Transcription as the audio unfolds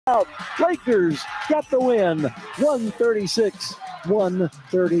Out. Lakers got the win,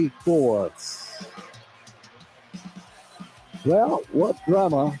 136-134. Well, what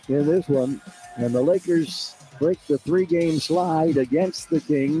drama in this one. And the Lakers break the 3-game slide against the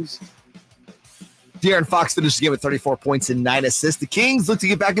Kings. De'Aaron Fox finished the game with 34 points and 9 assists. The Kings look to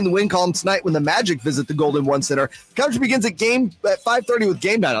get back in the win column tonight when the Magic visit the Golden One Center. Coverage begins at 5:30 with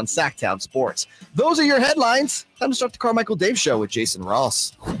Game Night on Sactown Sports. Those are your headlines. Time to start the Carmichael Dave Show with Jason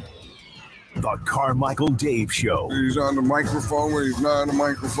Ross. The Carmichael Dave Show. He's on the microphone when he's not on the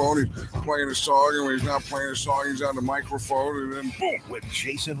microphone. He's playing a song, and when he's not playing a song, he's on the microphone, and then boom. With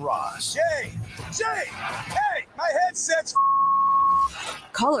Jason Ross. Jay, hey, my headset's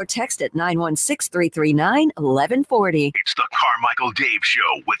Call or text at 916-339-1140. It's the Carmichael Dave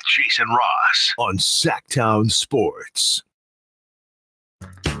Show with Jason Ross on Sactown Sports.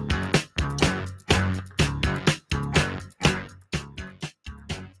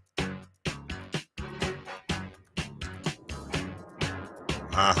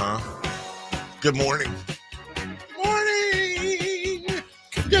 Good morning.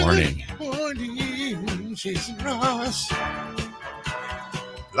 Good morning. Morning, Jason Ross.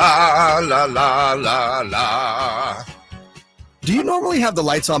 La, la, la, la, la. Do you normally have the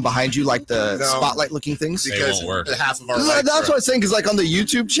lights on behind you, like the spotlight-looking things? Because won't work. half of our That's lights what I was saying, because like on the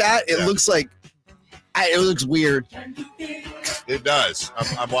YouTube chat, it looks like, it looks weird. It does.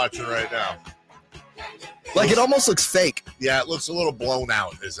 I'm watching right now. Like it almost looks fake. Yeah, it looks a little blown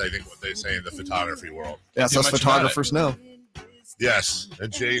out, is I think what they say in the photography world. Yes, us photographers know. Yes,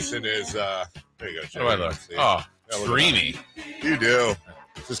 and Jason is, there you go, Jason. How do I look? Oh, dreamy. You do.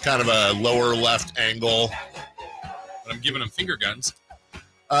 This is kind of a lower left angle. But I'm giving him finger guns.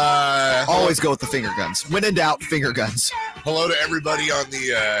 Always go with the finger guns. When in doubt, finger guns. Hello to everybody on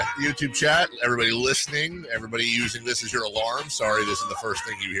the YouTube chat, everybody listening, everybody using this as your alarm. Sorry, this is the first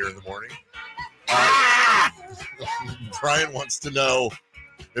thing you hear in the morning. Brian wants to know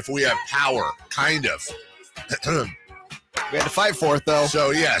if we have power, kind of. We had to fight for it, though.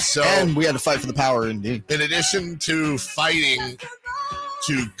 So, yes. And we had to fight for the power, indeed. In addition to fighting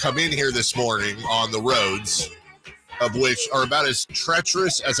to come in here this morning on the roads, of which are about as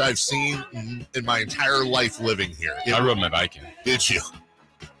treacherous as I've seen in my entire life living here. I rode my bike in. Did you?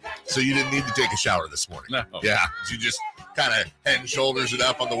 So you didn't need to take a shower this morning? No. Yeah. You just kind of head and shoulders it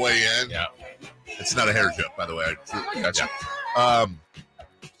up on the way in? Yeah. It's not a hair joke, by the way. Gotcha.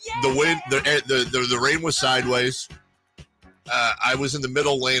 The wind, the rain was sideways. I was in the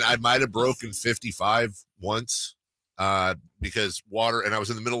middle lane. I might have broken 55 once because water, and I was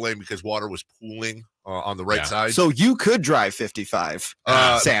in the middle lane because water was pooling on the right side. So you could drive 55,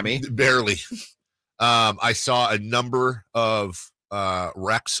 Sammy. Barely. I saw a number of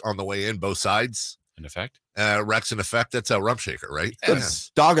wrecks on the way in, both sides. In effect? Rex in effect. That's a rump shaker, right?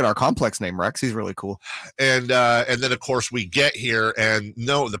 Yes. Dog in our complex named Rex. He's really cool. And then of course we get here, and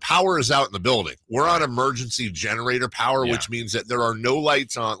no, the power is out in the building. We're on emergency generator power, which means that there are no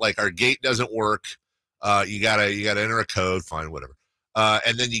lights on. Like our gate doesn't work. You gotta enter a code. Fine, whatever.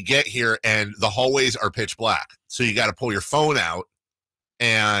 And then you get here, and the hallways are pitch black. So you got to pull your phone out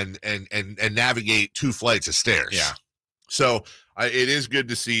and navigate 2 flights of stairs. Yeah. So it is good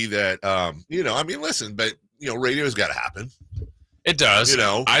to see that, I mean, listen, but, radio's got to happen. It does.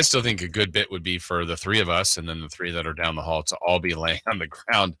 I still think a good bit would be for the 3 of us and then the 3 that are down the hall to all be laying on the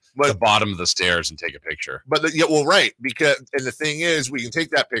ground at the bottom of the stairs and take a picture. But, right, because, and the thing is, we can take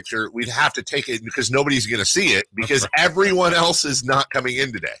that picture. We'd have to take it because nobody's going to see it because everyone else is not coming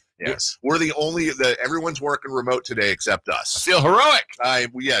in today. Yes. We're the only, everyone's working remote today except us. I feel heroic.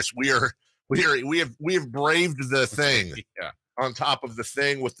 Yes, we have braved the thing on top of the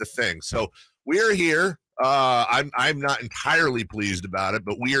thing with the thing. So we are here. I'm not entirely pleased about it,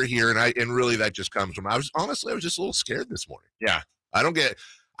 but we are here, and really that just comes from I was just a little scared this morning. Yeah. I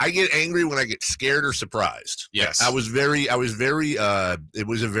get angry when I get scared or surprised. Yes. It was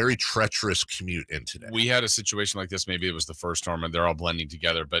a very treacherous commute in today. We had a situation like this. Maybe it was the first storm and they're all blending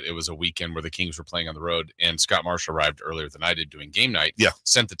together, but it was a weekend where the Kings were playing on the road, and Scott Marsh arrived earlier than I did doing game night. Yeah.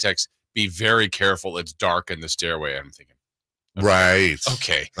 Sent the text, be very careful. It's dark in the stairway. I'm thinking, okay. Right.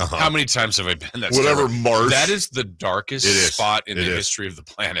 Okay. How many times have I been in that Whatever stairway? Marsh. That is the darkest spot in the history of the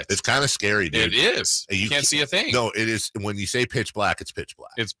planet. It's kind of scary, dude. It is. You can't see a thing. No, it is. When you say pitch black, it's pitch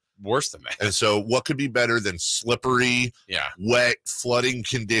black. It's worse than that. And so what could be better than slippery, wet, flooding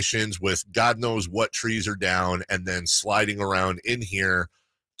conditions with God knows what trees are down, and then sliding around in here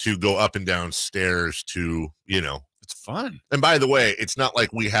to go up and down stairs to, It's fun. And by the way, it's not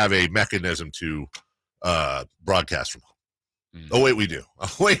like we have a mechanism to broadcast from home. Oh, wait, we do.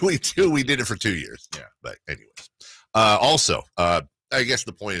 We did it for 2 years. Yeah. But anyways. Also, I guess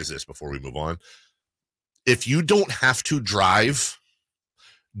the point is this before we move on. If you don't have to drive,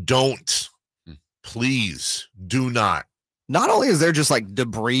 don't. Please do not. Not only is there just like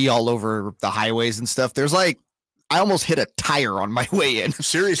debris all over the highways and stuff, there's like, I almost hit a tire on my way in.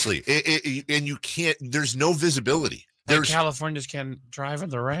 Seriously. And you can't, there's no visibility. Californians can drive in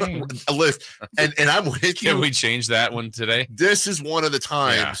the rain. And I'm with you. Can we change that one today? This is one of the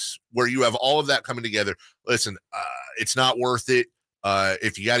times where you have all of that coming together. Listen, it's not worth it.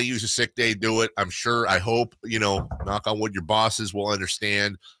 If you got to use a sick day, do it. I'm sure, I hope, knock on wood, your bosses will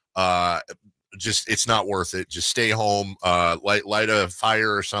understand. Just, it's not worth it. Just stay home, light a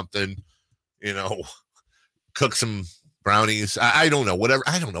fire or something, cook some brownies. I don't know,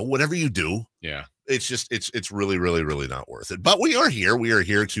 whatever you do. Yeah. It's just, it's really, really, really not worth it. But we are here. We are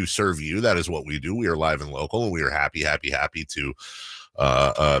here to serve you. That is what we do. We are live and local, and we are happy to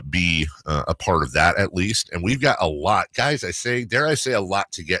be a part of that at least. And we've got a lot, guys. Dare I say a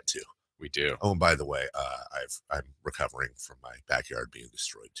lot to get to. We do. Oh, and by the way, I'm recovering from my backyard being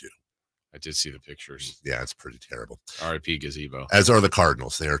destroyed too. I did see the pictures. Yeah, it's pretty terrible. R.I.P. Gazebo. As are the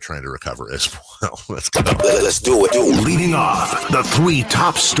Cardinals. They are trying to recover as well. Let's go. Let's do it. Leading off, the 3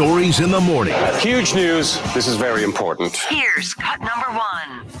 top stories in the morning. Huge news. This is very important. Here's cut number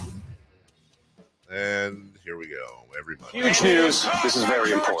 1. And here we go. Every Monday. Huge news. This is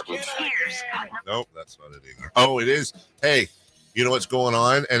very important. Here's cut number Nope, that's not it either. Oh, it is. Hey, you know what's going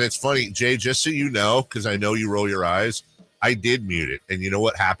on? And it's funny, Jay, just so you know, because I know you roll your eyes, I did mute it. And you know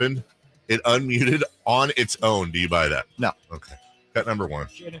what happened? It unmuted on its own. Do you buy that? No. Okay. Cut number 1.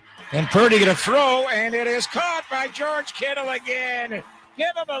 And Purdy going to throw, and it is caught by George Kittle again.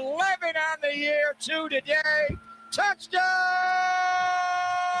 Give him 11 on the year, 2 today. Touchdown,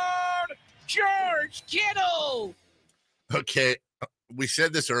 George Kittle. Okay. We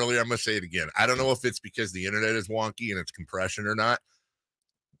said this earlier. I'm going to say it again. I don't know if it's because the internet is wonky and it's compression or not.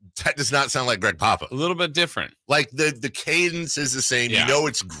 That does not sound like Greg Papa. A little bit different. Like the cadence is the same. Yeah.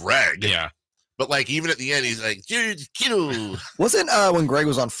 It's Greg. Yeah. But like even at the end, he's like, dude, Kittle. Wasn't when Greg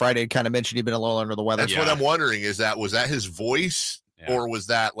was on Friday, kind of mentioned he'd been a little under the weather. That's what I'm wondering. Was that his voice or was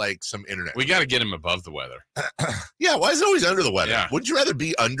that like some internet? We got to get him above the weather. Yeah. Why is it always under the weather? Yeah. Wouldn't you rather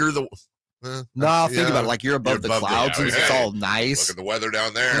be under the? No, think about it. Like you're above the clouds. And it's all nice. Look at the weather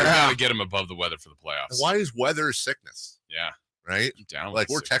down there. We got to get him above the weather for the playoffs. Why is weather sickness? Yeah. Right? Down like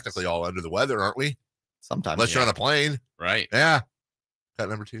we're technically all under the weather, aren't we? Sometimes. Unless you're on a plane. Right. Yeah. Cut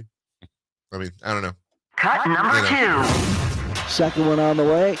number 2. I mean, I don't know. Cut number 2. Second one on the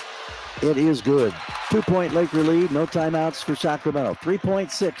way. It is good. 2-point Laker lead. No timeouts for Sacramento.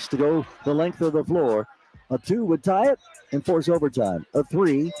 3.6 to go the length of the floor. A 2 would tie it and force overtime. A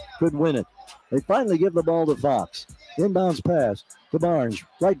 3 could win it. They finally give the ball to Fox. Inbounds pass to Barnes.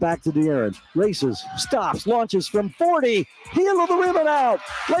 Right back to De'Aaron. Races, stops, launches from 40. Heel of the rim and out.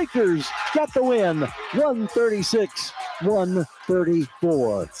 Lakers got the win.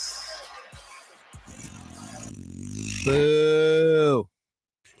 136-134. Boo.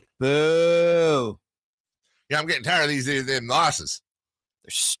 Boo. Yeah, I'm getting tired of these them losses.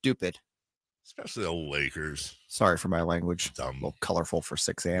 They're stupid. Especially the Lakers. Sorry for my language. Dumb. A little colorful for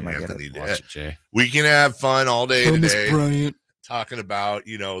 6 a.m. I get it. Watch it, Jay. We can have fun all day Thomas today. Bryant. Talking about,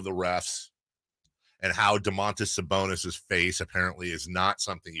 the refs and how DeMontis Sabonis's face apparently is not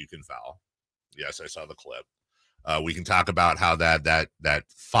something you can foul. Yes, I saw the clip. We can talk about how that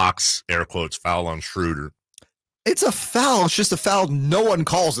Fox, air quotes, foul on Schroeder. It's a foul. It's just a foul no one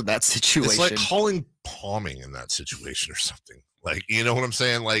calls in that situation. It's like calling palming in that situation or something. Like, you know what I'm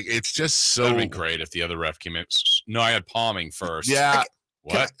saying? Like, it's just so. That'd be great if the other ref came in. No, I had palming first. Yeah.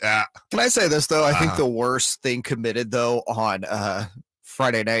 What? Can I say this, though? I think the worst thing committed, though, on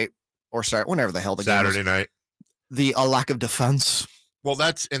Friday night or whenever the hell the Saturday game was, night, the lack of defense. Well,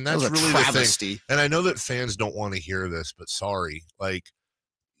 that's That really was a the travesty. thing. And I know that fans don't want to hear this, but sorry. Like,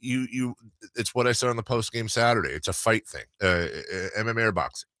 you it's what I said on the post game Saturday. It's a fight thing. MMA or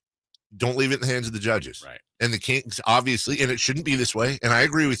boxing. Don't leave it in the hands of the judges. Right. And the Kings, obviously, and it shouldn't be this way, and I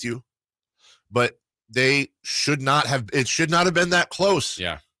agree with you, but it should not have been that close.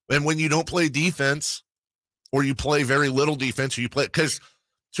 Yeah. And when you don't play defense, or you play very little defense, or you play, because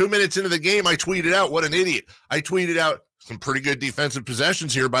 2 minutes into the game, I tweeted out, what an idiot. I tweeted out some pretty good defensive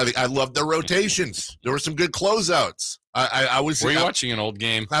possessions here I loved the rotations. There were some good closeouts. Were you watching an old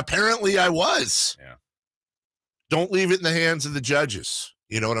game? Apparently I was. Yeah. Don't leave it in the hands of the judges.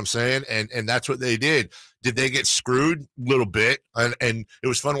 You know what I'm saying? And that's what they did. Did they get screwed? A little bit. And it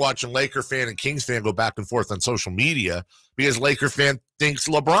was fun watching Laker fan and Kings fan go back and forth on social media because Laker fan thinks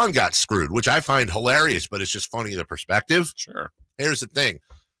LeBron got screwed, which I find hilarious, but it's just funny the perspective. Sure. Here's the thing.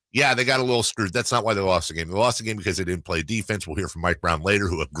 Yeah, they got a little screwed. That's not why they lost the game. They lost the game because they didn't play defense. We'll hear from Mike Brown later,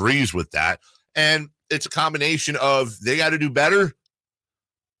 who agrees with that. And it's a combination of they got to do better.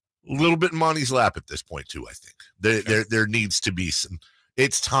 A little bit in Monty's lap at this point, too, I think. There needs to be some.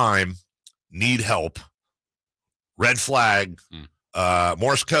 It's time. Need help. Red flag.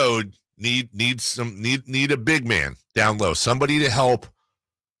 Morse code. Need a big man down low. Somebody to help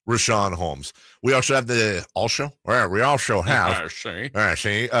Rashawn Holmes. We also have we also have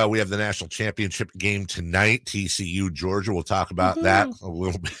we have the national championship game tonight, TCU Georgia. We'll talk about that a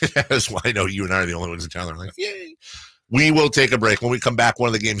little bit. That's why I know you and I are the only ones in town that are like, yay. We will take a break. When we come back, one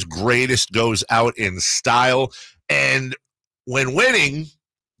of the game's greatest goes out in style, and when winning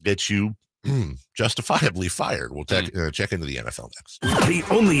gets you justifiably fired. We'll check into the NFL next. The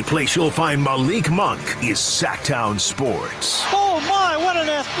only place you'll find Malik Monk is Sactown Sports. Oh my, what an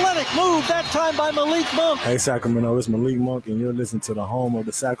athletic move that time by Malik Monk. Hey Sacramento, it's Malik Monk and you're listening to the home of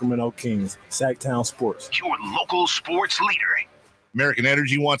the Sacramento Kings, Sactown Sports. Your local sports leader. American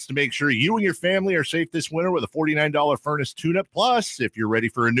Energy wants to make sure you and your family are safe this winter with a $49 furnace tune-up. Plus, if you're ready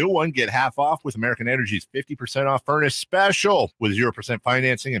for a new one, get half off with American Energy's 50% off furnace special. With 0%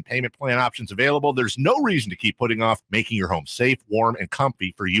 financing and payment plan options available, there's no reason to keep putting off making your home safe, warm, and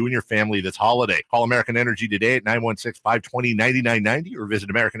comfy for you and your family this holiday. Call American Energy today at 916-520-9990 or visit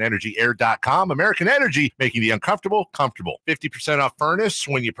AmericanEnergyAir.com. American Energy, making the uncomfortable comfortable. 50% off furnace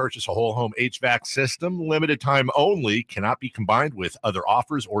when you purchase a whole home HVAC system. Limited time only. Cannot be combined with other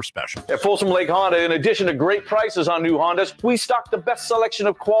offers or specials. At Folsom Lake Honda, in addition to great prices on new Hondas, we stock the best selection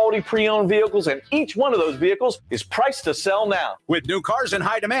of quality pre-owned vehicles, and each one of those vehicles is priced to sell now. With new cars in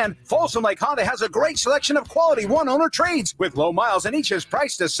high demand, Folsom Lake Honda has a great selection of quality one-owner trades with low miles, and each is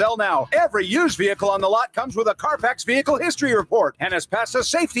priced to sell now. Every used vehicle on the lot comes with a Carfax vehicle history report and has passed a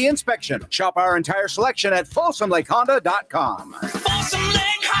safety inspection. Shop our entire selection at FolsomLakeHonda.com. Folsom Lake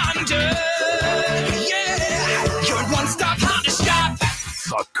Honda, yeah, your one-stop Honda shop.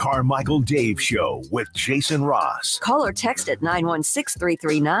 The Carmichael Dave Show with Jason Ross. Call or text at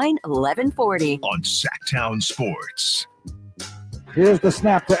 916-339-1140. On Sactown Sports. Here's the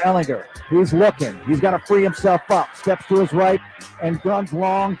snap to Ellinger. He's looking. He's got to free himself up. Steps to his right and runs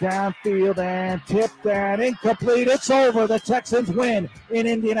long downfield and tipped and incomplete. It's over. The Texans win in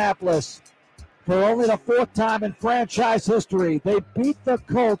Indianapolis. For only the fourth time in franchise history, they beat the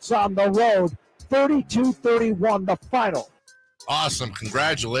Colts on the road. 32-31, the final. Awesome.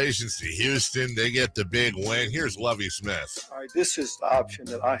 Congratulations to Houston. They get the big win. Here's Lovie Smith. All right, this is the option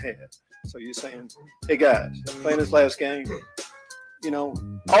that I had. So you're saying, hey, guys, playing this last game, you know,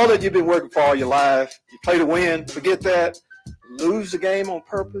 all that you've been working for all your life, you play to win, forget that, lose the game on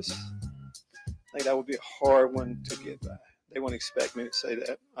purpose. I think that would be a hard one to get by. They wouldn't expect me to say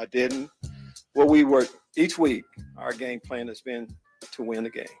that. I didn't. What we work each week, our game plan has been to win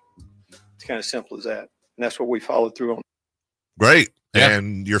the game. It's kind of simple as that. And that's what we followed through on. Great. Yeah.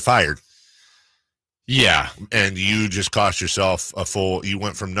 And you're fired. Yeah. And you just cost yourself you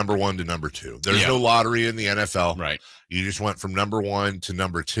went from number 1 to number 2. There's no lottery in the NFL. Right. You just went from number 1 to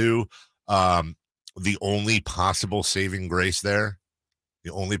number 2. The only possible saving grace there,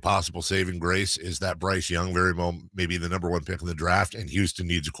 is that Bryce Young, maybe the number 1 pick in the draft, and Houston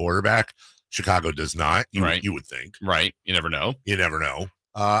needs a quarterback. Chicago does not. You would think. Right. You never know.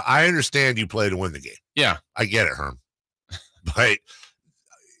 I understand you play to win the game. Yeah. I get it, Herm. But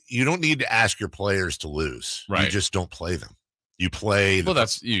you don't need to ask your players to lose. Right. You just don't play them. You play. You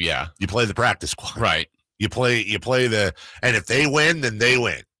play the practice squad. Right. You play and if they win, then they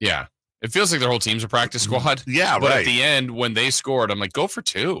win. Yeah. It feels like their whole team's a practice squad. Yeah. But right. at the end, when they scored, I'm like, go for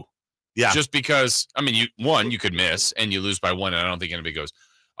 2. Yeah. Just because, I mean, you could miss and you lose by 1. And I don't think anybody goes,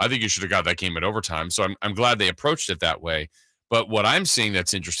 I think you should have got that game at overtime. So I'm glad they approached it that way. But what I'm seeing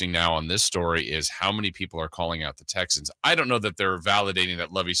that's interesting now on this story is how many people are calling out the Texans. I don't know that they're validating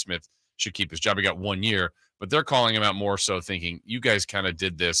that Lovie Smith should keep his job. He got 1 year, but they're calling him out more so thinking you guys kind of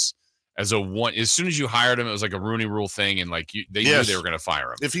did this as as soon as you hired him, it was like a Rooney Rule thing. And like they knew they were going to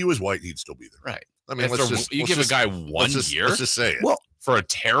fire him. If he was white, he'd still be there. Right. I mean, you give a guy 1 year. Let's just say it. Well, for a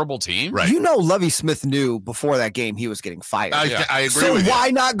terrible team. Right. You know, Lovie Smith knew before that game he was getting fired. I agree. So with why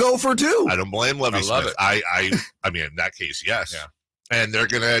you. not go for 2? I don't blame Lovie Smith. I mean, in that case, yes. Yeah. And they're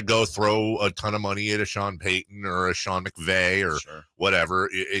going to go throw a ton of money at a Sean Payton or a Sean McVay or whatever.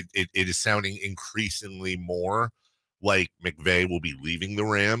 It is sounding increasingly more like McVay will be leaving the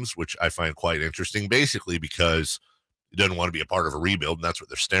Rams, which I find quite interesting, basically because he doesn't want to be a part of a rebuild, and that's what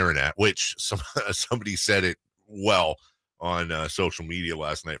they're staring at, which somebody said it well on social media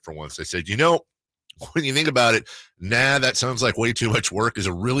last night for once. They said, when you think about it, that sounds like way too much work is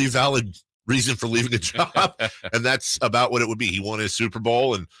a really valid reason for leaving a job, and that's about what it would be. He won his Super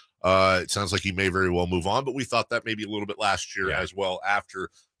Bowl, and it sounds like he may very well move on, but we thought that maybe a little bit last year as well after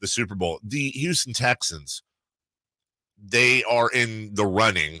the Super Bowl. The Houston Texans, they are in the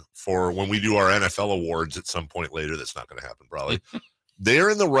running for when we do our NFL awards at some point later. That's not going to happen, probably. They're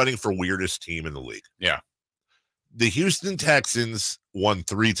in the running for weirdest team in the league. Yeah. The Houston Texans won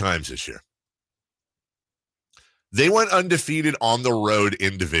 3 times this year. They went undefeated on the road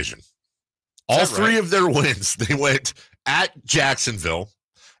in division. All 3 of their wins, they went at Jacksonville,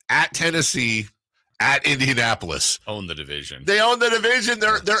 at Tennessee, at Indianapolis. Own the division. They own the division.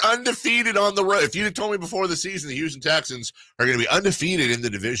 They're undefeated on the road. If you had told me before the season the Houston Texans are going to be undefeated in the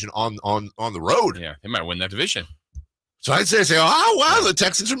division on the road. Yeah, they might win that division. So I'd say, oh, wow, the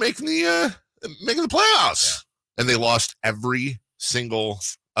Texans are making the playoffs. Yeah. And they lost every single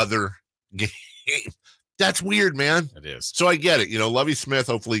other game. That's weird, man. It is. So I get it. Lovie Smith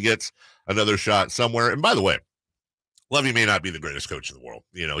hopefully gets another shot somewhere. And by the way, Lovie may not be the greatest coach in the world.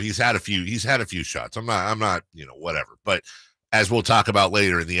 He's had a few shots. I'm not, whatever. But as we'll talk about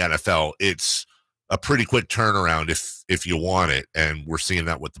later in the NFL, it's a pretty quick turnaround if you want it. And we're seeing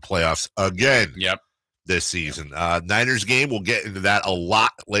that with the playoffs again. Yep. This season. Niners game, we'll get into that a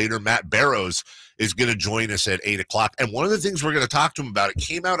lot later. Matt Barrows is going to join us at 8:00. And one of the things we're going to talk to him about, it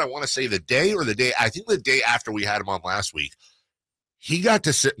came out, I want to say the day after we had him on last week. He got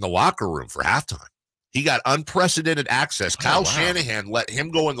to sit in the locker room for halftime. He got unprecedented access. Kyle Shanahan let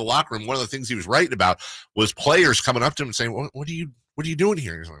him go in the locker room. One of the things he was writing about was players coming up to him and saying, what are you doing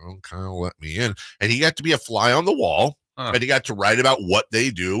here? He's like, oh, Kyle, let me in. And he got to be a fly on the wall. And he got to write about what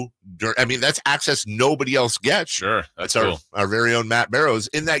they do. That's access nobody else gets. Sure. That's cool. our very own Matt Barrows.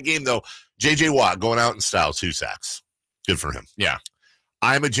 In that game, though, J.J. Watt going out in style, 2 sacks. Good for him. Yeah.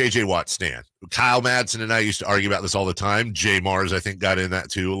 I'm a J.J. Watt stan. Kyle Madsen and I used to argue about this all the time. Jay Mars, I think, got in that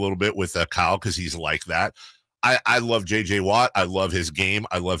too a little bit with Kyle because he's like that. I love J.J. Watt. I love his game.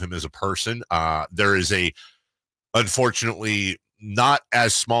 I love him as a person. There is unfortunately, not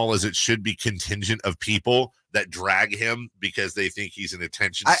as small as it should be contingent of people that drag him because they think he's an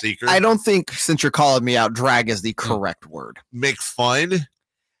attention seeker. I don't think, since you're calling me out, drag is the correct word. Make fun.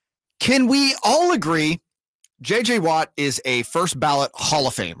 Can we all agree J.J. Watt is a first ballot Hall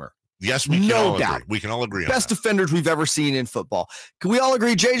of Famer? Yes, we can all agree. We can all agree on Best that. defenders we've ever seen in football. Can we all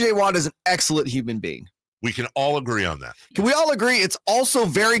agree J.J. Watt is an excellent human being? We can all agree on that. Can we all agree it's also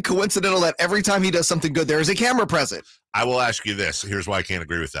very coincidental that every time he does something good, there is a camera present? I will ask you this. Here's why I can't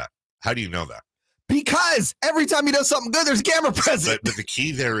agree with that. How do you know that? Because every time he does something good, there's a camera present. But the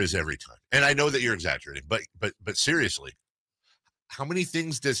key there is every time. And I know that you're exaggerating, but seriously, how many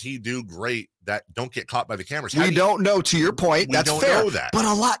things does he do great that don't get caught by the cameras? We don't know, to your point. That's fair. We don't know that. But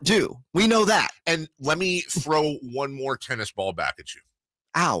a lot do. We know that. And let me throw one more tennis ball back at you.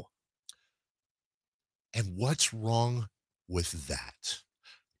 Ow. And what's wrong with that?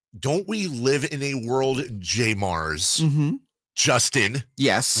 Don't we live in a world, J. Mars, Justin?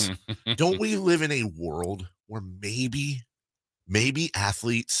 Yes. Don't we live in a world where maybe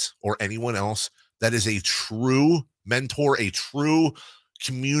athletes or anyone else that is a true mentor, a true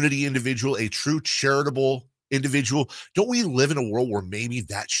community individual, a true charitable individual, don't we live in a world where maybe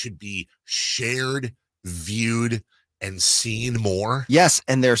that should be shared, viewed, and seen more? Yes,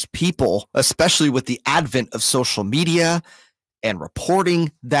 and there's people, especially with the advent of social media and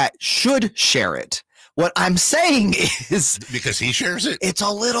reporting, that should share it. What I'm saying is, because he shares it, it's a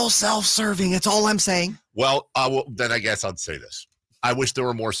little self-serving. It's all I'm saying. Well, then I guess I'd say this. I wish there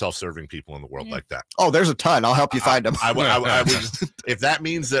were more self-serving people in the world like that. Oh, there's a ton. I'll help you find them. I would, if that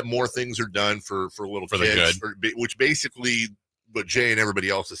means that more things are done for little kids, which basically what Jay and everybody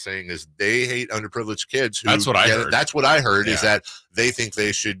else is saying is they hate underprivileged kids. That's what I heard. That's what I heard is that they think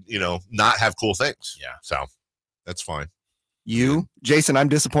they should, not have cool things. Yeah. So that's fine. You, Jason, I'm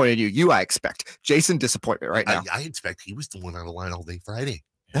disappointed in you. I expect. Jason, disappointment right now. I expect he was the one on the line all day Friday.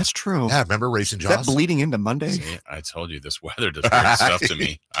 That's true. Yeah, remember racing Jaws? Is that bleeding into Monday? See, I told you this weather does weird stuff to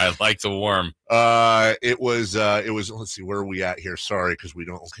me. I like the warm. It was, let's see, where are we at here? Sorry, because we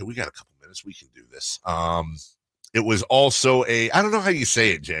got a couple minutes. We can do this. It was also I don't know how you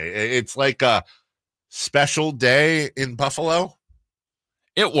say it, Jay. It's like a special day in Buffalo.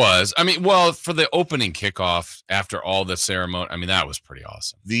 It was. I mean, well, for the opening kickoff after all the ceremony, I mean, that was pretty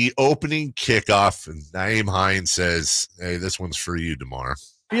awesome. The opening kickoff, and Naeem Hines says, hey, this one's for you, DeMar.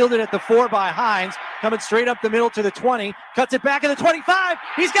 Fielded at the 4 by Hines, coming straight up the middle to the 20, cuts it back in the 25.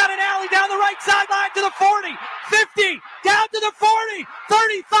 He's got an alley down the right sideline to the 40, 50, down to the 40,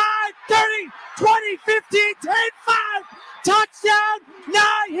 35, 30, 20, 15, 10, 5. Touchdown,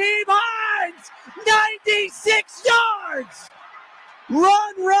 Naeem Hines, 96 yards.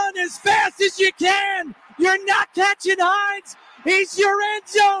 Run as fast as as you can. You're not catching Hines. He's your end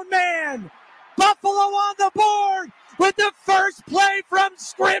zone man. Buffalo on the board with the first play from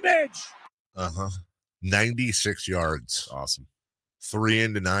scrimmage. 96 yards. Awesome. 3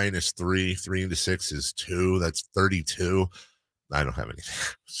 into 9 is 3. 3 into 6 is 2. That's 32. I don't have anything.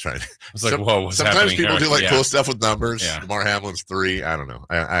 I was trying to. It's like, whoa, what's sometimes happening people here? do like Yeah. cool stuff with numbers. Yeah. DeMar Hamlin's 3. I don't know.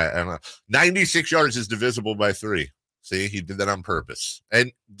 I don't know. 96 yards is divisible by 3. See, he did that on purpose.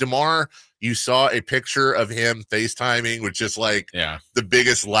 And DeMar, you saw a picture of him FaceTiming with just like the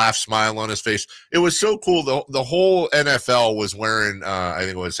biggest laugh smile on his face. It was so cool. The whole NFL was wearing, I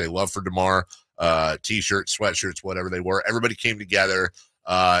think I would say, Love for DeMar T-shirts, sweatshirts, whatever they were. Everybody came together.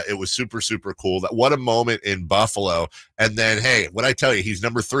 It was super, super cool. What a moment in Buffalo. And then, hey, what I tell you, he's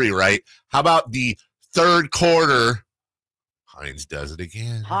number 3, right? How about the third quarter? Hines does it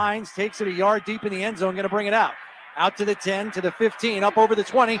again. Hines takes it a yard deep in the end zone, going to bring it out. Out to the 10, to the 15, up over the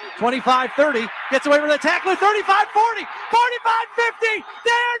 20, 25, 30, gets away from the tackler, 35, 40, 45, 50.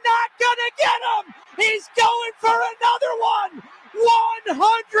 They're not going to get him. He's going for another one.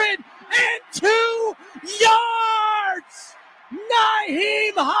 102 yards.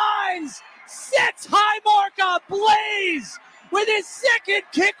 Nyheim Hines sets Highmark ablaze with his second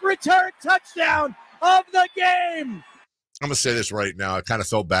kick return touchdown of the game. I'm going to say this right now. I kind of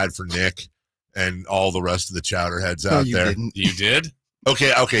felt bad for Nick and all the rest of the chowderheads out there. Didn't. You did? Okay.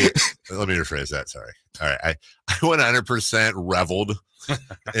 Let me rephrase that. Sorry. All right. I 100% reveled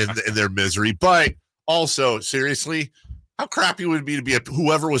in their misery. But also, seriously, how crappy would it be to be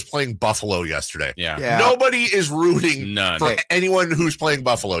whoever was playing Buffalo yesterday? Yeah. Nobody is rooting None. for anyone who's playing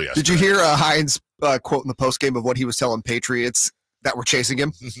Buffalo yesterday. Did you hear Hines' quote in the postgame of what he was telling Patriots that were chasing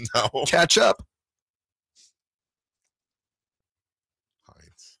him? No. Catch up.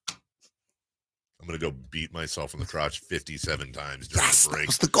 I'm going to go beat myself in the crotch 57 times during the break.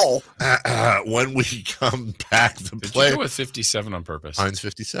 That's the goal. When we come back, the Did play. you go with 57 on purpose? Hines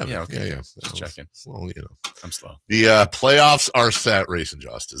 57. Yeah, okay. Yeah. Just checking. Well, you know. I'm slow. The playoffs are set. Race and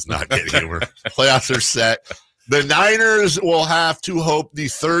Justice, not getting humor. Playoffs are set. The Niners will have to hope the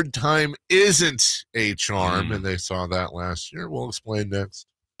third time isn't a charm, and they saw that last year. We'll explain next.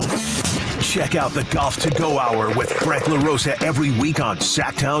 Check out the Golf to Go Hour with Frank LaRosa every week on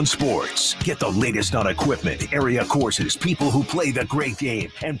Sactown Sports. Get the latest on equipment, area courses, people who play the great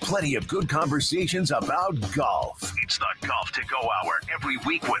game, and plenty of good conversations about golf. It's the Golf to Go Hour every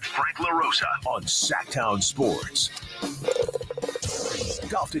week with Frank LaRosa on Sactown Sports.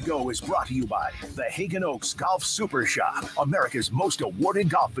 Golf to Go is brought to you by the Hagen Oaks Golf Super Shop, America's most awarded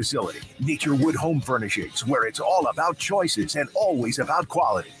golf facility. Nature Wood Home Furnishings, where it's all about choices and always about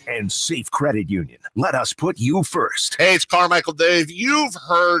quality. And Safe Credit Union. Let us put you first. Hey, it's Carmichael Dave. You've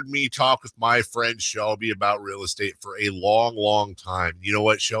heard me talk with my friend Shelby about real estate for a long, long time. You know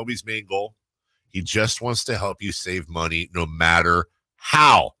what? Shelby's main goal? He just wants to help you save money no matter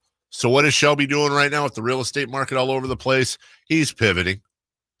how. So what is Shelby doing right now with the real estate market all over the place? He's pivoting.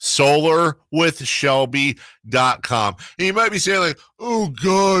 Solarwithshelby.com. And you might be saying like, oh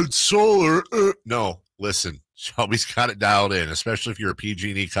God, solar. No, listen, Shelby's got it dialed in, especially if you're a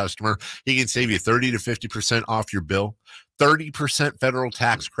PG&E customer. He can save you 30 to 50% off your bill, 30% federal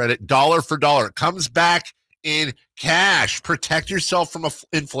tax credit, dollar for dollar. It comes back in cash. Protect yourself from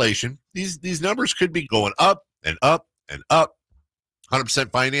inflation. These numbers could be going up and up and up.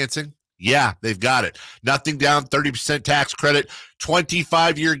 100% financing. Yeah, they've got it. Nothing down, 30% tax credit,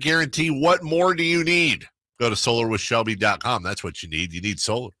 25-year guarantee. What more do you need? Go to solarwithshelby.com. That's what you need. You need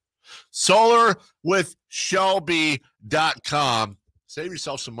solar. Solarwithshelby.com. Save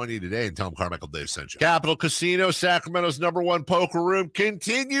yourself some money today and tell them Carmichael Dave sent you. Capital Casino, Sacramento's #1 poker room,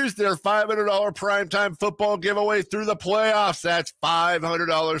 continues their $500 primetime football giveaway through the playoffs. That's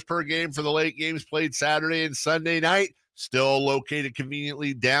 $500 per game for the late games played Saturday and Sunday night. Still located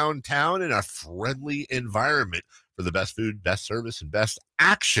conveniently downtown in a friendly environment for the best food, best service, and best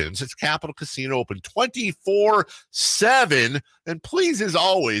actions. It's Capital Casino, open 24/7. And please, as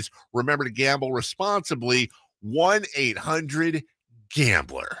always, remember to gamble responsibly.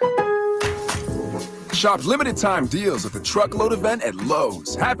 1-800-GAMBLER. Shop limited time deals at the Truckload event at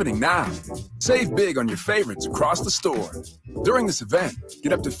Lowe's, happening now. Save big on your favorites across the store. During this event,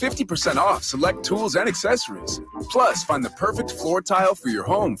 get up to 50% off select tools and accessories. Plus, find the perfect floor tile for your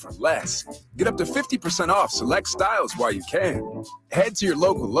home for less. Get up to 50% off select styles while you can. Head to your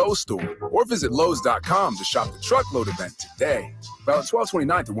local Lowe's store or visit Lowes.com to shop the Truckload event today. Valid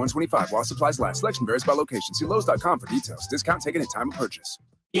 12/29 through 1/25 while supplies last. Selection varies by location. See Lowes.com for details. Discount taken at time of purchase.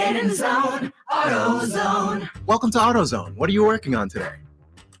 Get in the zone, AutoZone. Welcome to AutoZone. What are you working on today?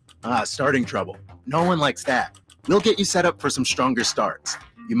 Starting trouble. No one likes that. We'll get you set up for some stronger starts.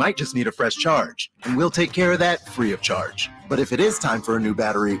 you might just need a fresh charge, and we'll take care of that free of charge. But if it is time for a new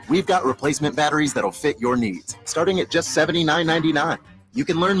battery, we've got replacement batteries that'll fit your needs, starting at just $79.99. You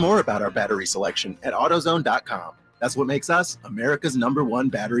can learn more about our battery selection at AutoZone.com. That's what makes us America's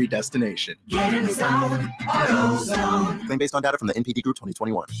 #1 battery destination. Get in the zone, AutoZone. Claim based on data from the NPD Group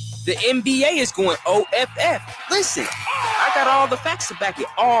 2021. The NBA is going OFF. Listen, I got all the facts to back it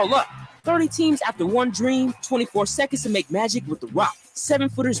all up. 30 teams after one dream, 24 seconds to make magic with The Rock.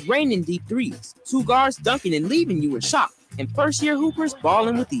 7-footers raining deep threes, 2 guards dunking and leaving you in shock, and first-year hoopers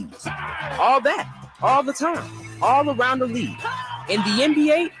balling with ease. All that, all the time, all around the league. And the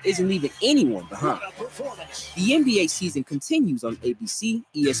NBA isn't leaving anyone behind. The NBA season continues on ABC,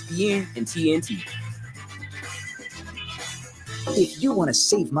 ESPN, and TNT. If you want to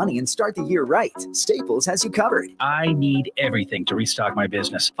save money and start the year right, Staples has you covered. I need everything to restock my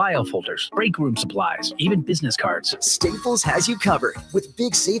business. File folders, break room supplies, even business cards. Staples has you covered with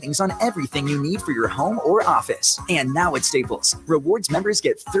big savings on everything you need for your home or office. And now at Staples, Rewards members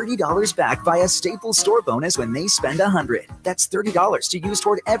get $30 back via Staples store bonus when they spend $100. That's $30 to use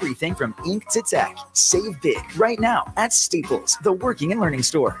toward everything from ink to tech. Save big right now at Staples, the working and learning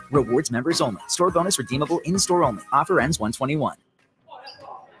store. Rewards members only. Store bonus redeemable in-store only. Offer ends 1/21.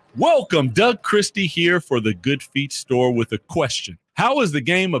 Welcome, Doug Christie here for the Good Feet Store with a question. How is the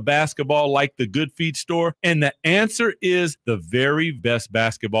game of basketball like the Good Feet Store? And the answer is the very best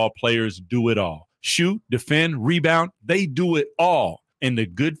basketball players do it all. Shoot, defend, rebound, they do it all. And the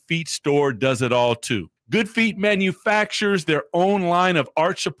Good Feet Store does it all too. Good Feet manufactures their own line of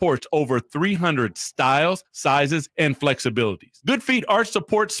arch supports, over 300 styles, sizes, and flexibilities. Good Feet arch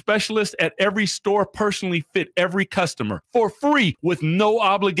support specialists at every store personally fit every customer for free with no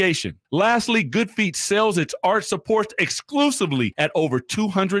obligation. Lastly, Good Feet sells its arch supports exclusively at over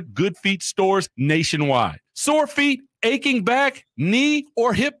 200 Good Feet stores nationwide. Sore feet, aching back, knee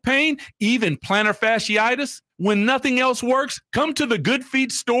or hip pain, even plantar fasciitis? When nothing else works, come to the Good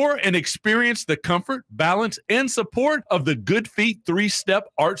Feet Store and experience the comfort, balance, and support of the Good Feet 3-step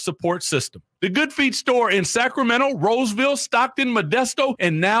arch support system. The Good Feet Store in Sacramento, Roseville, Stockton, Modesto,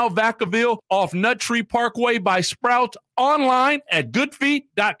 and now Vacaville off Nut Tree Parkway by Sprouts, online at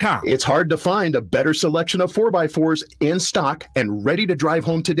goodfeet.com. It's hard to find a better selection of 4x4s in stock and ready to drive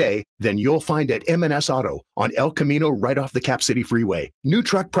home today than you'll find at M&S Auto on El Camino right off the Cap City Freeway. New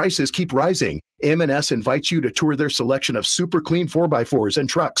truck prices keep rising. M&S invites you to tour their selection of super clean 4x4s and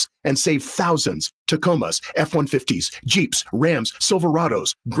trucks and save thousands. Tacomas, F-150s, Jeeps, Rams,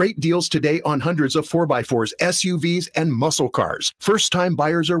 Silverados. Great deals today on hundreds of 4x4s, SUVs, and muscle cars. First-time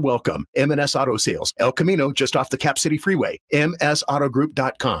buyers are welcome. M&S Auto Sales, El Camino, just off the Cap City Freeway.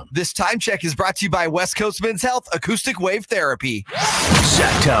 MSAutogroup.com. This time check is brought to you by West Coast Men's Health Acoustic Wave Therapy.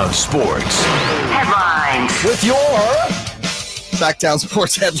 Sactown Sports. Headlines. With your Sactown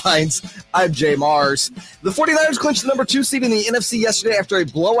Sports headlines, I'm Jay Mars. The 49ers clinched the number 2 seed in the NFC yesterday after a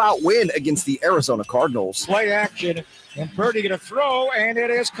blowout win against the Arizona Cardinals. Play action, and Purdy going to throw, and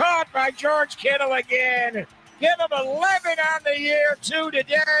it is caught by George Kittle again. Give him 11 on the year, 2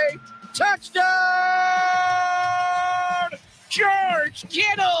 today. Touchdown, George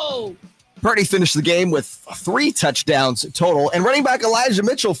Kittle. Purdy finished the game with 3 touchdowns total, and running back Elijah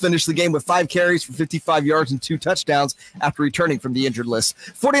Mitchell finished the game with 5 carries for 55 yards and 2 touchdowns after returning from the injured list.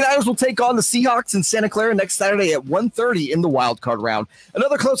 49ers will take on the Seahawks in Santa Clara next Saturday at 1:30 in the wildcard round.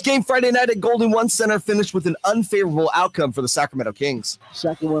 Another close game Friday night at Golden One Center finished with an unfavorable outcome for the Sacramento Kings.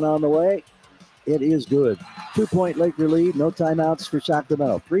 Second one on the way. It is good. 2-point Laker lead. No timeouts for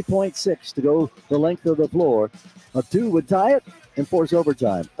Sacramento. 3.6 to go the length of the floor. A 2 would tie it and force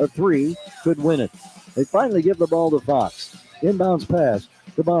overtime. A 3 could win it. They finally give the ball to Fox. Inbounds pass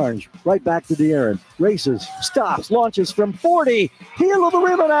to Barnes. Right back to De'Aaron. Races, stops, launches from 40. Heel of the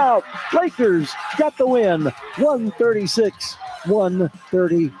rim and out. Lakers got the win.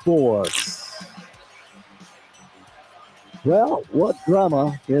 136-134. Well, what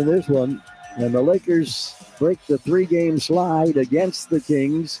drama in this one. And the Lakers break the 3-game slide against the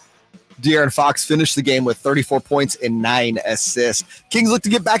Kings. De'Aaron Fox finished the game with 34 points and 9 assists. Kings look to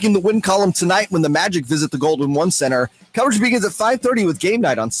get back in the win column tonight when the Magic visit the Golden One Center. Coverage begins at 5:30 with Game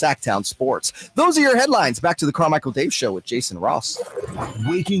Night on Sactown Sports. Those are your headlines. Back to the Carmichael Dave Show with Jason Ross.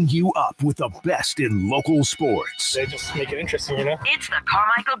 Waking you up with the best in local sports. They just make it interesting, you know? It's the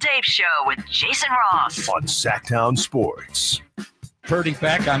Carmichael Dave Show with Jason Ross. On Sactown Sports. Purdy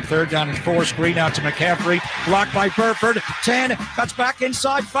back on 3rd down and 4. Screen out to McCaffrey. Blocked by Burford. 10. Cuts back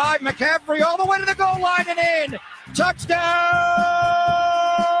inside 5. McCaffrey all the way to the goal line and in. Touchdown!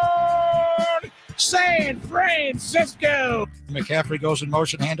 San Francisco. McCaffrey goes in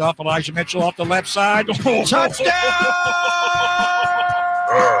motion. Handoff. Elijah Mitchell off the left side. Touchdown!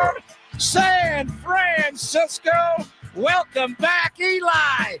 San Francisco. Welcome back,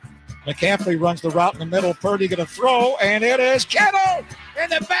 Eli. McCaffrey runs the route in the middle. Purdy going to throw, and it is Kittle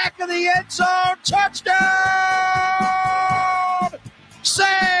in the back of the end zone. Touchdown!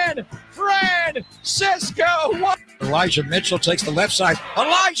 San Francisco. Elijah Mitchell takes the left side.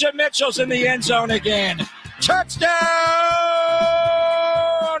 Elijah Mitchell's in the end zone again. Touchdown!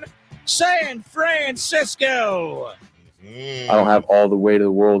 San Francisco. I don't have all the weight of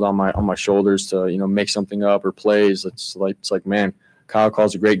the world on my shoulders to make something up or plays. It's like man, Kyle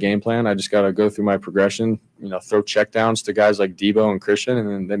calls a great game plan. I just got to go through my progression, throw checkdowns to guys like Debo and Christian, and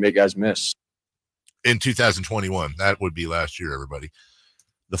then they make guys miss. In 2021, that would be last year, everybody.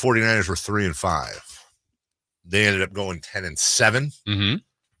 The 49ers were 3-5. They ended up going 10-7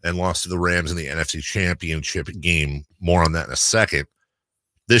 and lost to the Rams in the NFC Championship game. More on that in a second.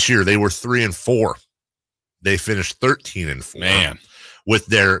 This year, they were 3-4. They finished 13-4. Man, with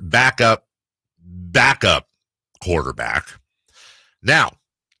their backup quarterback. Now,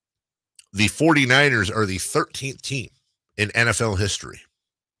 the 49ers are the 13th team in NFL history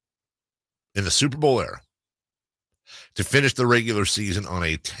in the Super Bowl era to finish the regular season on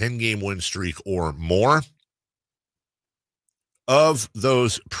a 10-game win streak or more. Of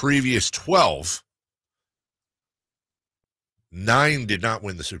those previous 12, 9 did not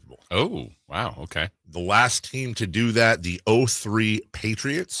win the Super Bowl. Oh, wow. Okay. The last team to do that, the 03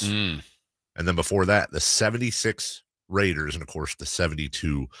 Patriots. And then before that, the 76 Raiders, and of course the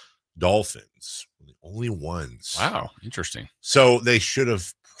 72 Dolphins. The only ones. Wow, interesting. So they should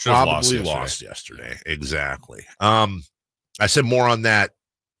have probably lost yesterday. Exactly. I said more on that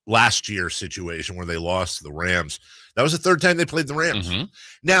last year's situation where they lost to the Rams. That was the third time they played the Rams.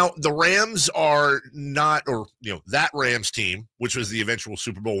 Now, the Rams are not, or that Rams team, which was the eventual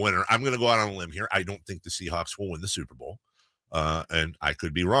Super Bowl winner. I'm going to go out on a limb here. I don't think the Seahawks will win the Super Bowl. And I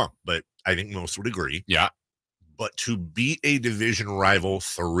could be wrong, but I think most would agree. Yeah. But to beat a division rival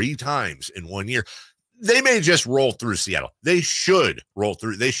 3 times in 1 year, they may just roll through Seattle. They should roll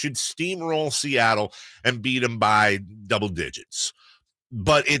through. They should steamroll Seattle and beat them by double digits.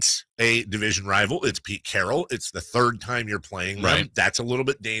 But it's a division rival. It's Pete Carroll. It's the third time you're playing them. Right. That's a little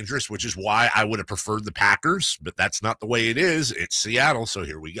bit dangerous, which is why I would have preferred the Packers, but that's not the way it is. It's Seattle, so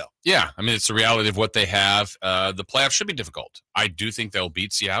here we go. Yeah, I mean, it's the reality of what they have. The playoffs should be difficult. I do think they'll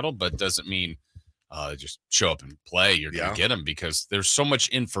beat Seattle, but doesn't mean just show up and play. You're going to get them because there's so much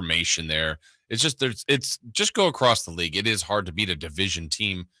information there. It's just go across the league. It is hard to beat a division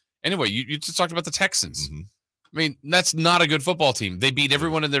team. Anyway, you just talked about the Texans. I mean, that's not a good football team. They beat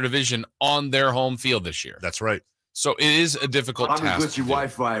everyone in their division on their home field this year. That's right. So it is a difficult task. With your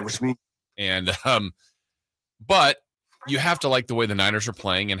Wi-Fi, which means. And but you have to like the way the Niners are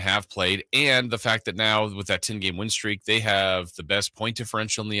playing and have played, and the fact that now with that 10-game win streak, they have the best point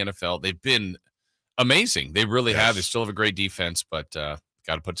differential in the NFL. They've been amazing. They really have. They still have a great defense, but got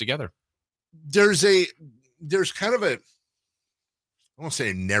to put it together. There's kind of a, I won't say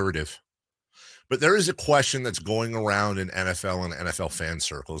a narrative, but there is a question that's going around in NFL and NFL fan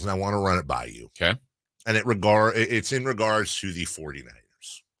circles, and I want to run it by you. Okay. And it's in regards to the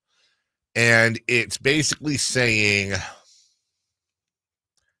 49ers. And it's basically saying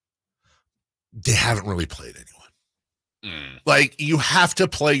they haven't really played anyone. Like, you have to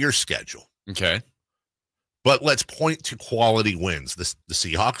play your schedule. Okay. But let's point to quality wins. The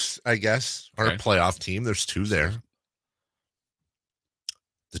Seahawks, I guess, are a playoff team. There's 2 there.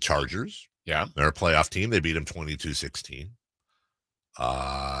 The Chargers. Yeah. They're a playoff team. They beat them 22-16.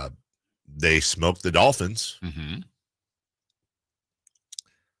 They smoked the Dolphins.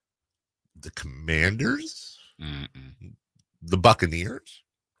 The Commanders. The Buccaneers.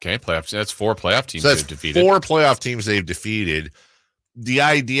 Okay, playoffs. That's 4 playoff teams they've defeated. 4 playoff teams they've defeated. The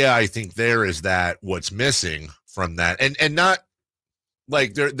idea, I think, there is that what's missing from that, and not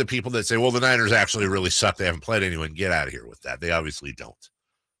like they're the people that say, well, the Niners actually really suck. They haven't played anyone. Get out of here with that. They obviously don't.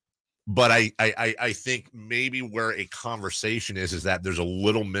 But I think maybe where a conversation is that there's a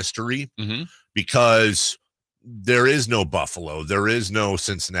little mystery because there is no Buffalo. There is no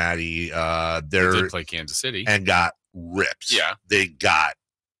Cincinnati. They did play Kansas City and got ripped. Yeah. They got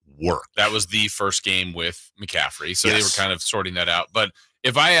work. That was the first game with McCaffrey. So they were kind of sorting that out. But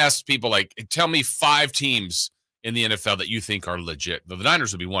if I asked people, like, tell me 5 teams in the NFL that you think are legit, the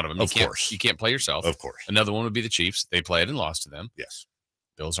Niners would be one of them. Of course. You can't play yourself. Of course. Another one would be the Chiefs. They played and lost to them. Yes.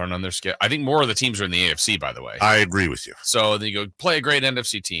 Bills aren't on their schedule. I think more of the teams are in the AFC, by the way. I agree with you. So then you go play a great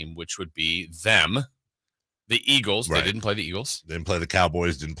NFC team, which would be them. The Eagles. Right. They didn't play the Eagles. Didn't play the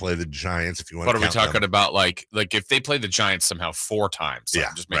Cowboys. Didn't play the Giants. If you want What to are we count talking them. about? Like if they played the Giants somehow 4 times. Yeah,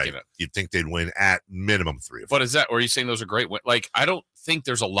 I'm just making it. You'd think they'd win at minimum 3 of them. What is that? Or are you saying those are great? Like, I don't think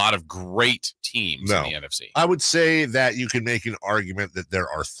there's a lot of great teams in the NFC. I would say that you can make an argument that there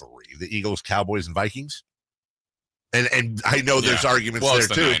are 3: the Eagles, Cowboys, and Vikings. And I know there's arguments well, there it's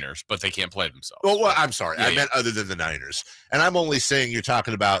the too. Niners, but they can't play themselves. Well, I'm sorry. Yeah, I meant other than the Niners. And I'm only saying you're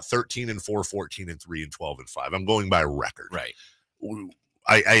talking about 13-4, 14-3, and 12-5. I'm going by record. Right.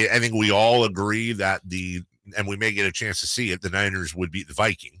 I think we all agree that and we may get a chance to see it, the Niners would beat the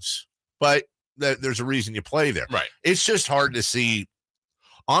Vikings. But there's a reason you play there. Right. It's just hard to see.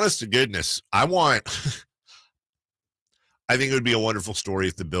 Honest to goodness, I think it would be a wonderful story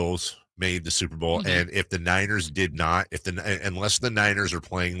if the Bills made the Super Bowl, and if the Niners did not, unless the Niners are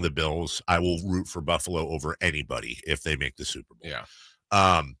playing the Bills, I will root for Buffalo over anybody if they make the Super Bowl. Yeah.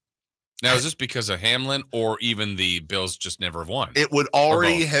 Now, is this because of Hamlin, or even the Bills just never have won? It would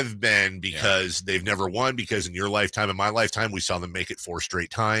already have been because they've never won, because in your lifetime, in my lifetime, we saw them make it 4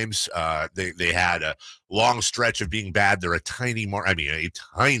 straight times. They had a long stretch of being bad. They're a tiny market.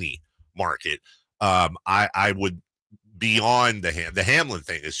 I would, beyond the Hamlin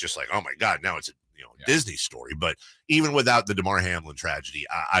thing, is just like, oh my God, now it's a Disney story. But even without the DeMar Hamlin tragedy,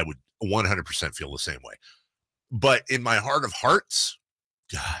 I would 100% feel the same way. But in my heart of hearts,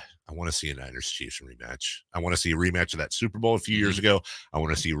 God, I want to see a Niners-Chiefs rematch. I want to see a rematch of that Super Bowl a few years ago. I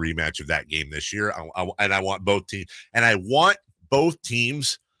want to see a rematch of that game this year. And I want both teams. And I want both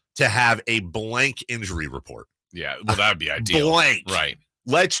teams to have a blank injury report. Yeah, well, that would be ideal. Blank. Right.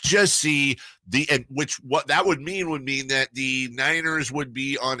 Let's just see what that would mean that the Niners would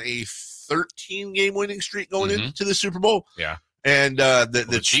be on a 13-game winning streak going into the Super Bowl. Yeah. And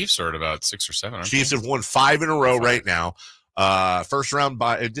the Chiefs are at about 6 or 7. Chiefs have won 5 in a row right now. First round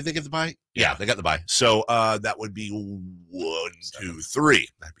bye. Did they get the bye? Yeah, they got the bye. So that would be 1, 2, 3.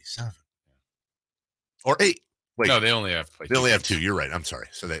 That'd be 7 or 8. Wait, no, they only have 2. You're right. I'm sorry.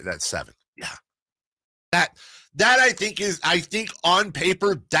 So that's 7. Yeah. That I think on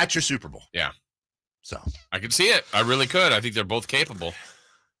paper, that's your Super Bowl. Yeah. So I could see it. I really could. I think they're both capable.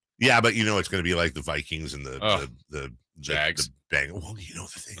 Yeah, but it's going to be like the Vikings and the Jags. The Bengals. Well,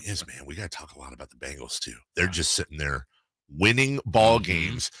 the thing is, man, we got to talk a lot about the Bengals too. They're just sitting there winning ball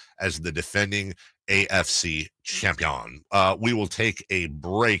games as the defending AFC champion. We will take a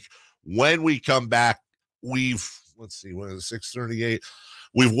break. When we come back, what is it, 6:38?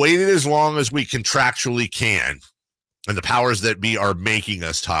 We've waited as long as we contractually can, and the powers that be are making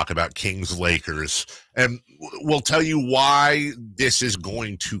us talk about Kings Lakers, and we'll tell you why this is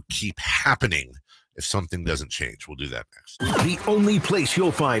going to keep happening if something doesn't change. We'll do that next. The only place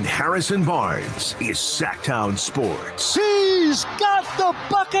you'll find Harrison Barnes is Sactown Sports. He's got the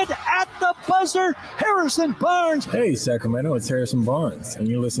bucket at the buzzer. Harrison Barnes. Hey, Sacramento, it's Harrison Barnes, and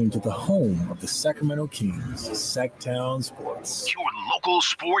you're listening to the home of the Sacramento Kings, Sactown Sports. Your local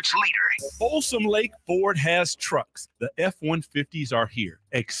sports leader. Folsom Lake Ford has trucks. The F-150s are here.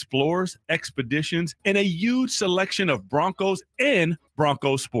 Explorers, Expeditions, and a huge selection of Broncos and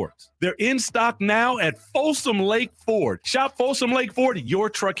Bronco Sports. They're in stock now at Folsom Lake Ford. Shop Folsom Lake Ford, your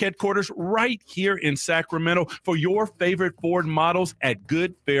truck headquarters, right here in Sacramento for your favorite Ford models at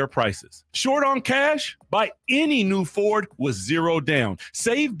good, fair prices. Short on cash? Buy any new Ford with 0 down.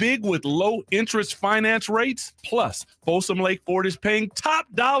 Save big with low interest finance rates. Plus, Folsom Lake Ford is paying top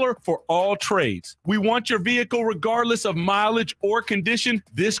dollar for all trades. We want your vehicle regardless of mileage or condition.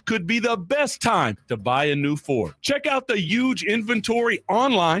 This could be the best time to buy a new Ford. Check out the huge inventory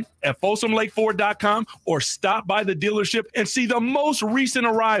online at FolsomLakeFord.com or stop by the dealership and see the most recent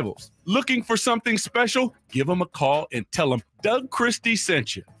arrivals. Looking for something special? Give them a call and tell them Doug Christie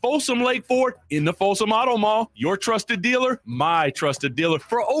sent you. Folsom Lake Ford in the Folsom Auto Mall, your trusted dealer, my trusted dealer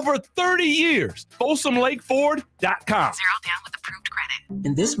for over 30 years. FolsomLakeFord.com. 0 down with approved credit.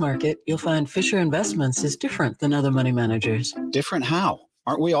 In this market, you'll find Fisher Investments is different than other money managers. Different how?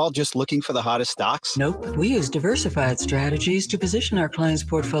 Aren't we all just looking for the hottest stocks? Nope. We use diversified strategies to position our clients'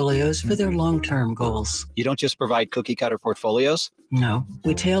 portfolios for their long-term goals. You don't just provide cookie-cutter portfolios? No.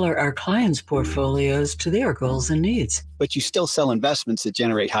 We tailor our clients' portfolios to their goals and needs. But you still sell investments that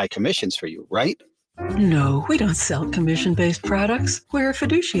generate high commissions for you, right? No, we don't sell commission-based products. We're a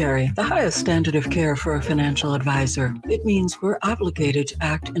fiduciary, the highest standard of care for a financial advisor. It means we're obligated to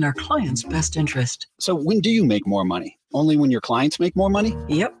act in our client's best interest. So when do you make more money? Only when your clients make more money?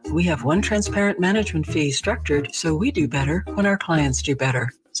 Yep. We have one transparent management fee structured so we do better when our clients do better.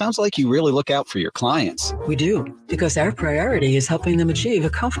 Sounds like you really look out for your clients. We do, because our priority is helping them achieve a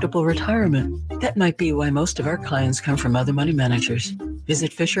comfortable retirement. That might be why most of our clients come from other money managers.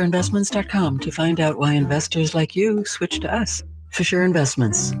 Visit FisherInvestments.com to find out why investors like you switch to us. Fisher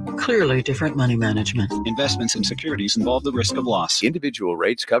Investments. Clearly different money management. Investments in securities involve the risk of loss. Individual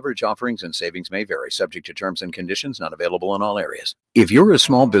rates, coverage offerings, and savings may vary, subject to terms and conditions, not available in all areas. If you're a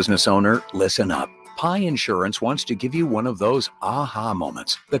small business owner, listen up. Pi Insurance wants to give you one of those aha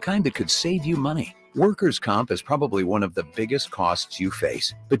moments, the kind that could save you money. Workers' comp is probably one of the biggest costs you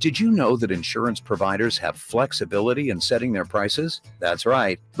face. But did you know that insurance providers have flexibility in setting their prices? That's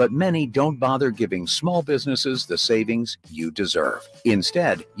right. But many don't bother giving small businesses the savings you deserve.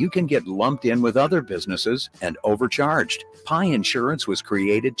 Instead, you can get lumped in with other businesses and overcharged. Pi Insurance was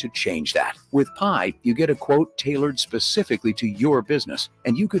created to change that. With Pi, you get a quote tailored specifically to your business,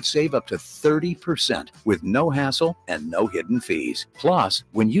 and you could save up to 30% with no hassle and no hidden fees. Plus,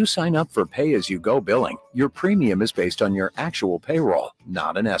 when you sign up for pay-as-you-go billing, your premium is based on your actual payroll,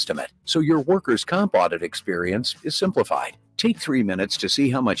 not an estimate. So your workers' comp audit experience is simplified. Take 3 minutes to see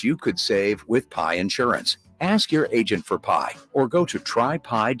how much you could save with Pi Insurance. Ask your agent for Pi or go to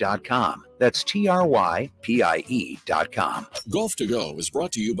trypi.com. That's TRYPIE.com. Golf to Go is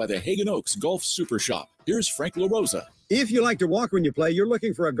brought to you by the Hagen Oaks Golf Super Shop. Here's Frank LaRosa. If you like to walk when you play, you're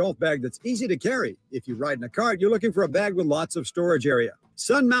looking for a golf bag that's easy to carry. If you ride in a cart, you're looking for a bag with lots of storage area.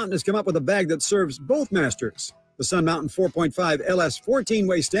 Sun Mountain has come up with a bag that serves both masters. The Sun Mountain 4.5 LS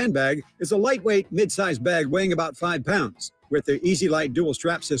 14-way stand bag is a lightweight, mid-sized bag weighing about 5 pounds. With the Easy Light dual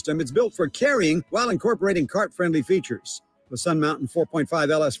strap system, it's built for carrying while incorporating cart-friendly features. The Sun Mountain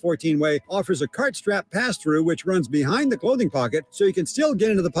 4.5 LS 14-way offers a cart strap pass-through which runs behind the clothing pocket so you can still get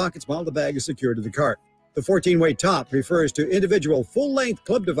into the pockets while the bag is secured to the cart. The 14-way top refers to individual full-length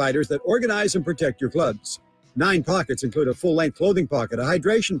club dividers that organize and protect your clubs. 9 pockets include a full-length clothing pocket, a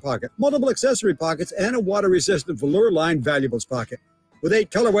hydration pocket, multiple accessory pockets, and a water-resistant velour-lined valuables pocket. With 8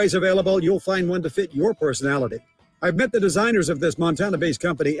 colorways available, you'll find one to fit your personality. I've met the designers of this Montana-based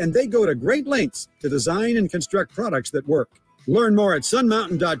company, and they go to great lengths to design and construct products that work. Learn more at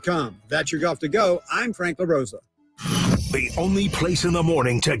sunmountain.com. That's your Golf to Go. I'm Frank LaRosa. The only place in the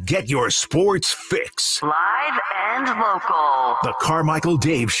morning to get your sports fix. Live and local. The Carmichael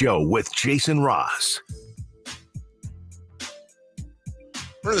Dave Show with Jason Ross.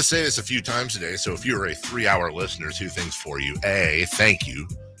 We're going to say this a few times today, so if you're a 3-hour listener, 2 things for you. A, thank you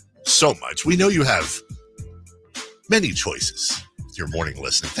so much. We know you have many choices with your morning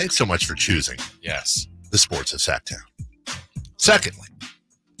listening. Thanks so much for choosing. Yes. The sports of Sactown. Secondly,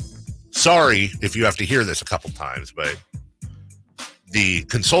 sorry if you have to hear this a couple times, but the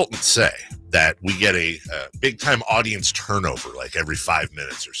consultants say that we get a big-time audience turnover like every 5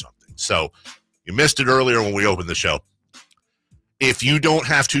 minutes or something. So you missed it earlier when we opened the show. If you don't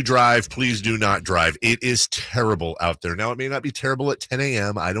have to drive, please do not drive. It is terrible out there. Now, it may not be terrible at 10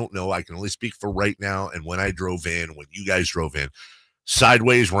 a.m. I don't know. I can only speak for right now and when I drove in, when you guys drove in.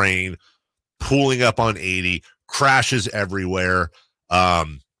 Sideways rain, pooling up on 80, crashes everywhere.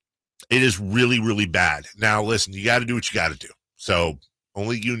 It is really, really bad. Now, listen, you got to do what you got to do. So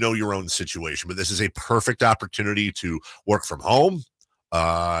only you know your own situation. But this is a perfect opportunity to work from home,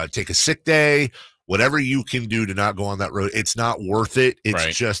 take a sick day, whatever you can do to not go on that road. It's not worth it.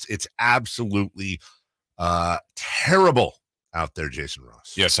 It's it's absolutely terrible out there, Jason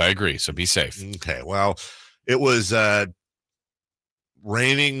Ross. Yes, I agree. So be safe. Okay. Well, it was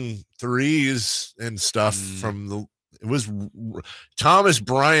raining threes and stuff Thomas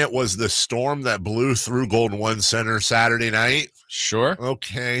Bryant was the storm that blew through Golden One Center Saturday night. Sure.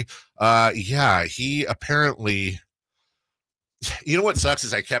 Okay. Yeah, he apparently, you know what sucks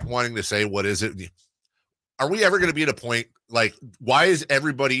is I kept wanting to say, what is it? Are we ever going to be at a point, like, why is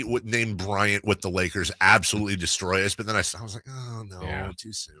everybody named Bryant with the Lakers absolutely destroy us? But then I was like, oh, no,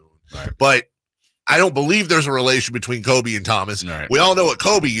 too soon. Right. But I don't believe there's a relation between Kobe and Thomas. Right. We all know what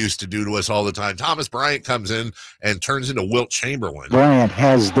Kobe used to do to us all the time. Thomas Bryant comes in and turns into Wilt Chamberlain. Bryant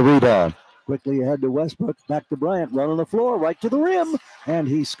has the rebound. Quickly ahead to Westbrook, back to Bryant, run on the floor, right to the rim, and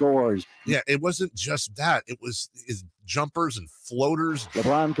he scores. Yeah, it wasn't just that. It was his jumpers and floaters.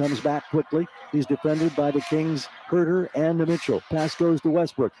 LeBron comes back quickly. He's defended by the Kings, Herter and Mitchell. Pass goes to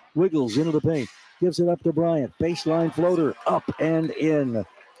Westbrook. Wiggles into the paint. Gives it up to Bryant. Baseline floater, up and in.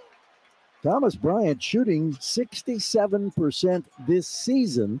 Thomas Bryant shooting 67% this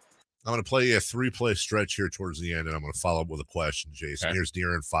season. I'm going to play you a 3-play stretch here towards the end, and I'm going to follow up with a question, Jason. Okay. Here's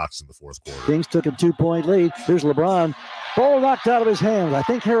De'Aaron Fox in the fourth quarter. Kings took a 2-point lead. Here's LeBron. Ball knocked out of his hands. I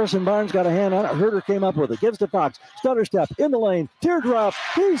think Harrison Barnes got a hand on it. Herter came up with it. Gives to Fox. Stutter step in the lane. Teardrop.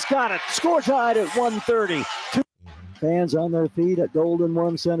 He's got it. Score tied at 1:30. Fans on their feet at Golden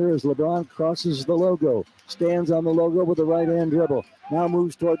One Center as LeBron crosses the logo. Stands on the logo with a right-hand dribble. Now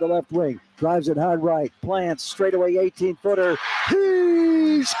moves toward the left wing. Drives it hard right. Plants. Straightaway 18-footer. He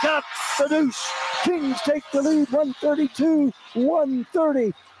He's got the deuce. Kings take the lead,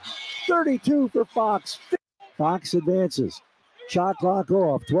 132-130. 32 for Fox. Fox advances. Shot clock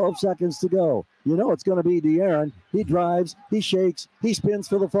off. 12 seconds to go. You know it's going to be De'Aaron. He drives. He shakes. He spins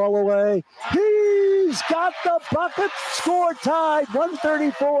for the fall away. He's got the bucket. Score tied.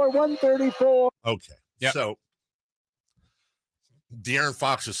 134-134. Okay. Yep. So De'Aaron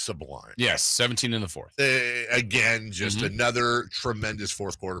Fox is sublime. Yes, 17 in the fourth. Again, just another tremendous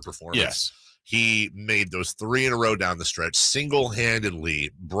fourth quarter performance. Yes. He made those 3 in a row down the stretch,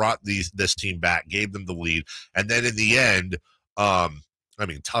 single-handedly brought this team back, gave them the lead. And then in the end,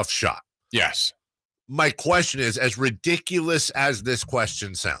 tough shot. Yes. My question is, as ridiculous as this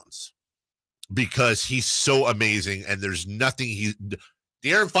question sounds, because he's so amazing and there's nothing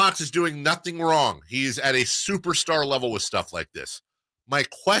De'Aaron Fox is doing nothing wrong. He's at a superstar level with stuff like this. My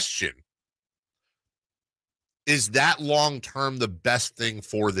question is that long-term the best thing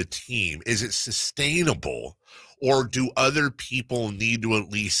for the team? Is it sustainable, or do other people need to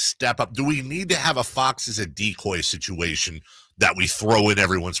at least step up? Do we need to have a Fox as a decoy situation that we throw in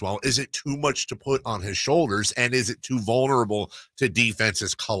every once in a while? Is it too much to put on his shoulders, and is it too vulnerable to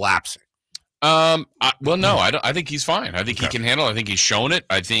defenses collapsing? No, I think he's fine. I think he can handle it. I think he's shown it.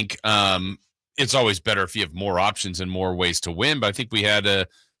 I think it's always better if you have more options and more ways to win. But I think we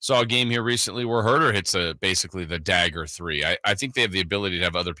saw a game here recently where Herter hits basically the dagger 3. I think they have the ability to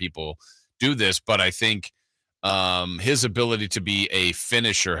have other people do this, but I think his ability to be a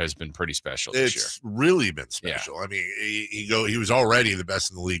finisher has been pretty special this year. It's really been special. Yeah. I mean, he was already the best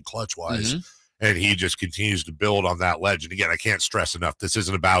in the league clutch-wise, and he just continues to build on that ledge. And again, I can't stress enough, this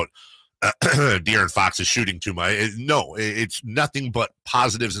isn't about De'Aaron Fox is shooting too much. It's nothing but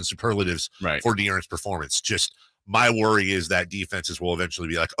positives and superlatives for De'Aaron's performance. Just my worry is that defenses will eventually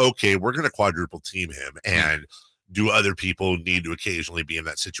be like, okay, we're going to quadruple team him, and do other people need to occasionally be in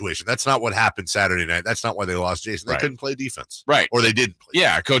that situation? That's not what happened Saturday night. That's not why they lost, Jason. They couldn't play defense. Right. Or they didn't play.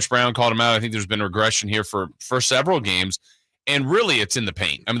 Yeah, Coach Brown called him out. I think there's been regression here for several games, and really it's in the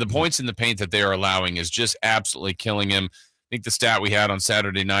paint. I mean, the points in the paint that they are allowing is just absolutely killing him. I think the stat we had on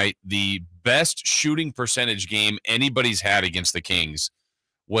Saturday night, the best shooting percentage game anybody's had against the Kings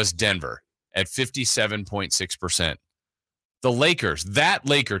was Denver at 57.6%. The Lakers, that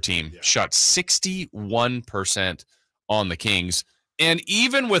Laker team, shot 61% on the Kings. And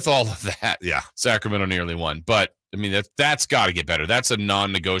even with all of that, Sacramento nearly won. But, I mean, that's got to get better. That's a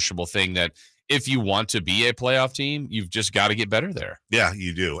non-negotiable thing that if you want to be a playoff team, you've just got to get better there. Yeah,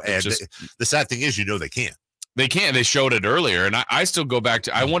 you do. And the sad thing is, they can't. They can't. They showed it earlier. And I still go back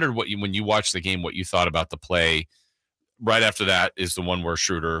to – I wondered when you watched the game, what you thought about the play. Right after that is the one where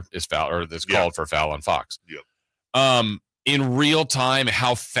Schroeder is foul, or that's called for a foul on Fox. Yep. In real time,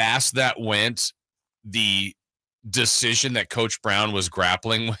 how fast that went, the decision that Coach Brown was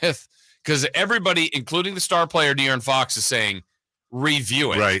grappling with, because everybody, including the star player De'Aaron Fox, is saying,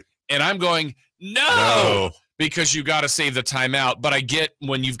 review it. Right. And I'm going, no. Because you got to save the timeout. But I get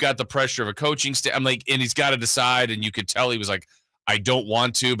when you've got the pressure of a coaching staff. I'm like, and he's got to decide. And you could tell he was like, I don't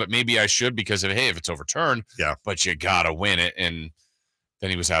want to, but maybe I should because if it's overturned. Yeah. But you got to win it. And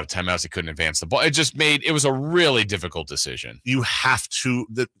then he was out of timeouts. He couldn't advance the ball. It was a really difficult decision. You have to.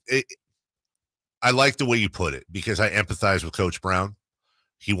 I like the way you put it because I empathize with Coach Brown.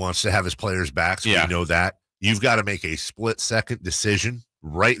 He wants to have his players back. So you know that. You've got to make a split-second decision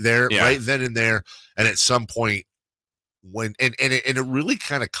right there, right then and there. And at some point, and it really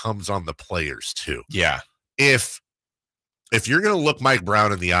kind of comes on the players too. Yeah. If you're going to look Mike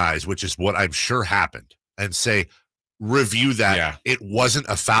Brown in the eyes, which is what I'm sure happened, and say, review that, it wasn't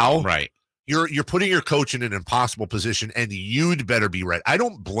a foul. Right. You're putting your coach in an impossible position, and you'd better be right. I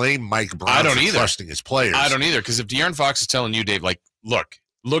don't blame Mike Brown for trusting his players. I don't either, because if De'Aaron Fox is telling you, Dave, like,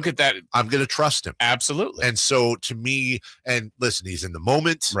 look at that, I'm going to trust him. Absolutely. And so to me, and listen, he's in the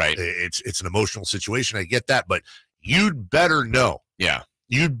moment. Right. It's an emotional situation. I get that, but you'd better know. Yeah.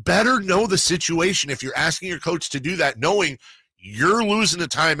 You'd better know the situation if you're asking your coach to do that, knowing you're losing a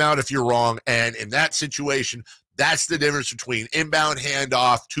timeout if you're wrong. And in that situation, that's the difference between inbound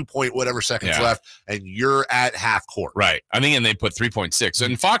handoff, 2 point whatever seconds left, and you're at half court. Right. I think, and they put 3.6.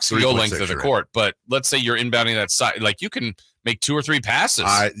 And Fox can go length of the court, but let's say you're inbounding that side. Like, you can make 2 or 3 passes.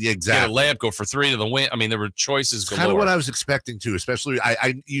 Exactly. Get a layup, go for 3 to the win. I mean, there were choices galore. Kind of what I was expecting too, especially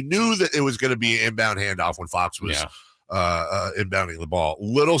you knew that it was going to be an inbound handoff when Fox was inbounding the ball.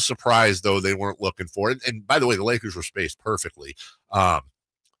 Little surprised, though, they weren't looking for it. And by the way, the Lakers were spaced perfectly.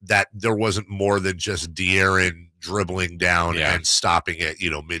 That there wasn't more than just De'Aaron dribbling down and stopping it,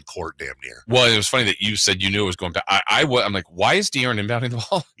 mid-court damn near. Well, it was funny that you said you knew it was going to. I'm like, why is De'Aaron inbounding the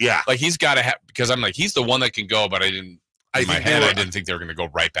ball? Yeah. Like, he's got to have, because I'm like, he's the one that can go, but I didn't. In my head, I didn't think they were going to go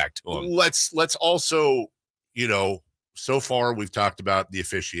right back to him. Let's also, so far we've talked about the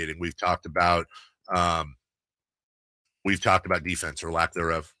officiating. We've talked about defense or lack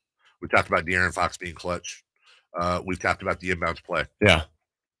thereof. We've talked about De'Aaron Fox being clutch. We've talked about the inbounds play. Yeah.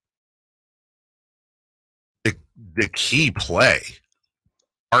 The key play,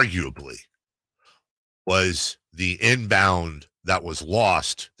 arguably, was the inbound that was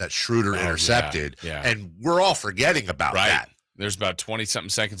lost that Schroeder intercepted. Yeah. And we're all forgetting about that. There's about 20-something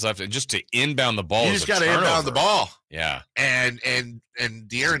seconds left. And just to inbound the ball, you just got to inbound the ball. Yeah. And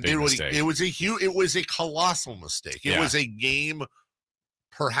De'Aaron did what it was a colossal mistake. It was a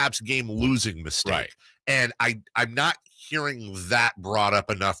perhaps game-losing mistake. Right. And I'm not hearing that brought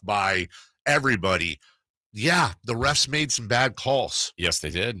up enough by everybody. Yeah, the refs made some bad calls. Yes, they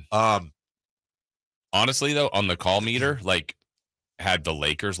did. Honestly, though, on the call meter, had the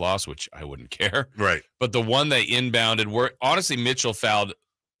Lakers lost, which I wouldn't care. Right. But the one they inbounded, where honestly Mitchell fouled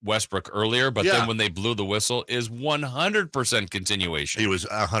Westbrook earlier, but then when they blew the whistle, is 100% continuation. He was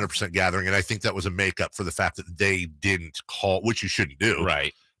 100% gathering, and I think that was a makeup for the fact that they didn't call, which you shouldn't do.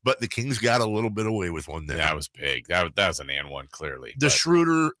 Right. But the Kings got a little bit away with one there. That was big. That was an and one, clearly. The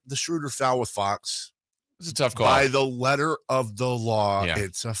Schroeder foul with Fox. It's a tough call. By the letter of the law,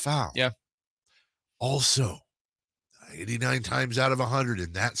 it's a foul. Yeah. Also, 89 times out of 100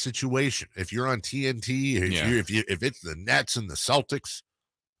 in that situation, if you're on TNT, if it's the Nets and the Celtics,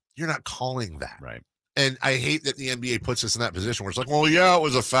 you're not calling that. Right. And I hate that the NBA puts us in that position where it's like, well, yeah, it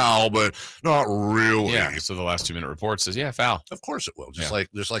was a foul, but not really. Yeah. So the last 2-minute report says, foul. Of course it will. Just like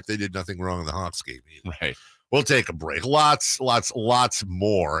they did nothing wrong in the Hawks game either. Right. We'll take a break. Lots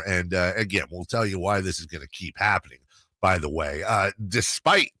more. And again, we'll tell you why this is going to keep happening, by the way.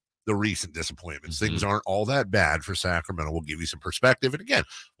 Despite the recent disappointments, things aren't all that bad for Sacramento. We'll give you some perspective. And again,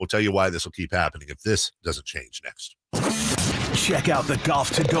 we'll tell you why this will keep happening if this doesn't change next. Check out the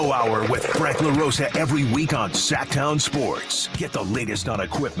Golf to Go Hour with Frank LaRosa every week on Sactown Sports. Get the latest on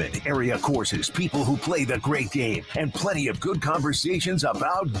equipment, area courses, people who play the great game, and plenty of good conversations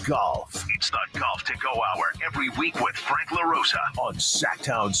about golf. It's the Golf to Go Hour every week with Frank LaRosa on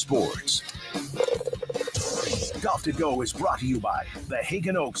Sactown Sports. Golf to Go is brought to you by the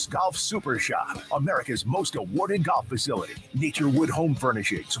Hagen Oaks Golf Super Shop, America's most awarded golf facility. Naturewood Home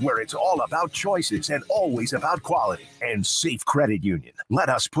Furnishings, where it's all about choices and always about quality. And Safe Credit Union. Let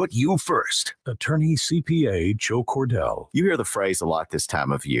us put you first. Attorney CPA Joe Cordell. You hear the phrase a lot this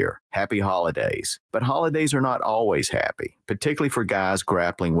time of year, happy holidays. But holidays are not always happy, particularly for guys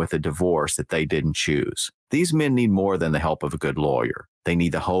grappling with a divorce that they didn't choose. These men need more than the help of a good lawyer. They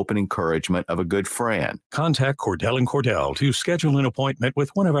need the hope and encouragement of a good friend. Contact Cordell & Cordell to schedule an appointment with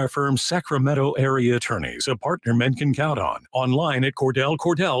one of our firm's Sacramento area attorneys, a partner men can count on. Online at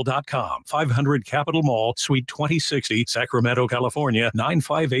CordellCordell.com, 500 Capitol Mall, Suite 2060, Sacramento, California,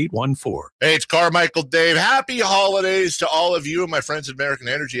 95814. Hey, it's Carmichael Dave. Happy holidays to all of you. And my friends at American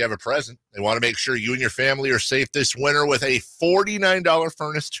Energy have a present. They want to make sure you and your family are safe this winter with a $49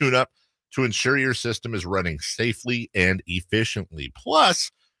 furnace tune-up to ensure your system is running safely and efficiently.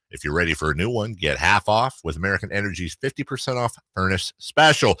 Plus, if you're ready for a new one, get half off with American Energy's 50% off furnace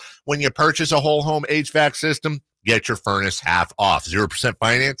special. When you purchase a whole home HVAC system, get your furnace half off. 0%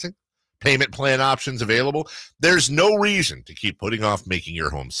 financing, payment plan options available. There's no reason to keep putting off making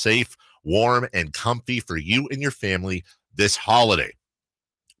your home safe, warm, and comfy for you and your family this holiday.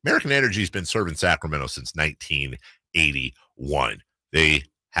 American Energy has been serving Sacramento since 1981. They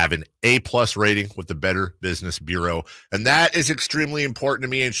have an A+ rating with the Better Business Bureau. And that is extremely important to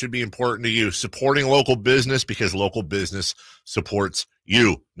me and should be important to you. Supporting local business because local business supports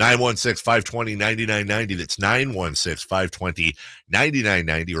you. 916-520-9990. That's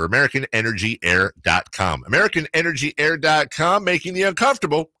 916-520-9990 or AmericanEnergyAir.com. AmericanEnergyAir.com, making the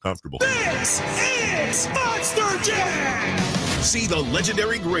uncomfortable comfortable. This is Monster Jam! See the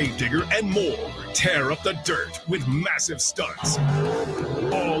legendary Gravedigger and more tear up the dirt with massive stunts,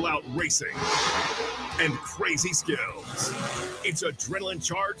 all-out racing, and crazy skills. It's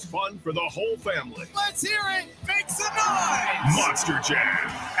adrenaline-charged fun for the whole family. Let's hear it! Make some noise! Monster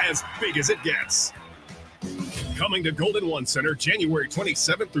Jam, as big as it gets. Coming to Golden One Center January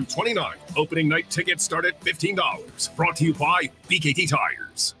 27th through 29th. Opening night tickets start at $15. Brought to you by BKT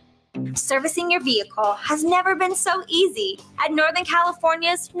Tires. Servicing your vehicle has never been so easy at Northern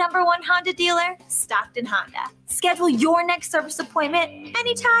California's #1 Honda dealer, Stockton Honda. Schedule your next service appointment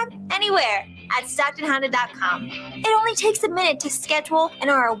anytime, anywhere at StocktonHonda.com. It only takes a minute to schedule, and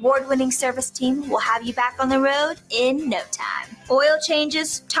our award-winning service team will have you back on the road in no time. Oil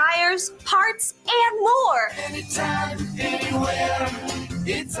changes, tires, parts, and more. Anytime, anywhere,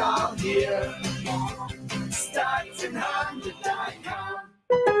 it's all here. Stockton Honda.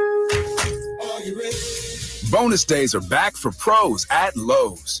 Bonus days are back for pros at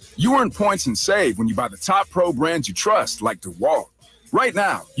Lowe's. You earn points and save when you buy the top pro brands you trust, like DeWalt. Right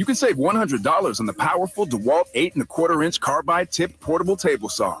now, you can save $100 on the powerful DeWalt 8 1/4-inch carbide tipped portable table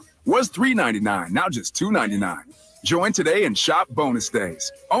saw. Was $3.99, now just $2.99. Join today and shop bonus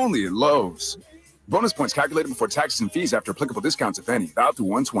days, only at Lowe's. Bonus points calculated before taxes and fees after applicable discounts, if any. Valid through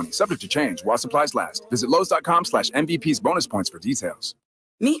 1/20, subject to change while supplies last. Visit Lowes.com/MVPs bonus points for details.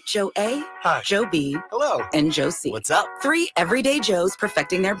 Meet Joe A, Hi. Joe B, Hello. and Joe C. What's up? 3 everyday Joes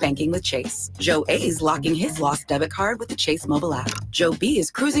perfecting their banking with Chase. Joe A is locking his lost debit card with the Chase mobile app. Joe B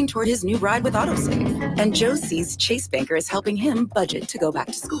is cruising toward his new ride with AutoSave. And Joe C's Chase banker is helping him budget to go back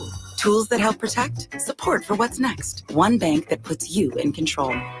to school. Tools that help protect, support for what's next. One bank that puts you in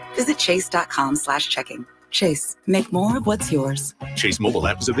control. Visit chase.com/checking. Chase, make more of what's yours. Chase mobile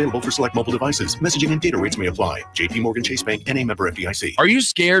app is available for select mobile devices. Messaging and data rates may apply. JP Morgan Chase Bank, N.A. member FDIC. Are you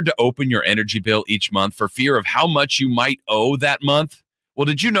scared to open your energy bill each month for fear of how much you might owe that month? Well,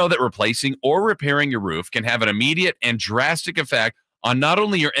 did you know that replacing or repairing your roof can have an immediate and drastic effect on not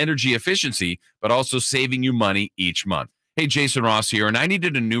only your energy efficiency, but also saving you money each month? Hey, Jason Ross here, and I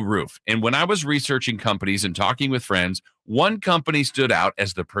needed a new roof. And when I was researching companies and talking with friends, one company stood out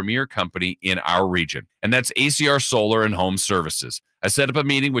as the premier company in our region, and that's ACR Solar and Home Services. I set up a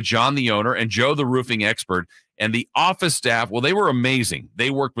meeting with John, the owner, and Joe, the roofing expert, and the office staff. Well, they were amazing. They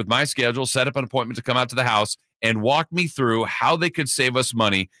worked with my schedule, set up an appointment to come out to the house, and walk me through how they could save us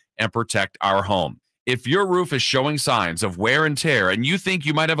money and protect our home. If your roof is showing signs of wear and tear and you think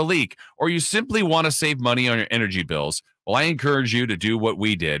you might have a leak, or you simply want to save money on your energy bills, well, I encourage you to do what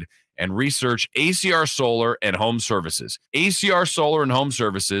we did and research ACR Solar and Home Services. ACR Solar and Home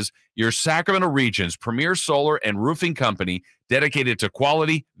Services, your Sacramento region's premier solar and roofing company dedicated to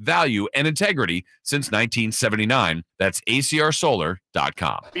quality, value, and integrity since 1979. That's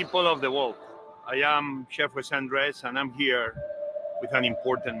acrsolar.com. People of the world, I am Chef Jose Andres, and I'm here with an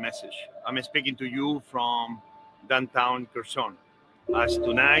important message. I'm speaking to you from downtown Quezon. As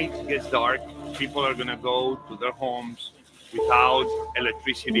tonight gets dark, people are gonna go to their homes without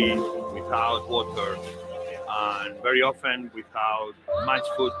electricity, without water, and very often without much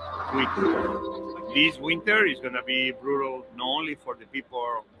food to eat. This winter is gonna be brutal, not only for the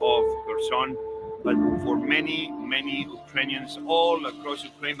people of Quezon, but for many, many Ukrainians all across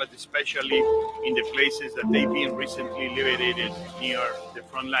Ukraine, but especially in the places that they've been recently liberated near the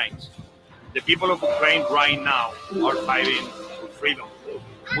front lines. The people of Ukraine right now are fighting for freedom.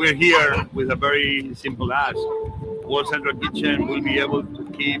 We're here with a very simple ask. World Central Kitchen will be able to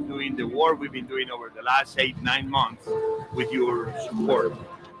keep doing the work we've been doing over the last 8-9 months with your support,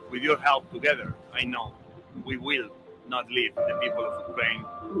 with your help together. I know we will not leave the people of Ukraine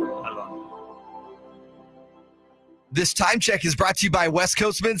alone. This time check is brought to you by West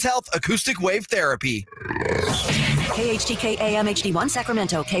Coast Men's Health Acoustic Wave Therapy. KHTK AM HD1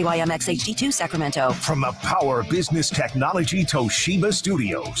 Sacramento, KYMX HD2 Sacramento. From the Power Business Technology Toshiba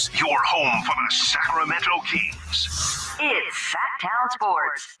Studios, your home for the Sacramento Kings. It's Sactown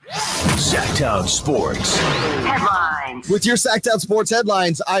Sports. Sactown Sports. Headlines. With your Sactown Sports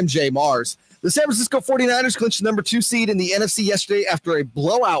headlines, I'm Jay Mars. The San Francisco 49ers clinched the number 2 seed in the NFC yesterday after a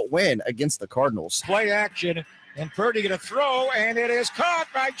blowout win against the Cardinals. Play action, and Purdy going to throw, and it is caught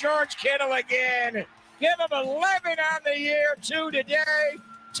by George Kittle again. Give him 11 on the year, 2 today.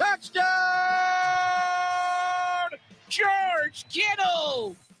 Touchdown, George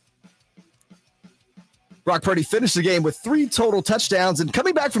Kittle. Brock Purdy finished the game with 3 total touchdowns, and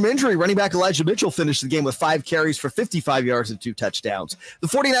coming back from injury, running back Elijah Mitchell finished the game with 5 carries for 55 yards and 2 touchdowns. The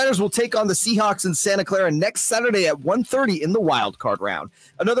 49ers will take on the Seahawks in Santa Clara next Saturday at 1:30 in the Wildcard round.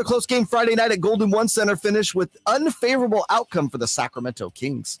 Another close game Friday night at Golden One Center finished with unfavorable outcome for the Sacramento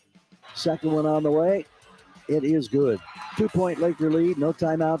Kings. Second one on the way. It is good. 2-point Laker lead. No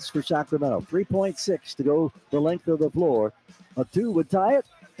timeouts for Sacramento. 3.6 to go the length of the floor. A 2 would tie it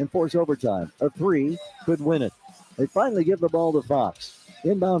and force overtime. A 3 could win it. They finally give the ball to Fox.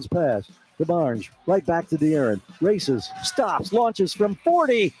 Inbounds pass to Barnes. Right back to De'Aaron. Races. Stops. Launches from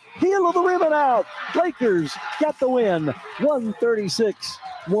 40. Heel of the rim and out. Lakers get the win.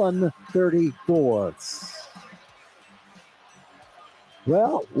 136-134.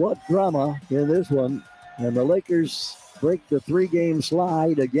 Well, what drama in this one. And the Lakers break the 3-game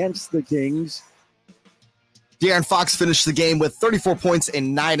slide against the Kings. De'Aaron Fox finished the game with 34 points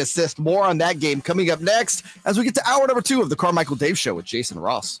and 9 assists. More on that game coming up next as we get to hour number 2 of the Carmichael Dave Show with Jason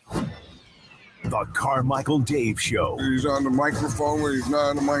Ross. The Carmichael Dave Show. He's on the microphone when he's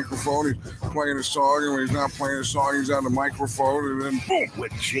not on the microphone. He's playing a song, and when he's not playing a song, he's on the microphone. And then boom,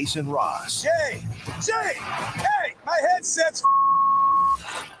 with Jason Ross. Jay, hey, my headset's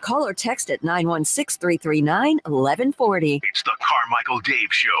Call or text at 916-339-1140. It's the Carmichael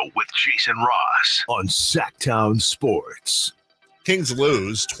Dave Show with Jason Ross on Sactown Sports. Kings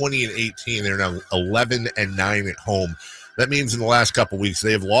lose 20-18. They're now 11-9 at home. That means in the last couple weeks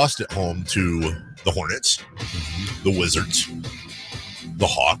they have lost at home to the Hornets, the Wizards, the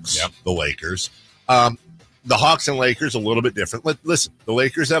Hawks, the Lakers. The Hawks and Lakers a little bit different. Listen, the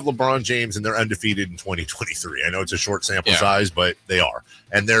Lakers have LeBron James and they're undefeated in 2023. I know it's a short sample size, but they are,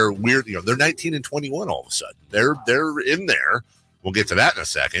 and they're weird. They're 19-21 all of a sudden. They're in there. We'll get to that in a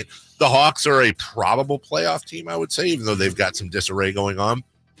second. The Hawks are a probable playoff team, I would say, even though they've got some disarray going on.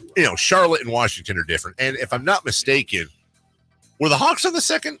 Charlotte and Washington are different, and if I'm not mistaken, were the Hawks on the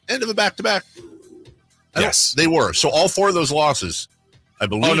second end of a back-to-back? Yes, they were. So all 4 of those losses, I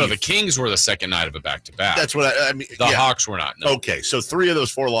believe. Oh, no, the Kings were the second night of a back-to-back. That's what I mean. The Hawks were not. No. Okay, so 3 of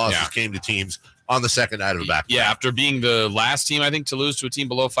those 4 losses came to teams on the second night of a back-to-back. Yeah, after being the last team, I think, to lose to a team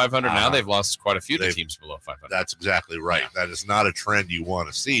below 500. Now they've lost quite a few to teams below 500. That's exactly right. Yeah. That is not a trend you want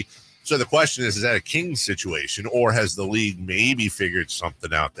to see. So the question is that a Kings situation, or has the league maybe figured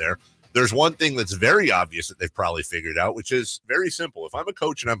something out there? There's one thing that's very obvious that they've probably figured out, which is very simple. If I'm a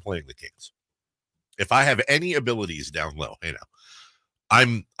coach and I'm playing the Kings, if I have any abilities down low,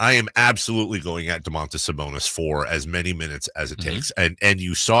 I am absolutely going at Domantas Sabonis for as many minutes as it takes. And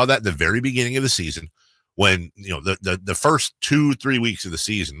you saw that at the very beginning of the season when, the first 2-3 weeks of the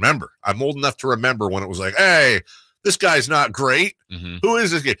season. Remember, I'm old enough to remember when it was like, hey, this guy's not great. Who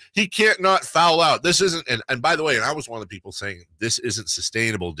is this guy? He can't not foul out. This isn't, and by the way, and I was one of the people saying this isn't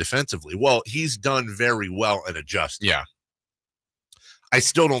sustainable defensively. Well, he's done very well and adjusted. Yeah. I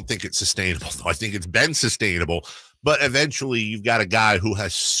still don't think it's sustainable, though. I think it's been sustainable, but eventually you've got a guy who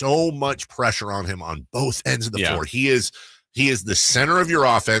has so much pressure on him on both ends of the floor. He is the center of your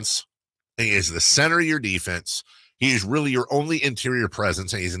offense, and he is the center of your defense. He is really your only interior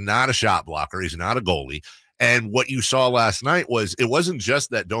presence, and he's not a shot blocker. He's not a goalie. And what you saw last night was it wasn't just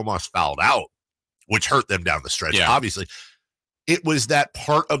that Domas fouled out, which hurt them down the stretch, obviously. It was that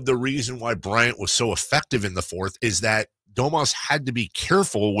part of the reason why Bryant was so effective in the fourth is that Domas had to be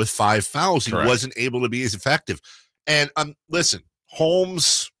careful with 5 fouls. He wasn't able to be as effective. And listen,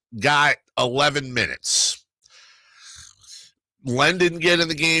 Holmes got 11 minutes. Len didn't get in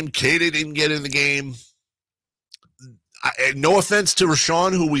the game. Katie didn't get in the game. No offense to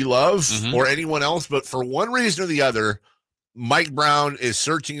Rashawn, who we love, or anyone else, but for one reason or the other, Mike Brown is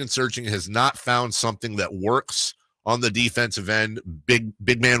searching and searching, has not found something that works on the defensive end,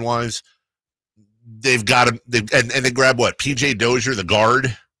 big man wise. They've got him, and they grab what? PJ Dozier, the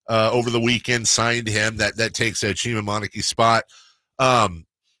guard, over the weekend, signed him. That takes a Chima Monarchy spot. They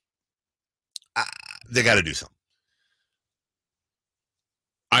got to do something.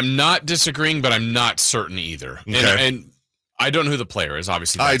 I'm not disagreeing, but I'm not certain either. Okay. And I don't know who the player is,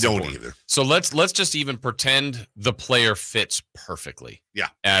 obviously. I don't either. So let's just even pretend the player fits perfectly. Yeah.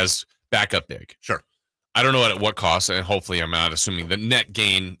 As backup big. Sure. I don't know at what cost, and hopefully I'm not assuming the net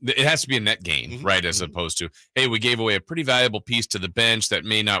gain. It has to be a net gain, right? As opposed to, hey, we gave away a pretty valuable piece to the bench that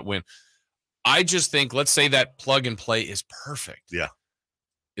may not win. I just think, let's say that plug and play is perfect. Yeah.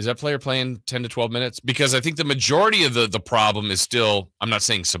 Is that player playing 10 to 12 minutes? Because I think the majority of the problem is still, I'm not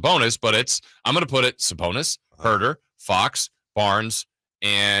saying Sabonis, but I'm going to put it Sabonis, Herter, Fox, Barnes,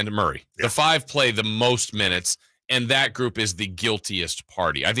 and Murray. Yeah. The 5 play the most minutes, and that group is the guiltiest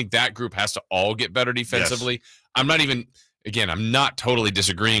party. I think that group has to all get better defensively. Yes. I'm not totally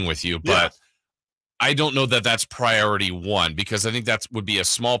disagreeing with you, but I don't know that that's priority 1, because I think that would be a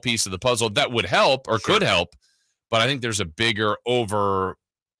small piece of the puzzle that would help or could help, but I think there's a bigger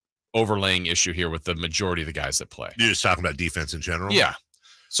overlaying issue here with the majority of the guys that play. You're just talking about defense in general? Yeah.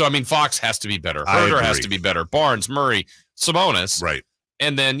 So, Fox has to be better. Herter has to be better. Barnes, Murray, Sabonis. Right.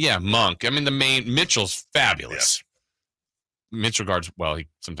 And then, Monk. Mitchell's fabulous. Yeah. Mitchell guards, he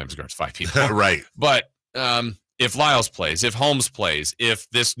sometimes guards 5 people. Right. But if Lyles plays, if Holmes plays, if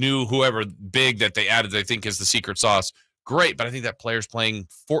this new whoever big that they added, they think is the secret sauce, great. But I think that player's playing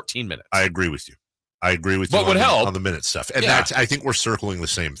 14 minutes. I agree with you. What would help on the minute stuff. And I think we're circling the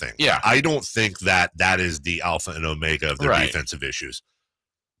same thing. Yeah. I don't think that is the alpha and omega of their defensive issues.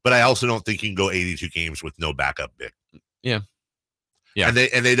 But I also don't think you can go 82 games with no backup big. Yeah. Yeah. And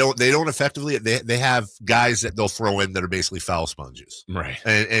they don't effectively, they have guys that they'll throw in that are basically foul sponges. Right.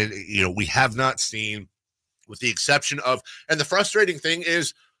 And we have not seen, with the exception of, and the frustrating thing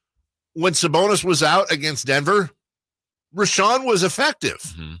is when Sabonis was out against Denver, Rashawn was effective.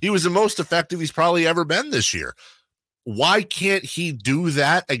 He was the most effective he's probably ever been this year. Why can't he do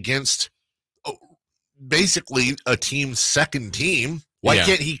that against basically a team's second team? Why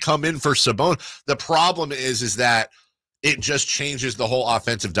can't he come in for Sabonis? The problem is that it just changes the whole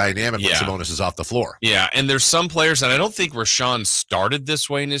offensive dynamic when Sabonis is off the floor. Yeah, and there's some players, and I don't think Rashawn started this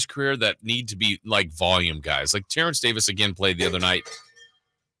way in his career, that need to be like volume guys. Like Terrence Davis again played the other night,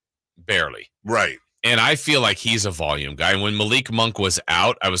 barely. Right. And I feel like he's a volume guy. When Malik Monk was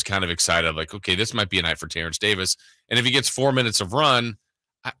out, I was kind of excited. Like, okay, this might be a night for Terrence Davis. And if he gets 4 minutes of run,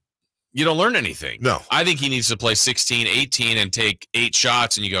 you don't learn anything. No. I think he needs to play 16, 18, and take 8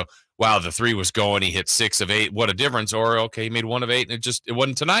 shots, and you go, wow, the 3 was going. He hit 6 of 8. What a difference. Or, okay, he made 1 of 8, and it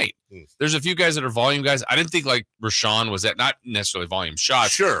wasn't tonight. There's a few guys that are volume guys. I didn't think like Rashawn was that, not necessarily volume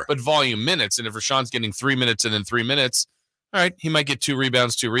shots, but volume minutes. And if Rashawn's getting 3 minutes and then 3 minutes, all right, he might get 2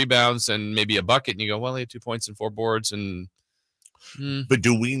 rebounds, and maybe a bucket, and you go, well, he had 2 points and 4 boards. And But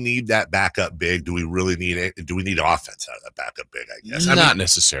do we need that backup big? Do we really need it? Do we need offense out of that backup big, I guess? Not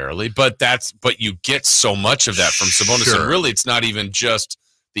necessarily, but you get so much of that from Sabonis. And really, it's not even just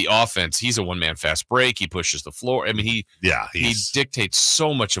the offense. He's a one-man fast break. He pushes the floor. I mean, he dictates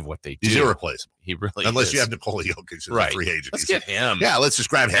so much of what they do. He's irreplaceable. He really Unless is. you have Nikola Jokic as a free agent. Let's get him. Yeah, let's just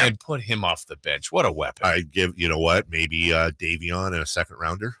grab him. And put him off the bench. What a weapon. I give, you know what, maybe Davion and a second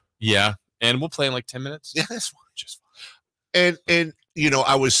rounder. Yeah, and we'll play in like 10 minutes. Yeah, that's fine. Just fine. And you know,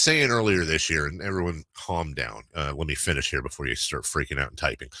 I was saying earlier this year, and everyone calm down. Let me finish here before you start freaking out and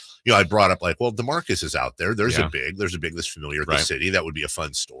typing. You know, I brought up like, well, DeMarcus is out there. There's a big that's familiar with the city. That would be a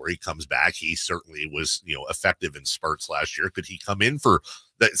fun story. Comes back. He certainly was, you know, effective in spurts last year. Could he come in for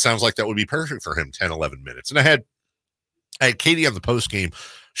that? It sounds like that would be perfect for him, 10, 11 minutes. And I had Katie on the post-game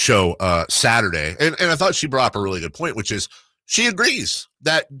show Saturday, and I thought she brought up a really good point, which is she agrees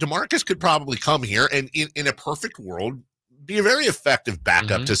that DeMarcus could probably come here and in a perfect world be a very effective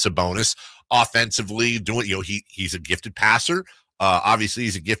backup to Sabonis offensively. Doing, you know, he's a gifted passer. Obviously,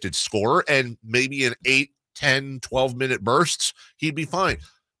 he's a gifted scorer, and maybe in 8, 10, 12-minute bursts, he'd be fine.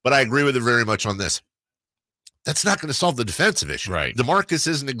 But I agree with her very much on this. That's not going to solve the defensive issue. Right. DeMarcus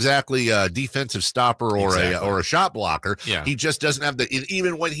isn't exactly a defensive stopper or a shot blocker. Yeah. He just doesn't have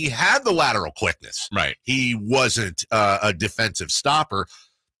even when he had the lateral quickness. Right. He wasn't a defensive stopper.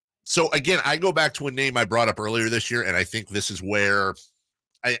 So again, I go back to a name I brought up earlier this year, and I think this is where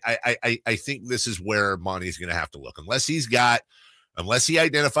I think this is where Monty's going to have to look, unless he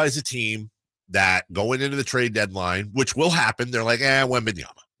identifies a team that going into the trade deadline, which will happen. They're like, Wembanyama.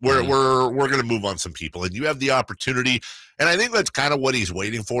 We're going to move on some people, and you have the opportunity, and I think that's kind of what he's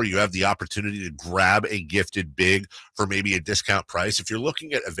waiting for. You have the opportunity to grab a gifted big for maybe a discount price. If you're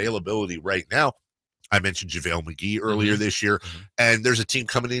looking at availability right now, I mentioned JaVale McGee earlier this year, and there's a team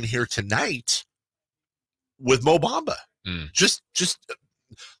coming in here tonight with Mo Bamba. Just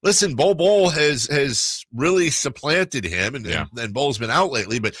listen, Bol has really supplanted him, and Bol's been out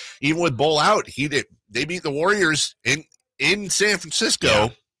lately. But even with Bol out, they beat the Warriors in San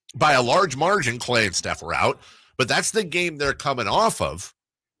Francisco by a large margin. Clay and Steph were out, but that's the game they're coming off of,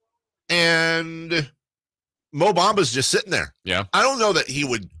 and Mo Bamba's just sitting there. Yeah, I don't know that he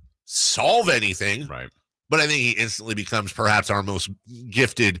would solve anything, right? But I think he instantly becomes perhaps our most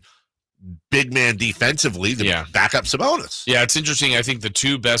gifted big man defensively to back up Sabonis. Yeah, it's interesting. I think the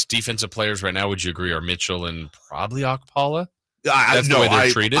 2 best defensive players right now, would you agree, are Mitchell and probably Okpala? That's the way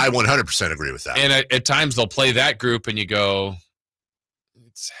they're treated. I 100% agree with that. And at times they'll play that group, and you go,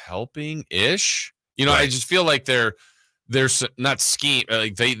 it's helping-ish. You know, I just feel like they're not scheme.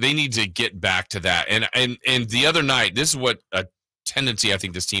 Like they need to get back to that. And the other night, this is what a tendency I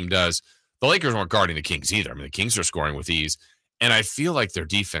think this team does. The Lakers weren't guarding the Kings either. I mean, the Kings are scoring with ease, and I feel like their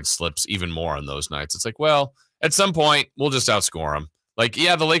defense slips even more on those nights. It's like, well, at some point we'll just outscore them. Like,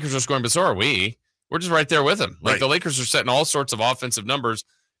 yeah, the Lakers are scoring, but so are we. We're just right there with them. Like the Lakers are setting all sorts of offensive numbers,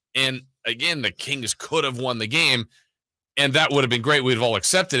 and again, the Kings could have won the game, and that would have been great. We'd have all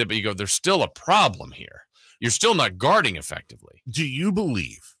accepted it, but you go, there's still a problem here. You're still not guarding effectively. Do you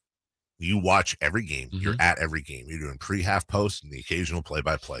believe? You watch every game. You're at every game. You're doing pre-half, post, and the occasional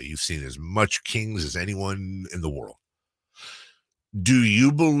play-by-play. You've seen as much Kings as anyone in the world. Do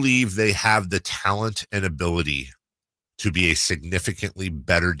you believe they have the talent and ability to be a significantly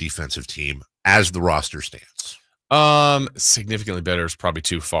better defensive team as the roster stands? Significantly better is probably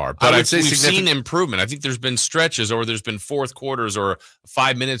too far, but we've seen improvement. I think there's been stretches, or there's been fourth quarters, or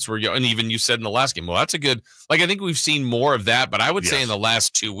 5 minutes where and even you said in the last game, well, that's a good, like, I think we've seen more of that, but I would say in the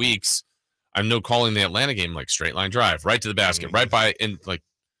last 2 weeks, I'm calling the Atlanta game like straight line drive, right to the basket, right by, and like,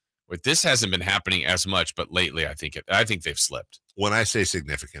 but this hasn't been happening as much, but lately I think they've slipped. When I say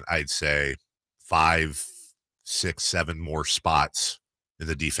significant, I'd say 5, 6, 7 more spots in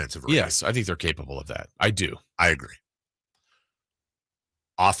the defensive arena. Yes, I think they're capable of that. I do. I agree.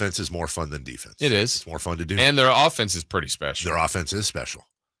 Offense is more fun than defense. It is. It's more fun to do. And their offense is pretty special. Their offense is special.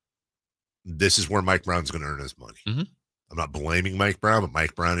 This is where Mike Brown's going to earn his money. I'm not blaming Mike Brown, but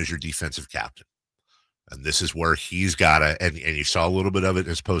Mike Brown is your defensive captain. And this is where he's got to, and you saw a little bit of it in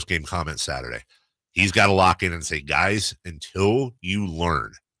his post-game comments Saturday. He's got to lock in and say, guys, until you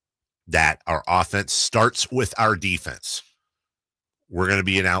learn that our offense starts with our defense, we're going to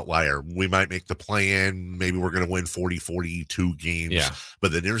be an outlier. We might make the play-in. Maybe we're going to win 40, 42 games. Yeah.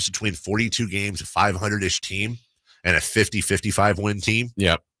 But the difference between 42 games, a 500-ish team, and a 50, 55-win team,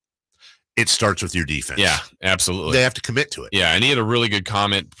 yep, it starts with your defense. Yeah, absolutely. They have to commit to it. Yeah, and he had a really good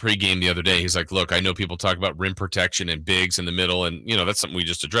comment pregame the other day. He's like, look, I know people talk about rim protection and bigs in the middle, and, that's something we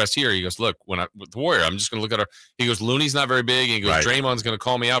just addressed here. He goes, look, with the Warrior, I'm just going to look at he goes, Looney's not very big, and he goes, right. Draymond's going to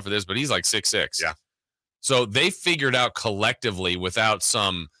call me out for this, but he's like 6'6". Yeah. So they figured out collectively without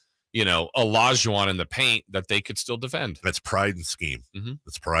some, Olajuwon in the paint that they could still defend. That's pride and scheme. Mm-hmm.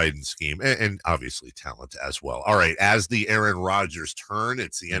 That's pride and scheme, and obviously talent as well. All right, as the Aaron Rodgers turn,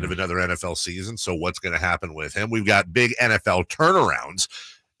 it's the end of another NFL season, so what's going to happen with him? We've got big NFL turnarounds.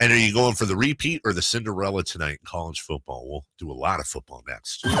 And are you going for the repeat or the Cinderella tonight in college football? We'll do a lot of football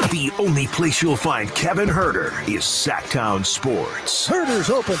next. The only place you'll find Kevin Herter is Sactown Sports. Herter's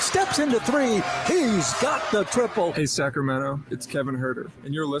open, steps into three. He's got the triple. Hey, Sacramento, it's Kevin Herter,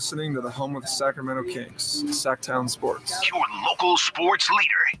 and you're listening to the home of the Sacramento Kings, Sactown Sports. Your local sports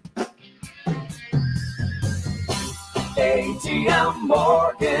leader. ATM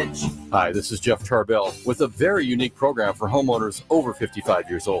Mortgage. Hi, this is Jeff Tarbell with a very unique program for homeowners over 55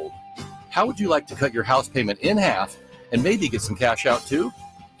 years old. How would you like to cut your house payment in half and maybe get some cash out too?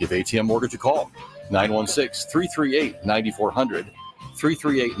 Give ATM Mortgage a call. 916-338-9400,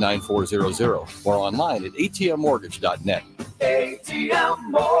 338-9400, or online at atmmortgage.net.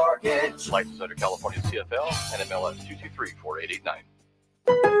 ATM Mortgage. License under California CFL and MLS 223-4889.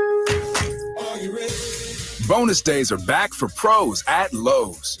 Are you ready? Bonus days are back for pros at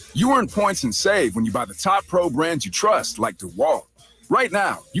Lowe's. You earn points and save when you buy the top pro brands you trust, like DeWalt. Right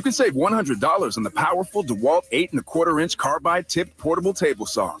now, you can save $100 on the powerful DeWalt 8 1/4-inch carbide tipped portable table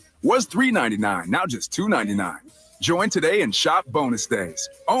saw. Was $3.99, now just $2.99. Join today and shop bonus days,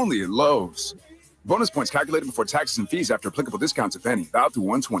 only at Lowe's. Bonus points calculated before taxes and fees after applicable discounts, if any. Valid through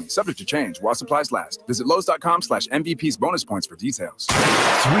 1/20. Subject to change while supplies last. Visit Lowes.com/MVPs bonus points for details.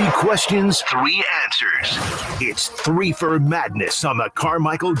 3 questions, 3 answers. It's 3 for Madness on the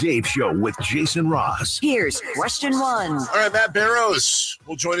Carmichael Dave Show with Jason Ross. Here's question 1. All right, Matt Barrows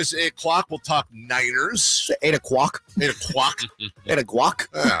will join us at 8 o'clock. We'll talk Niners. 8 o'clock. 8 o'clock. 8 o'clock.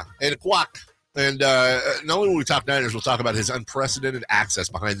 Yeah, 8 o'clock. And not only will we talk Niners, we'll talk about his unprecedented access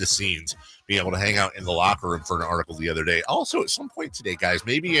behind the scenes, being able to hang out in the locker room for an article the other day. Also, at some point today, guys,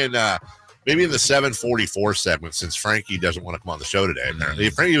 maybe in the 7:44 segment, since Frankie doesn't want to come on the show today. Apparently,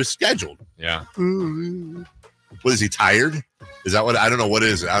 Frankie was scheduled. Yeah. What is he tired? Is that what? I don't know what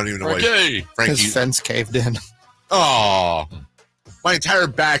is it. I don't even know Frankie. why. Frankie. His fence caved in. Oh. My entire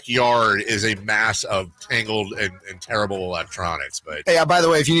backyard is a mass of tangled and terrible electronics. But hey, by the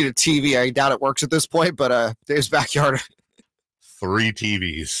way, if you need a TV, I doubt it works at this point, but Dave's backyard. 3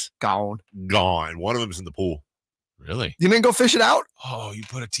 TVs. Gone. One of them's in the pool. Really? You didn't go fish it out? Oh, you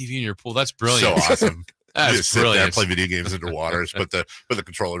put a TV in your pool. That's brilliant. So awesome. That's just sit brilliant. there, play video games underwater, put the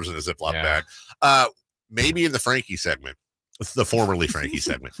controllers in a Ziploc bag. Maybe in the Frankie segment, the formerly Frankie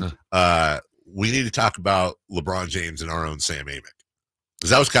segment, we need to talk about LeBron James and our own Sam Amick. Because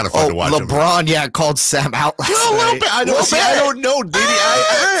that was kind of fun to watch. LeBron, called Sam out last night. I don't know. Did he?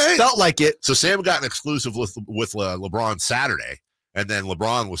 I felt like it. So Sam got an exclusive with LeBron Saturday, and then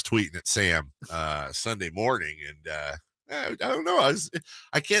LeBron was tweeting at Sam Sunday morning, and I don't know.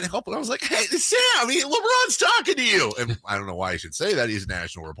 I can't help it. I was like, hey, Sam, LeBron's talking to you. And I don't know why I should say that. He's a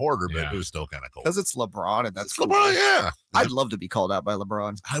national reporter, but it was still kind of cool. Because it's LeBron, and that's cool. LeBron, yeah. I'd love to be called out by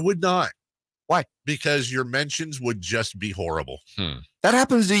LeBron. I would not. Why? Because your mentions would just be horrible. That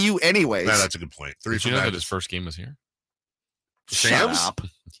happens to you anyways. No, that's a good point. 3 Did you know that his first game was here? Sam's? Shut up.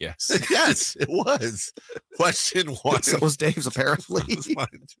 Yes. Yes, it was. Question 1. So was Dave's, apparently.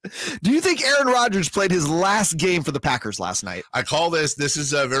 Do you think Aaron Rodgers played his last game for the Packers last night? I call this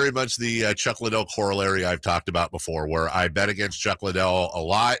is very much the Chuck Liddell corollary I've talked about before, where I bet against Chuck Liddell a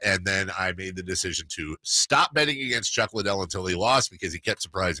lot, and then I made the decision to stop betting against Chuck Liddell until he lost because he kept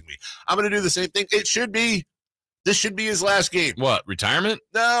surprising me. I'm going to do the same thing. This should be his last game. What, retirement?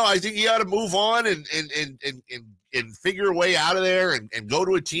 No, I think he ought to move on and figure a way out of there and go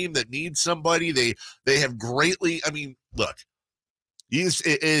to a team that needs somebody. They have greatly, look,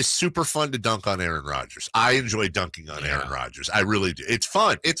 it is super fun to dunk on Aaron Rodgers. I enjoy dunking on Aaron Rodgers. I really do. It's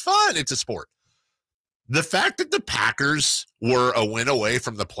fun. It's fun. It's a sport. The fact that the Packers were a win away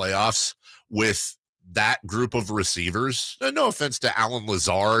from the playoffs with that group of receivers, no offense to Alan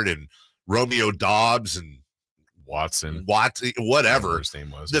Lazard and Romeo Doubs and Watson, whatever his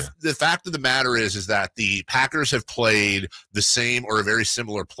name was. The fact of the matter is that the Packers have played the same or a very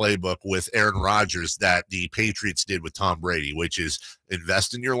similar playbook with Aaron Rodgers that the Patriots did with Tom Brady, which is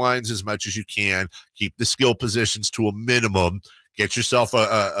invest in your lines as much as you can, keep the skill positions to a minimum, get yourself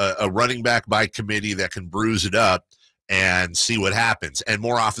a running back by committee that can bruise it up and see what happens. And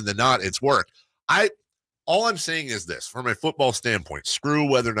more often than not, it's worked. All I'm saying is this, from a football standpoint, screw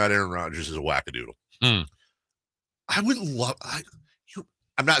whether or not Aaron Rodgers is a wackadoodle. I would love.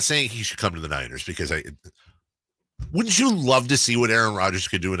 I'm not saying he should come to the Niners because wouldn't you love to see what Aaron Rodgers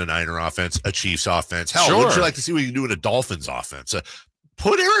could do in a Niner offense, a Chiefs offense? Hell, wouldn't you like to see what he can do in a Dolphins offense?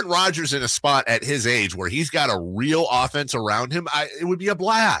 Put Aaron Rodgers in a spot at his age where he's got a real offense around him. It would be a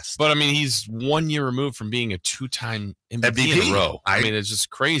blast. But I mean, he's 1 year removed from being a 2-time MVP in a row. I mean, it's just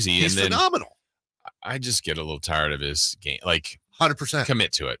crazy. He's phenomenal. I just get a little tired of his game. Like 100%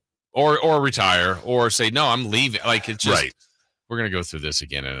 commit to it, or retire, or say no, I'm leaving. Like it's just we're gonna go through this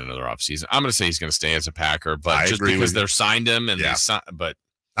again in another offseason. I'm gonna say he's gonna stay as a Packer, but just because they're signed him and but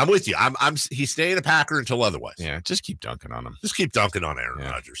I'm with you. He's staying a Packer until otherwise. Yeah, just keep dunking on him. Just keep dunking on Aaron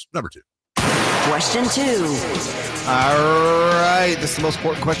Rodgers. Number 2. Question 2. All right, this is the most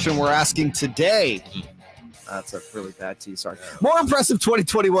important question we're asking today. That's a really bad team. Sorry. More impressive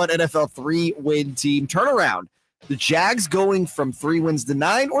 2021 NFL 3-win team turnaround. The Jags going from 3 wins to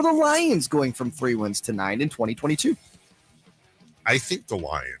 9, or the Lions going from 3 wins to 9 in 2022? I think the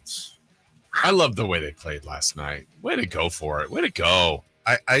Lions. I love the way they played last night. Way to go for it. Way to go.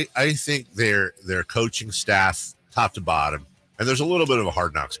 I think their coaching staff, top to bottom, and there's a little bit of a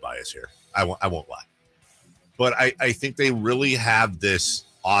Hard Knocks bias here. I won't lie. But I think they really have this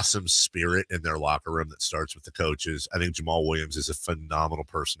awesome spirit in their locker room that starts with the coaches. I think Jamal Williams is a phenomenal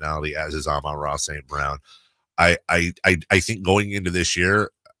personality, as is Amon-Ra St. Brown. I think going into this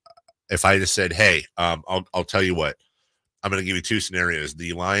year, if I just said, hey, I'll tell you what, I'm going to give you 2 scenarios.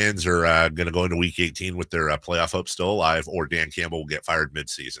 The Lions are going to go into week 18 with their playoff hopes still alive, or Dan Campbell will get fired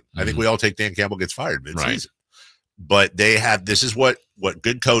midseason. I think we all take Dan Campbell gets fired midseason. Right. But this is what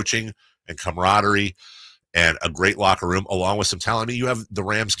good coaching and camaraderie and a great locker room, along with some talent. I mean, you have the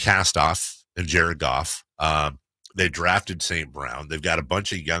Rams cast off and Jared Goff. They drafted St. Brown. They've got a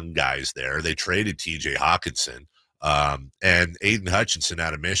bunch of young guys there. They traded TJ Hawkinson. And Aiden Hutchinson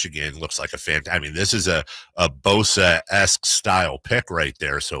out of Michigan looks like a fan. I mean, this is a Bosa-esque style pick right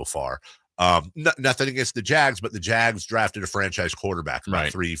there so far. Nothing against the Jags, but the Jags drafted a franchise quarterback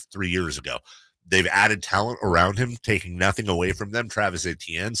about 3 years ago. They've added talent around him, taking nothing away from them. Travis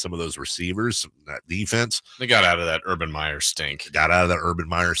Etienne, some of those receivers, that defense. They got out of that Urban Meyer stink.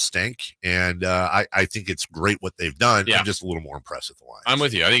 And I think it's great what they've done. Yeah. I'm just a little more impressed with the Lions. I'm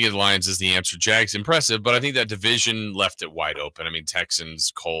with you. I think the Lions is the answer. Jags, impressive, but I think that division left it wide open. I mean,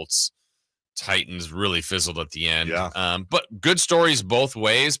 Texans, Colts, Titans really fizzled at the end. Yeah. But good stories both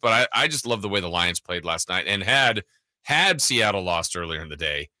ways, but I just love the way the Lions played last night. And had Seattle lost earlier in the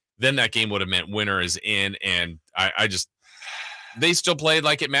day, then that game would have meant winner is in, and they still played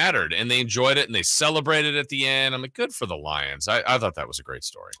like it mattered, and they enjoyed it, and they celebrated at the end. I'm like, good for the Lions. I thought that was a great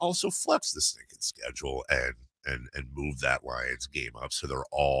story. Also, flex the stinking schedule and move that Lions game up so they're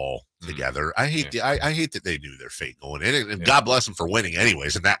all together. I hate that they knew their fate going in, and God bless them for winning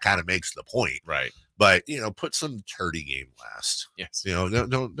anyways, and that kind of makes the point. Right. But, put some turdy game last. Yes.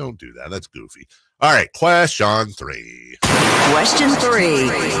 Don't do that. That's goofy. All right, question 3. Question 3.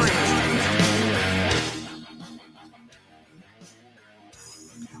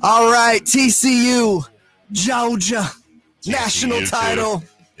 All right, TCU, Georgia, national title.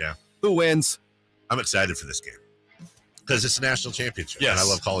 Yeah. Who wins? I'm excited for this game because it's a national championship. Yes. And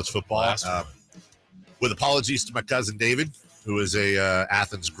I love college football. With apologies to my cousin David, who is a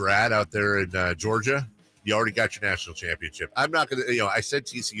Athens grad out there in Georgia. You already got your national championship. I'm not going to, I said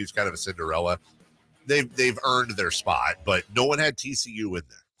TCU is kind of a Cinderella. They've earned their spot, but no one had TCU in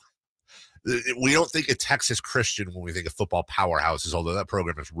there. We don't think of Texas Christian when we think of football powerhouses, although that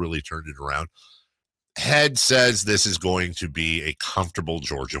program has really turned it around. Head says this is going to be a comfortable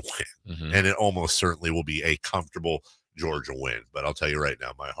Georgia win, and it almost certainly will be a comfortable Georgia win. But I'll tell you right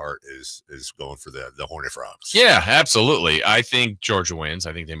now, my heart is going for the Horned Frogs. Yeah, absolutely. I think Georgia wins.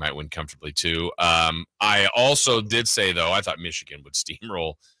 I think they might win comfortably too. I also did say, though, I thought Michigan would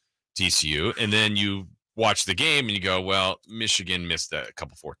steamroll TCU, and then you watch the game and you go, well, Michigan missed a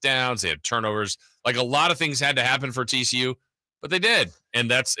couple 4th downs. They had turnovers. Like a lot of things had to happen for TCU, but they did. And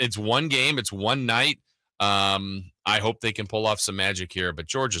it's one game. It's one night. I hope they can pull off some magic here, but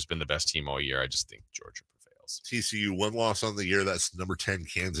Georgia's been the best team all year. I just think Georgia prevails. TCU, 1 loss on the year. That's number 10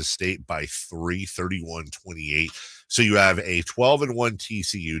 Kansas State by 3, 31-28. So you have a 12-1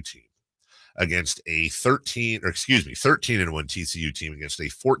 TCU team. against a 13-1 TCU team against a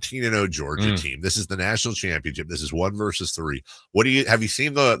 14-0 Georgia team. This is the national championship. This is 1 versus 3. Have you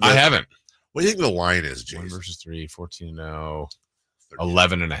seen the I haven't. What do you think the line is, Jason? 1 versus 3, 14-0,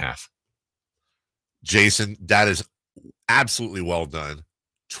 11.5. Jason, that is absolutely well done.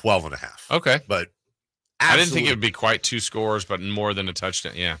 12.5. Okay. But I didn't think it would be quite 2 scores, but more than a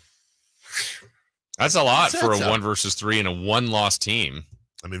touchdown. Yeah. That's a lot for a 1 versus 3 and a 1-loss team.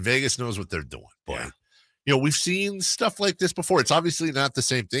 I mean, Vegas knows what they're doing. But, we've seen stuff like this before. It's obviously not the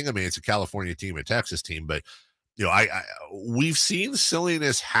same thing. I mean, it's a California team, a Texas team, but, we've seen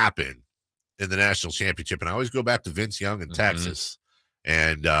silliness happen in the national championship. And I always go back to Vince Young in Texas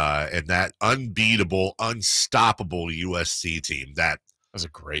and that unbeatable, unstoppable USC team. That was a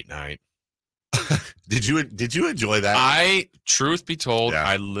great night. Did you enjoy that? Truth be told,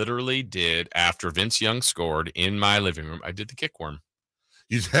 I literally did, after Vince Young scored in my living room, I did the kick worm.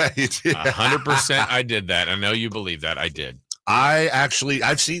 You did. 100% I did that. I know you believe that. I did. I've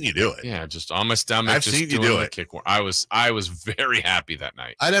seen you do it. Yeah, just on my stomach. I've seen you do it. Kick worm. I was very happy that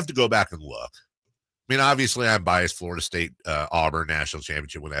night. I'd have to go back and look. I mean, obviously, I'm biased. Florida State, Auburn national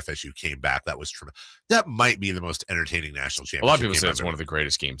championship when FSU came back. That was tremendous. That might be the most entertaining national championship. A lot of people say it's one of the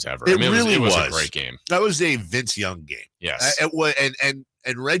greatest games ever. It really was a great game. That was a Vince Young game. Yes. It was, and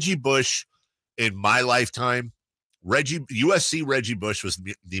Reggie Bush in my lifetime, USC Reggie Bush was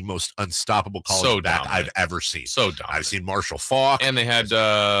the most unstoppable college back I've ever seen. So dominant. I've seen Marshall Faulk. And they had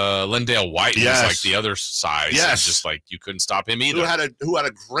Lendale White, who was like the other side. Yes. Just like you couldn't stop him either. Who had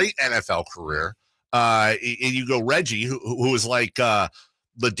a great NFL career. And you go Reggie, who was like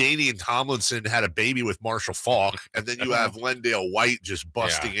LaDainian Tomlinson had a baby with Marshall Faulk, and then you have Lendale White just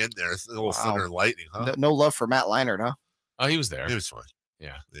busting in there. It's a little thunder and lightning, huh? No love for Matt Leinart, huh? Oh, he was there. He was fine.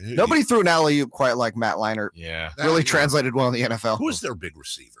 Yeah. Nobody threw an alley-oop quite like Matt Leinart. Yeah. Really translated well in the NFL. Who was their big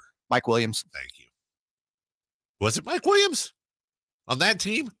receiver? Mike Williams. Thank you. Was it Mike Williams on that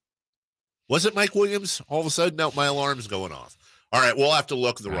team? Was it Mike Williams? All of a sudden, no, my alarm's going off. All right, we'll have to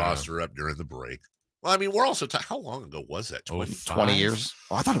look the roster up during the break. Well, I mean, we're also how long ago was that? 20 years.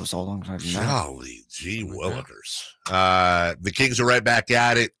 Oh, I thought it was all long time. Golly gee willikers. The Kings are right back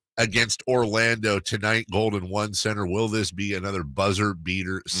at it against Orlando tonight. Golden One Center. Will this be another buzzer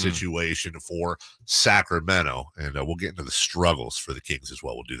beater situation for Sacramento? And we'll get into the struggles for the Kings as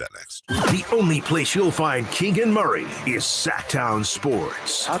well. We'll do that next. The only place you'll find Keegan Murray is Sactown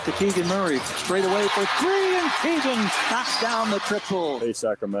Sports. Out to Keegan Murray, straight away for 3, and Keegan knocks down the triple. Hey,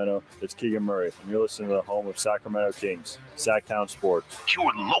 Sacramento, it's Keegan Murray, and you're listening to the home of Sacramento Kings, Sactown Sports.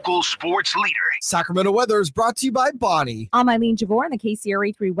 Your local sports leader. Sacramento weather is brought to you by Bonnie. I'm Eileen Javor in the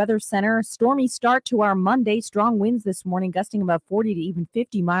KCRA 3 Weather Center. Stormy start to our Monday. Strong winds this morning, gusting about 40 to even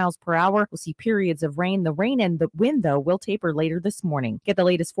 50 miles per hour. We'll see periods of rain. The rain and the wind, though, will taper later this morning. Get the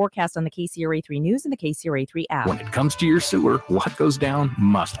latest forecast on the KCRA 3 News and the KCRA 3 app. When it comes to your sewer, what goes down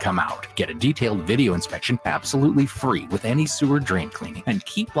must come out. Get a detailed video inspection absolutely free with any sewer drain cleaning and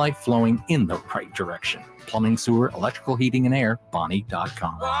keep life flowing in the right direction. Plumbing, sewer, electrical, heating, and air,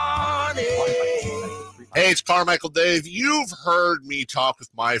 Bonnie.com. Hey, it's Carmichael Dave. You've heard me talk with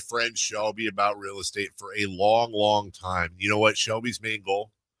my friend Shelby about real estate for a long, long time. You know what? Shelby's main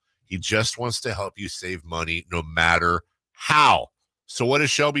goal? He just wants to help you save money no matter how. So what is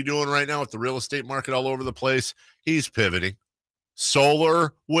Shelby doing right now with the real estate market all over the place? He's pivoting.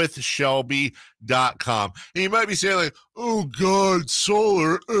 SolarWithShelby.com. And you might be saying like, oh, God,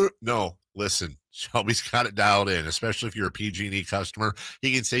 solar. No, listen. Shelby's got it dialed in, especially if you're a PG&E customer.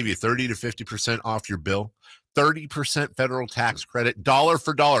 He can save you 30 to 50% off your bill, 30% federal tax credit, dollar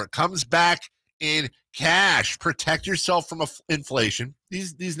for dollar. It comes back in cash. Protect yourself from inflation.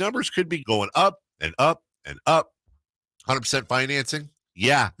 These numbers could be going up and up and up. 100% financing.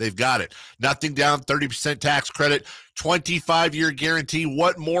 Yeah, they've got it. Nothing down, 30% tax credit, 25-year guarantee.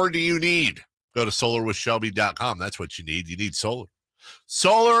 What more do you need? Go to SolarWithShelby.com. That's what you need. You need solar.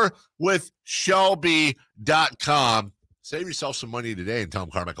 SolarWithShelby.com. Save yourself some money today and tell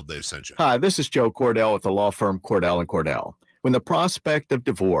them Carmichael Dave sent you. Hi, this is Joe Cordell with the law firm Cordell & Cordell. When the prospect of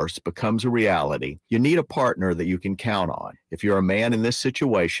divorce becomes a reality, you need a partner that you can count on. If you're a man in this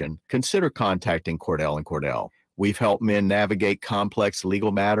situation, consider contacting Cordell & Cordell. We've helped men navigate complex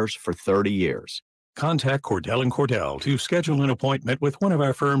legal matters for 30 years. Contact Cordell & Cordell to schedule an appointment with one of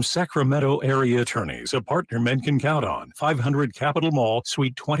our firm's Sacramento area attorneys, a partner men can count on. 500 Capitol Mall,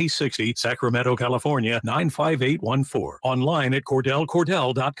 Suite 2060, Sacramento, California, 95814. Online at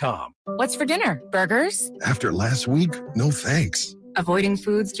CordellCordell.com. What's for dinner? Burgers? After last week, no thanks. Avoiding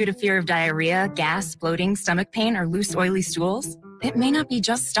foods due to fear of diarrhea, gas, bloating, stomach pain, or loose, oily stools? It may not be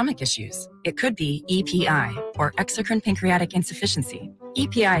just stomach issues. It could be EPI, or exocrine pancreatic insufficiency.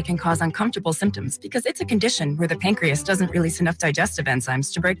 EPI can cause uncomfortable symptoms because it's a condition where the pancreas doesn't release enough digestive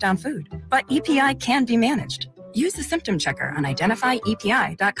enzymes to break down food. But EPI can be managed. Use the symptom checker on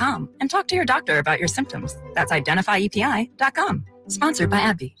identifyepi.com and talk to your doctor about your symptoms. That's identifyepi.com. Sponsored by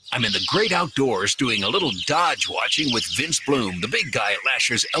AbbVie. I'm in the great outdoors doing a little Dodge watching with Vince Bloom, the big guy at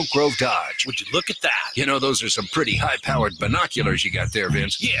Lasher's Elk Grove Dodge. Would you look at that? You know, those are some pretty high-powered binoculars you got there,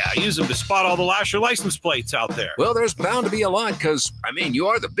 Vince. Yeah, I use them to spot all the Lasher license plates out there. Well, there's bound to be a lot because, I mean, you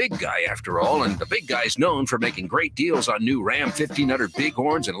are the big guy after all, and the big guy's known for making great deals on new Ram 1500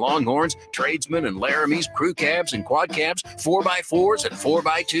 Bighorns and Longhorns, Tradesmen and Laramies, crew cabs and quad cabs, 4x4s and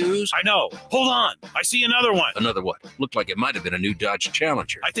 4x2s. I know. Hold on. I see another one. Another what? Looked like it might have been a new Dodge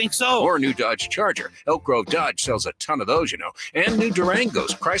Challenger. I think so. Or a new Dodge Charger. Elk Grove Dodge sells a ton of those, you know. And new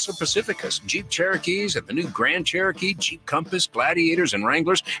Durangos, Chrysler Pacificas, Jeep Cherokees, and the new Grand Cherokee, Jeep Compass, Gladiators, and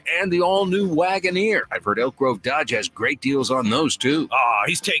Wranglers, and the all-new Wagoneer. I've heard Elk Grove Dodge has great deals on those, too. Oh,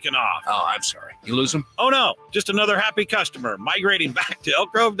 he's taken off. Oh, I'm sorry. You lose him? Oh, no. Just another happy customer migrating back to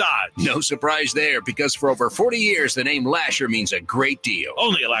Elk Grove Dodge. No surprise there, because for over 40 years, the name Lasher means a great deal.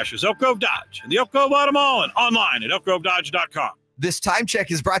 Only at Lasher's Elk Grove Dodge, and the Elk Grove Auto Mall, and online at elkgrovedodge.com. This time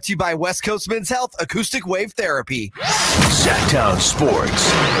check is brought to you by West Coast Men's Health Acoustic Wave Therapy. Sactown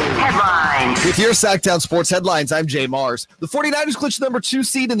Sports Headlines. With your Sactown Sports headlines, I'm Jay Mars. The 49ers clinched the number 2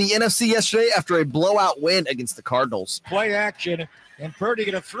 seed in the NFC yesterday after a blowout win against the Cardinals. Play action, and Purdy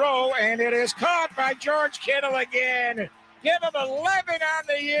going to throw, and it is caught by George Kittle again. Give him 11 on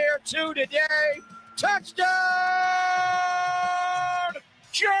the year, 2 today. Touchdown,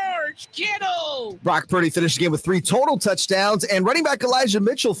 George Kittle! Brock Purdy finished the game with 3 total touchdowns, and running back Elijah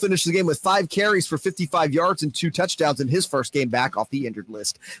Mitchell finished the game with 5 carries for 55 yards and 2 touchdowns in his first game back off the injured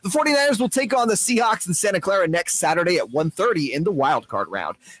list. The 49ers will take on the Seahawks in Santa Clara next Saturday at 1:30 in the wildcard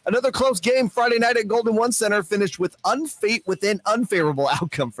round. Another close game Friday night at Golden One Center finished with an unfavorable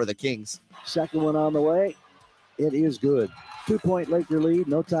outcome for the Kings. Second one on the way. It is good. 2-point Laker lead.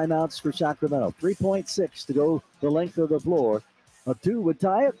 No timeouts for Sacramento. 3.6 to go the length of the floor. A 2 would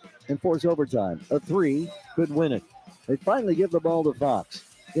tie it and force overtime. A 3 could win it. They finally give the ball to Fox.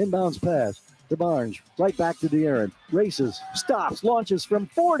 Inbounds pass to Barnes. Right back to De'Aaron. Races, stops, launches from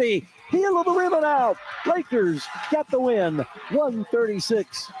 40. Heel of the rim and out. Lakers get the win.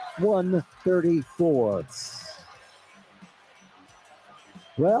 136-134.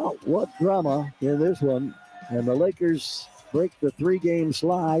 Well, what drama in this one. And the Lakers break the 3-game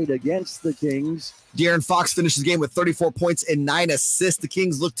slide against the Kings. De'Aaron Fox finishes the game with 34 points and 9 assists. The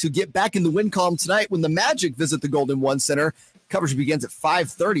Kings look to get back in the win column tonight when the Magic visit the Golden One Center. Coverage begins at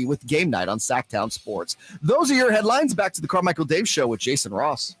 5:30 with Game Night on Sactown Sports. Those are your headlines. Back to the Carmichael Dave Show with Jason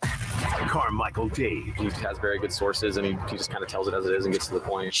Ross. Carmichael Dave. He has very good sources, and he just kind of tells it as it is and gets to the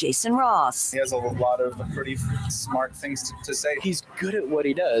point. Jason Ross. He has a lot of pretty smart things to say. He's good at what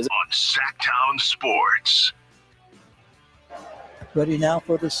he does. On Sactown Sports. Ready now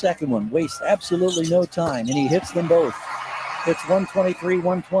for the second one. Wastes absolutely no time, and he hits them both. It's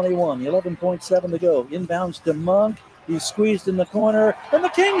 123-121, 11.7 to go. Inbounds to Monk. He's squeezed in the corner, and the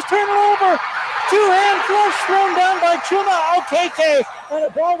Kings turn it over. Two-hand flush thrown down by Chuma Okeke, and a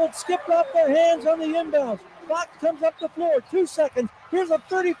ball that skipped off their hands on the inbounds. Fox comes up the floor, 2 seconds. Here's a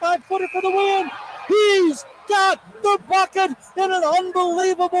 35-footer for the win. He's got the bucket in an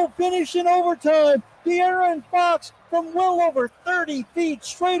unbelievable finish in overtime. De'Aaron Fox from well over 30 feet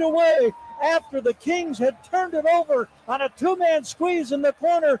straight away after the Kings had turned it over on a 2-man squeeze in the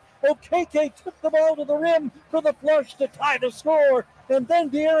corner. Okeke took the ball to the rim for the flush to tie the score. And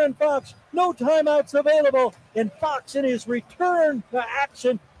then De'Aaron Fox, no timeouts available. And Fox in his return to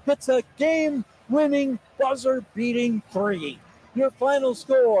action hits a game-winning buzzer-beating 3. Your final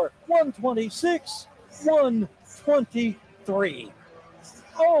score, 126-123.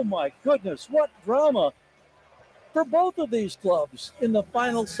 Oh my goodness, what drama for both of these clubs in the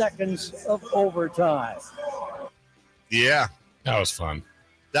final seconds of overtime. Yeah. That was fun.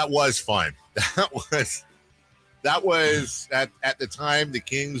 That was fun. That was at the time the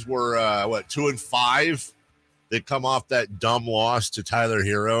Kings were 2-5. They come off that dumb loss to Tyler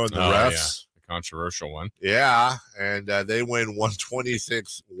Hero and the refs. Yeah. The controversial one. Yeah, and they win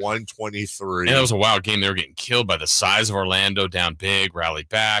 126-123. And that was a wild game. They were getting killed by the size of Orlando, down big, rallied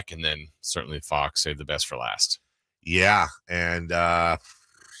back, and then certainly Fox saved the best for last. Yeah, and I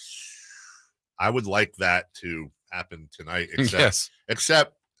would like that to happen tonight.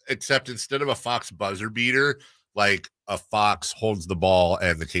 Except instead of a Fox buzzer beater, like a Fox holds the ball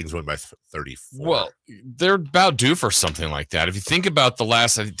and the Kings win by 34. Well, they're about due for something like that. If you think about the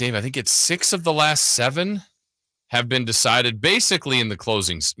last, Dave, I think it's 6 of the last 7 have been decided basically in the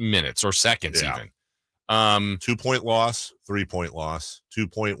closing minutes or seconds even. 2-point loss, 3-point loss,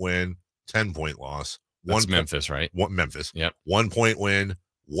 2-point win, 10-point loss. That's Memphis, right? Memphis. Yep. 1-point win,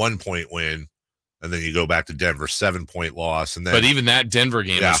 1-point win, and then you go back to Denver, 7-point loss. And then, but even that Denver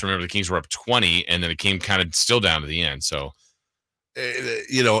game, let's remember the Kings were up 20, and then it came kind of still down to the end. So,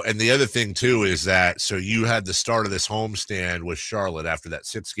 and the other thing too is that so you had the start of this homestand with Charlotte after that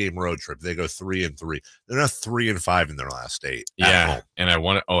 6-game road trip. They go 3-3. They're not 3-5 in their last 8. Yeah, at home. and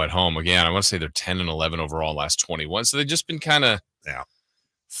at home again. I want to say they're 10-11 overall last 21. So they've just been kind of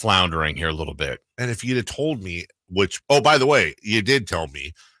floundering here a little bit. And if you'd have told me, by the way, you did tell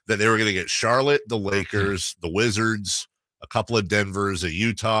me that they were going to get Charlotte, the Lakers, the Wizards, a couple of Denvers, a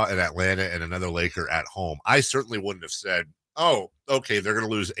Utah, and Atlanta, and another Laker at home, I certainly wouldn't have said, oh, okay, they're going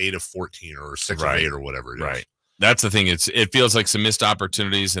to lose 8 of 14 or 6 of 8 or whatever it is. Right. That's the thing. It feels like some missed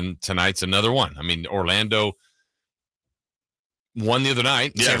opportunities, and tonight's another one. I mean, Orlando won the other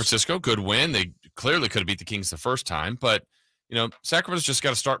night. Yes. San Francisco, good win. They clearly could have beat the Kings the first time, but Sacramento's just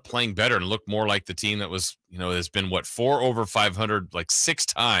got to start playing better and look more like the team that was, has been 4 over 500 like 6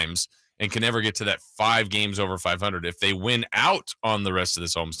 times and can never get to that 5 games over 500. If they win out on the rest of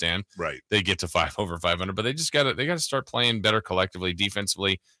this homestand, they get to 5 over 500. But they got to start playing better collectively,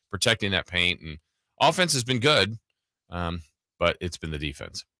 defensively, protecting that paint. And offense has been good, but it's been the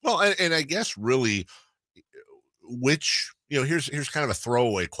defense. Well, and I guess really, here's kind of a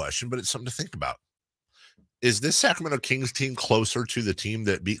throwaway question, but it's something to think about. Is this Sacramento Kings team closer to the team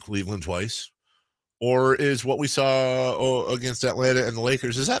that beat Cleveland twice? Or is what we saw against Atlanta and the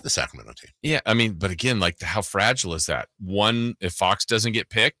Lakers, is that the Sacramento team? Yeah, I mean, but again, how fragile is that? One, if Fox doesn't get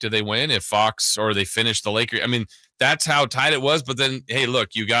picked, do they win? If Fox or they finish the Lakers, I mean, that's how tight it was. But then, hey, look,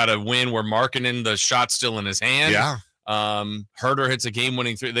 you got to win. We're marking the shot still in his hand. Yeah. Herder hits a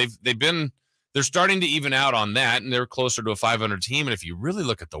game-winning 3. They're starting to even out on that, and they're closer to a 500 team. And if you really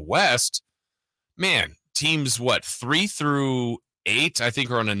look at the West, man, teams 3 through 8, I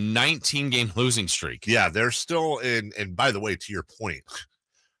think, are on a 19-game losing streak. Yeah, they're still in. And by the way, to your point,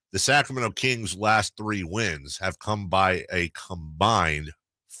 the Sacramento Kings' last 3 wins have come by a combined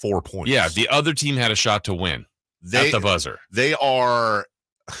 4 points. Yeah, the other team had a shot to win at the buzzer. They are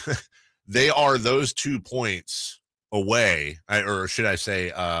those 2 points away, or should I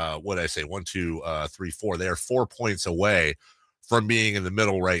say, what did I say? 1, 2, 3, 4. They are 4 points away from being in the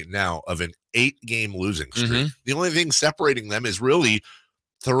middle right now of an 8-game losing streak. Mm-hmm. The only thing separating them is really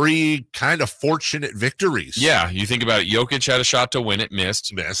 3 kind of fortunate victories. Yeah, you think about it. Jokic had a shot to win it,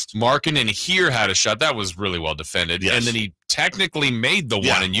 missed. Markkanen here had a shot. That was really well defended. Yes. And then he technically made the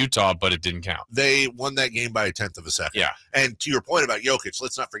one in Utah, but it didn't count. They won that game by a 1/10 of a second. Yeah. And to your point about Jokic,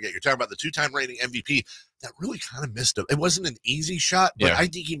 let's not forget, you're talking about the 2-time reigning MVP. That really kind of missed him. It wasn't an easy shot, but I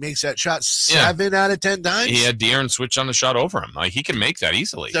think he makes that shot 7 out of 10 times. He had De'Aaron switch on the shot over him. Like, he can make that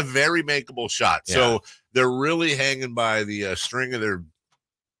easily. It's a very makeable shot. Yeah. So they're really hanging by the string of their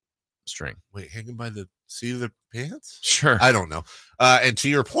string. Wait, hanging by the seat of their pants? Sure. I don't know. And to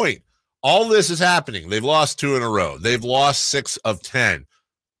your point, all this is happening. They've lost 2 in a row. They've lost 6 of 10.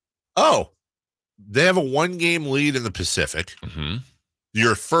 Oh, they have a 1-game lead in the Pacific. Mm-hmm.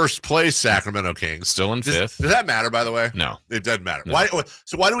 Your first place, Sacramento Kings. Still in 5th. Does that matter, by the way? No. It doesn't matter. No.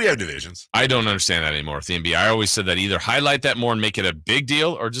 Why do we have divisions? I don't understand that anymore with the NBA. I always said that either highlight that more and make it a big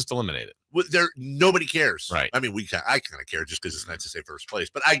deal or just eliminate it. Well, nobody cares. Right. I mean, I kind of care just because it's nice to say first place,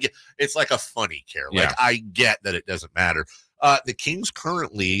 but I get it's like a funny care. Like I get that it doesn't matter. The Kings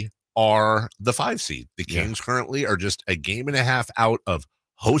currently are the 5 seed. The Kings currently are just a game and a half out of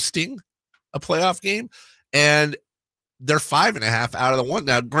hosting a playoff game, and they're 5.5 out of the 1.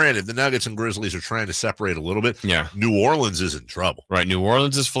 Now, granted, the Nuggets and Grizzlies are trying to separate a little bit. Yeah. New Orleans is in trouble. Right. New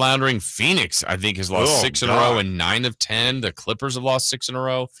Orleans is floundering. Phoenix, I think, has lost 6 in a row and 9 of 10. The Clippers have lost 6 in a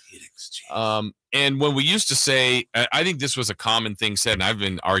row. Phoenix, and when we used to say, I think this was a common thing said, and I've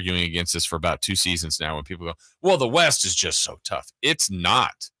been arguing against this for about 2 seasons now, when people go, well, the West is just so tough. It's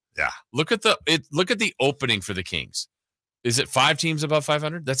not. Yeah. Look at the opening for the Kings. Is it 5 teams above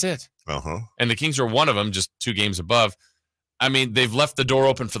 500? That's it. Uh-huh. And the Kings are one of them, just 2 games above. I mean, they've left the door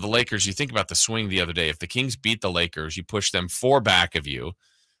open for the Lakers. You think about the swing the other day. If the Kings beat the Lakers, you push them 4 back of you.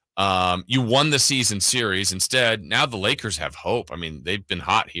 You won the season series. Instead, now the Lakers have hope. I mean, they've been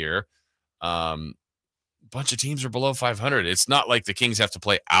hot here. A bunch of teams are below 500. It's not like the Kings have to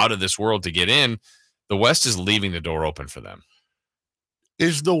play out of this world to get in. The West is leaving the door open for them.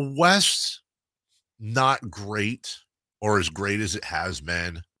 Is the West not great or as great as it has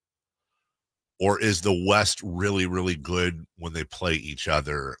been? Or is the West really, really good when they play each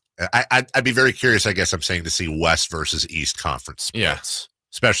other? I'd be very curious, I guess I'm saying, to see West versus East Conference splits,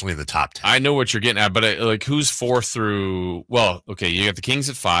 especially in the top 10. I know what you're getting at, but who's 4 through – well, okay, you got the Kings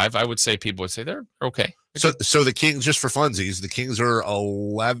at 5. I would say people would say they're okay. So the Kings, just for funsies, the Kings are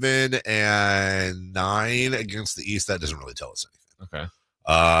 11-9 against the East. That doesn't really tell us anything. Okay.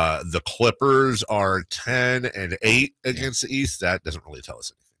 The Clippers are 10-8 against the East. That doesn't really tell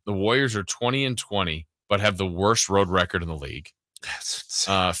us anything. The Warriors are 20-20, but have the worst road record in the league.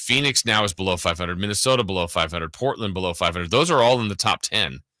 Phoenix now is below 500. Minnesota below 500. Portland below 500. Those are all in the top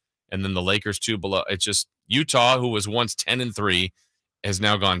 10. And then the Lakers too below. It's just Utah, who was once 10-3, has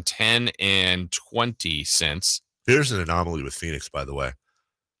now gone 10-20 since. Here's an anomaly with Phoenix, by the way.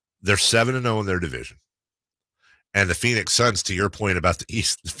 They're 7-0 in their division. And the Phoenix Suns, to your point about the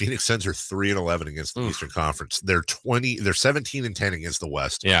East, the Phoenix Suns are 3-11 against the Eastern Conference. They're 17-10 against the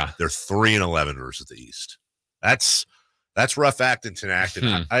West. Yeah. They're 3-11 versus the East. That's rough acting to enact.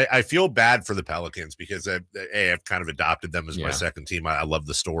 I feel bad for the Pelicans because I've kind of adopted them as my second team. I love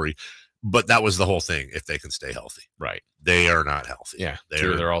the story. But that was the whole thing, if they can stay healthy. Right. They are not healthy. Yeah.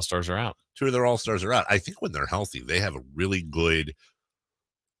 Two of their all-stars are out. I think when they're healthy, they have a really good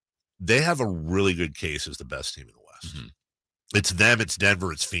case as the best team in the West. Mm-hmm. It's them, it's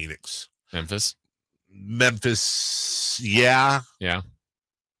Denver, it's Phoenix. Memphis, yeah. Yeah.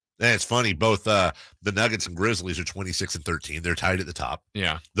 And it's funny, both the Nuggets and Grizzlies are 26-13. They're tied at the top.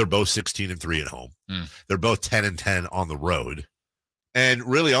 Yeah. They're both 16-3 at home. They're both 10-10 on the road. And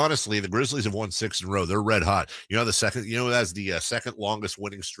really, honestly, the Grizzlies have won 6 in a row. They're red hot. That's the second longest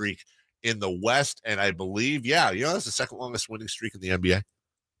winning streak in the West. And I believe, that's the second longest winning streak in the NBA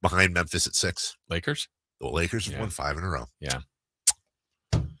behind Memphis at 6. Lakers? The Lakers have won 5 in a row. Yeah.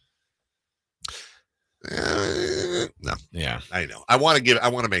 No. Yeah. I know. I want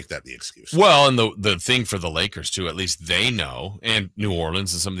to make that the excuse. Well, and the thing for the Lakers, too, at least they know, and New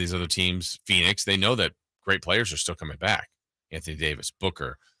Orleans and some of these other teams, Phoenix, they know that great players are still coming back. Anthony Davis,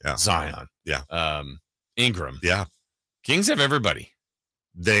 Booker, Zion, Ingram. Yeah. Kings have everybody.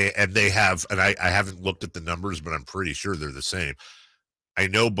 They have, and I haven't looked at the numbers, but I'm pretty sure they're the same. I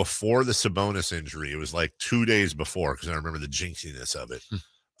know before the Sabonis injury, it was like 2 days before, because I remember the jinxiness of it.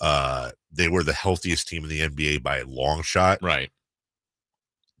 They were the healthiest team in the NBA by a long shot. Right.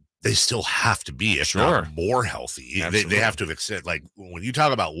 They still have to be, if not more healthy. They have to have extended. Like when you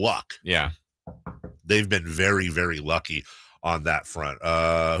talk about luck, they've been very, very lucky on that front.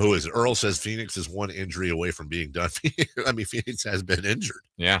 Who is it? Earl says Phoenix is one injury away from being done. I mean, Phoenix has been injured.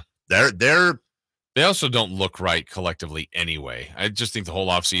 Yeah. They also don't look right collectively anyway. I just think the whole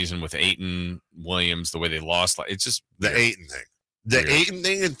offseason with Ayton, Williams, the way they lost, it's just the Ayton thing. The Ayton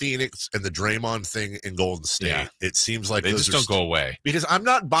thing in Phoenix and the Draymond thing in Golden State, it seems like they just don't go away. Because I'm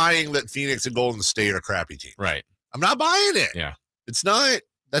not buying that Phoenix and Golden State are crappy teams. Right. I'm not buying it. Yeah.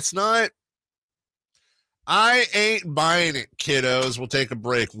 I ain't buying it, kiddos. We'll take a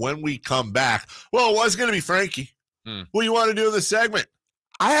break. When we come back, well, it was going to be Frankie. What do you want to do in this segment?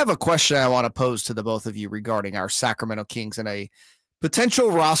 I have a question I want to pose to the both of you regarding our Sacramento Kings and a potential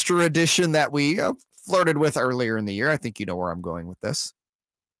roster addition that we flirted with earlier in the year. I think you know where I'm going with this.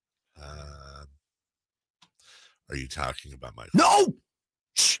 Are you talking about my... No!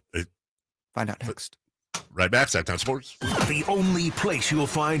 Shh. Find out next. Right back, Sactown Sports. The only place you'll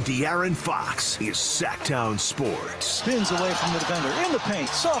find De'Aaron Fox is Sactown Sports. Spins away from the defender, in the paint,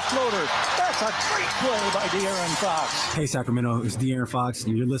 soft floater. That's a great play by De'Aaron Fox. Hey, Sacramento, it's De'Aaron Fox,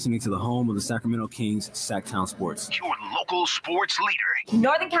 and you're listening to the home of the Sacramento Kings, Sactown Sports. Your local sports leader.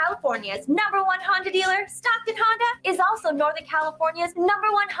 Northern California's #1 Honda dealer, Stockton Honda, is also Northern California's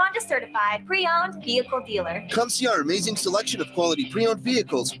 #1 Honda certified pre-owned vehicle dealer. Come see our amazing selection of quality pre-owned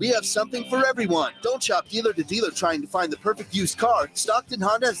vehicles. We have something for everyone. Don't shop dealer to dealer trying to find the perfect used car. Stockton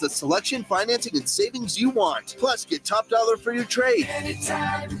Honda has the selection, financing, and savings you want. Plus, get top dollar for your trade.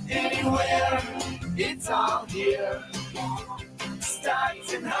 Anytime, anywhere, it's all here.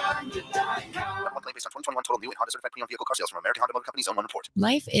 StocktonHonda.com. Based on 2021 total new and Honda certified pre-owned vehicle car sales from American Honda Motor Company's own one report.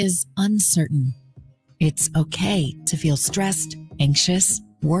 Life is uncertain. It's okay to feel stressed, anxious,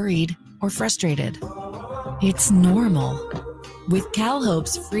 worried, or frustrated. It's normal. With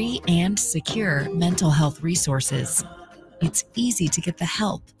CalHope's free and secure mental health resources, it's easy to get the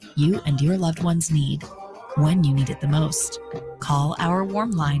help you and your loved ones need when you need it the most. Call our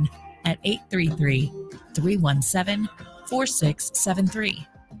warm line at 833-317-4673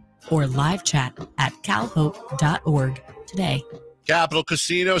 or live chat at calhope.org today. Capital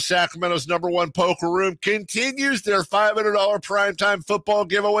Casino, Sacramento's #1 poker room, continues their $500 primetime football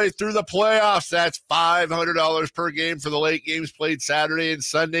giveaway through the playoffs. That's $500 per game for the late games played Saturday and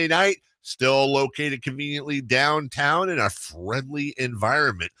Sunday night. Still located conveniently downtown in a friendly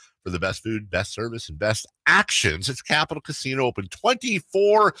environment for the best food, best service, and best actions. It's Capital Casino, open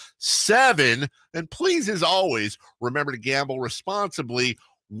 24/7. And please, as always, remember to gamble responsibly.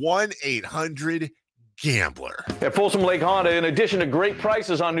 1-800 gambler. At Folsom Lake Honda, in addition to great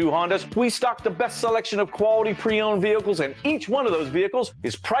prices on new Hondas, we stock the best selection of quality pre-owned vehicles, and each one of those vehicles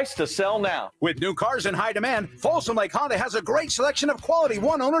is priced to sell now. With new cars in high demand, Folsom Lake Honda has a great selection of quality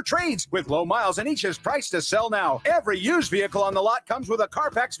one-owner trades with low miles, and each is priced to sell now. Every used vehicle on the lot comes with a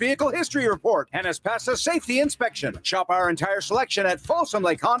Carfax Vehicle History Report and has passed a safety inspection. Shop our entire selection at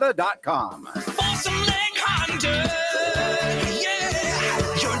FolsomLakeHonda.com. Folsom Lake Honda,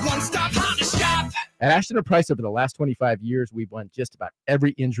 yeah, your one-stop Honda shop. At Ashton & Price, over the last 25 years, we've won just about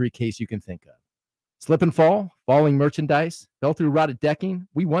every injury case you can think of. Slip and fall, falling merchandise, fell through rotted decking,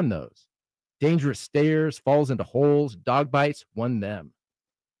 we won those. Dangerous stairs, falls into holes, dog bites, won them.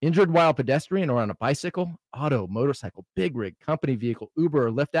 Injured while pedestrian or on a bicycle, auto, motorcycle, big rig, company vehicle, Uber,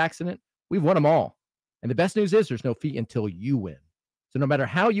 or Lyft accident, we've won them all. And the best news is there's no fee until you win. So no matter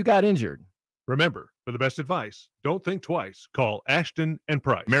how you got injured, remember, for the best advice, don't think twice. Call Ashton &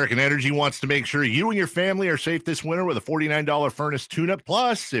 Price. American Energy wants to make sure you and your family are safe this winter with a $49 furnace tune-up.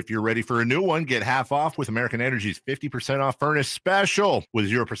 Plus, if you're ready for a new one, get half off with American Energy's 50% off furnace special.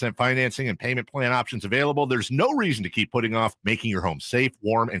 With 0% financing and payment plan options available, there's no reason to keep putting off making your home safe,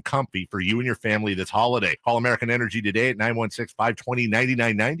 warm, and comfy for you and your family this holiday. Call American Energy today at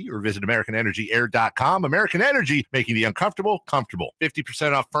 916-520-9990 or visit AmericanEnergyAir.com. American Energy, making the uncomfortable comfortable.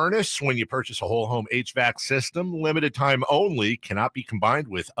 50% off furnace when you purchase a whole home HVAC system. Limited time only. Cannot be combined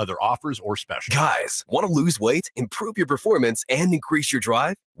with other offers or specials. Guys, want to lose weight, improve your performance, and increase your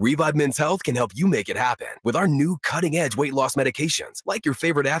drive? Revive Men's Health can help you make it happen with our new cutting-edge weight loss medications like your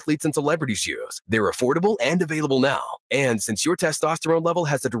favorite athletes and celebrities use. They're affordable and available now. And since your testosterone level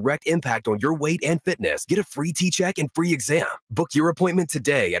has a direct impact on your weight and fitness, get a free T-check and free exam. Book your appointment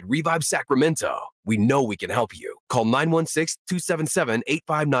today at Revive Sacramento. We know we can help you. Call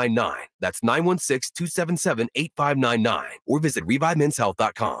 916-277-8599. That's 916-277-8599. Or visit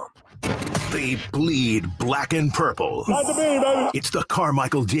ReviveMen'sHealth.com. They bleed black and purple. It's the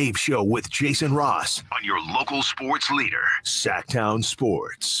Carmichael Dave Show with Jason Ross on your local sports leader, Sactown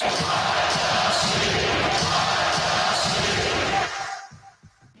Sports.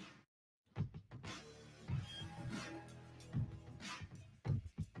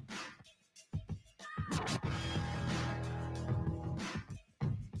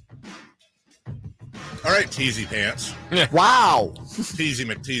 All right, Teasy Pants. Wow. Teasy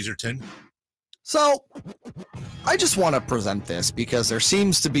McTeaserton. So I just want to present this because there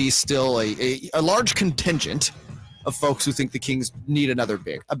seems to be still a large contingent of folks who think the Kings need another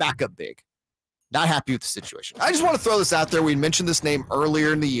big, a backup big. Not happy with the situation. I just want to throw this out there. We mentioned this name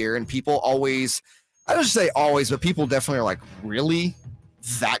earlier in the year, and people always, I don't say always, but people definitely are like, really?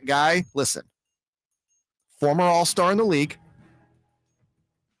 That guy? Listen, former All-Star in the league,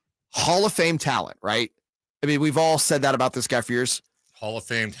 Hall of Fame talent, right? I mean, we've all said that about this guy for years. Hall of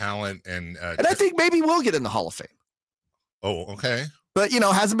Fame talent. And I think maybe we'll get in the Hall of Fame. Oh, okay. But,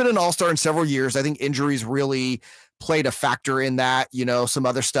 hasn't been an All-Star in several years. I think injuries really played a factor in that, some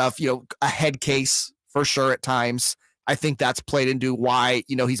other stuff, a head case for sure at times. I think that's played into why,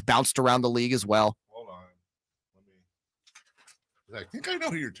 he's bounced around the league as well. Hold on. I think I know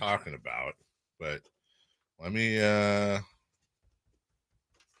who you're talking about, but let me, all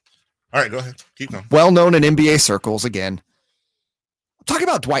right, go ahead. Keep going. Well known in NBA circles again. I'm talking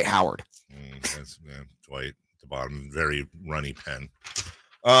about Dwight Howard. Dwight at the bottom, very runny pen.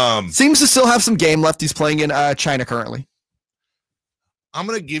 Seems to still have some game left. He's playing in China currently. I'm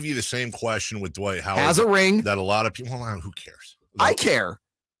going to give you the same question with Dwight Howard. Has a ring. That a lot of people, well, who cares? I care.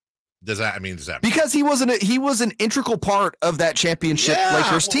 Does that because he was an integral part of that championship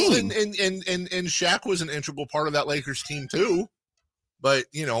Lakers team. And Shaq was an integral part of that Lakers team too. But,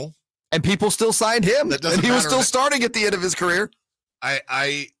 and people still signed him, and he was still starting at the end of his career. I'm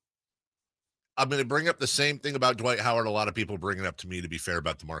going to bring up the same thing about Dwight Howard. A lot of people bring it up to me, to be fair,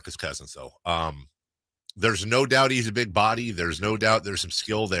 about DeMarcus Cousins, though. There's no doubt he's a big body. There's no doubt there's some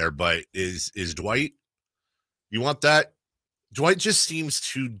skill there, but is Dwight, you want that? Dwight just seems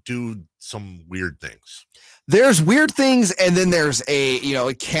to do some weird things. There's weird things, and then there's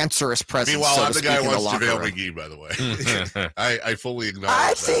a cancerous presence. Meanwhile, so I'm the guy who wants JaVale McGee, by the way. I fully acknowledge I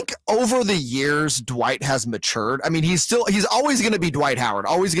that. think over the years, Dwight has matured. I mean, he's always going to be Dwight Howard,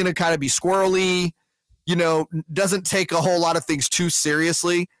 always going to kind of be squirrely, doesn't take a whole lot of things too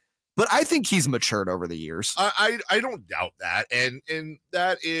seriously. But I think he's matured over the years. I don't doubt that. And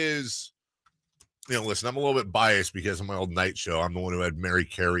that is, listen, I'm a little bit biased because of my old night show. I'm the one who had Mary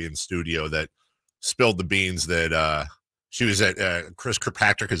Carey in studio that spilled the beans that she was at Chris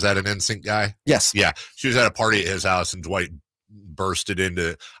Kirkpatrick. Is that an NSYNC guy? Yes. Yeah. She was at a party at his house and Dwight bursted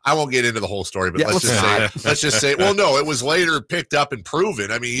into, I won't get into the whole story, but let's just say, well, no, it was later picked up and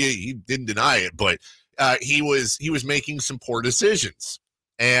proven. I mean, he didn't deny it, but he was making some poor decisions.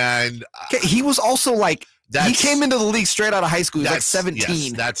 And he was also like, he came into the league straight out of high school. He was like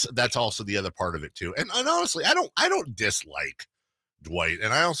 17. Yes, that's also the other part of it too. And honestly, I don't dislike Dwight,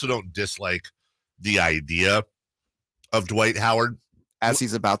 and I also don't dislike the idea of Dwight Howard. As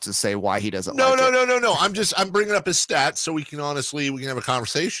he's about to say why he doesn't No. I'm bringing up his stats so we can have a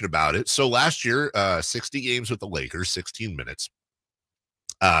conversation about it. So last year, 60 games with the Lakers, 16 minutes.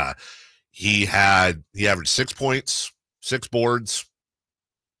 He averaged 6 points, 6 boards,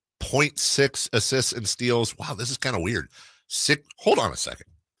 0.6 assists and steals. Wow, this is kind of weird. Hold on a second.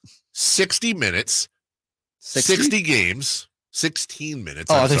 60 minutes, 60 games, 16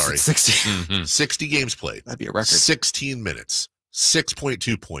 minutes. Oh, I'm sorry. 60. 60 games played. That'd be a record. 16 minutes,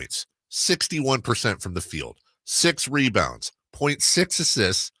 6.2 points, 61% from the field, 6 rebounds, 0.6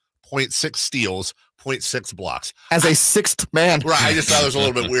 assists, 0.6 steals, 0.6 blocks. As a sixth man. Right. I just thought it was a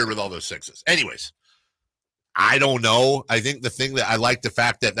little bit weird with all those sixes. Anyways, I don't know. I think the thing that I like the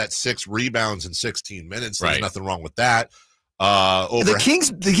fact that 6 rebounds in 16 minutes, there's nothing wrong with that. The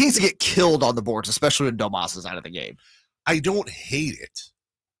Kings get killed on the boards, especially when Domas is out of the game. I don't hate it.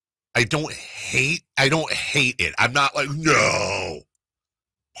 I don't hate it. I'm not like, no.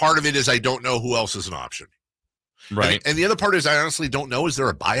 Part of it is I don't know who else is an option. Right. And the other part is I honestly don't know. Is there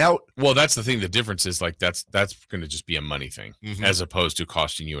a buyout? Well, that's the thing. The difference is like that's going to just be a money thing as opposed to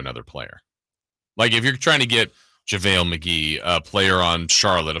costing you another player. Like if you're trying to get JaVale McGee, a player on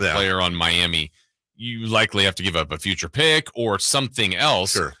Charlotte, a player on Miami, you likely have to give up a future pick or something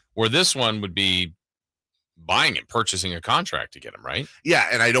else. Sure. Or this one would be buying and purchasing a contract to get him, right? Yeah,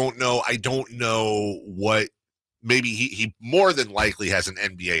 and I don't know what. Maybe he more than likely has an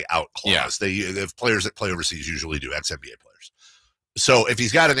NBA out clause. They have players that play overseas usually do, ex-NBA players. So if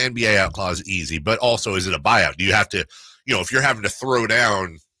he's got an NBA out clause, easy. But also, is it a buyout? Do you have to, if you're having to throw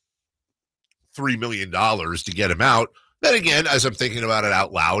down $3 million to get him out, then again, as I'm thinking about it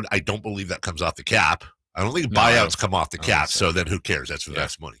out loud, I don't believe that comes off the cap. I don't think buyouts come off the cap. So then who cares? That's for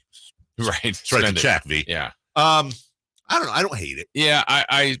that's money. Right. It's right to check, V. Yeah. I don't know. I don't hate it. Yeah,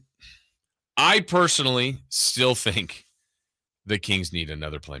 I personally still think the Kings need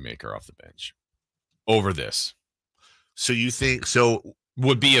another playmaker off the bench over this. So you think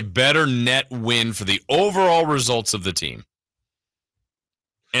would be a better net win for the overall results of the team.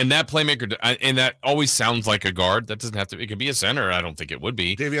 And that playmaker, and that always sounds like a guard. That doesn't have to. It could be a center. I don't think it would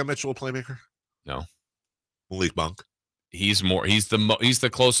be. Davion Mitchell, a playmaker? No. Malik Monk. He's the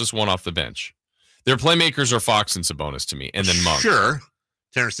closest one off the bench. Their playmakers are Fox and Sabonis to me, and then Monk. Sure.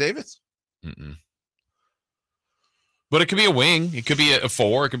 Terrence Davis. But it could be a wing. It could be a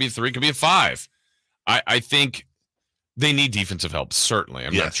 4. It could be a 3. It could be a 5. I think they need defensive help, certainly.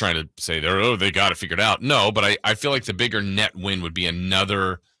 I'm not trying to say they got it figured out. No, but I feel like the bigger net win would be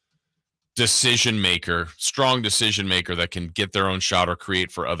another decision maker, strong decision maker that can get their own shot or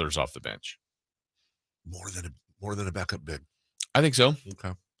create for others off the bench. More than a backup big. I think so.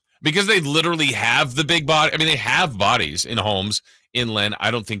 Okay. Because they literally have the big body. I mean, they have bodies in Holmes, in Len. I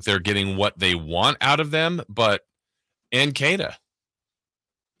don't think they're getting what they want out of them, and Keita.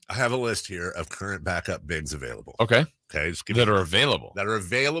 I have a list here of current backup bigs available. Okay. Okay. That are available.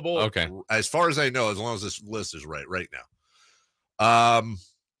 Okay. As far as I know, as long as this list is right now.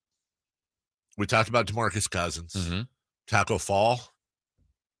 We talked about DeMarcus Cousins. Taco Fall.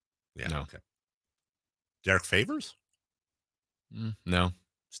 Yeah. No. Okay. Derek Favors? No.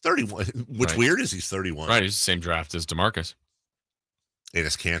 He's 31. What's weird is he's 31. Right. He's the same draft as DeMarcus.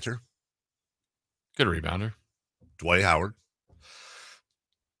 Enes Kanter. Good rebounder. Dwight Howard.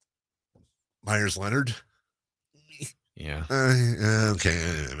 Myers Leonard. Yeah.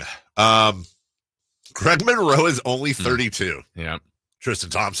 Okay. Greg Monroe is only 32. Yeah. Tristan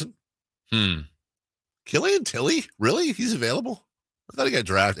Thompson. Killian Tilly? Really? He's available? I thought he got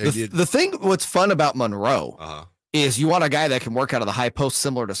drafted. The thing, what's fun about Monroe is you want a guy that can work out of the high post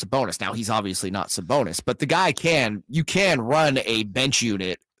similar to Sabonis. Now, he's obviously not Sabonis, but the guy you can run a bench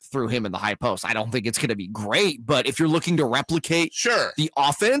unit through him in the high post. I don't think it's going to be great, but if you're looking to replicate the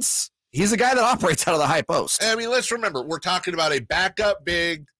offense, he's a guy that operates out of the high post. I mean, let's remember, we're talking about a backup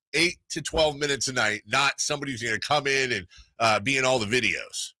big 8 to 12 minutes a night, not somebody who's going to come in and be in all the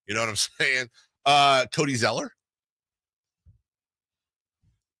videos. You know what I'm saying? Cody Zeller.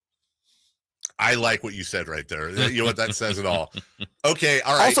 I like what you said right there. You know what that says it all. Okay,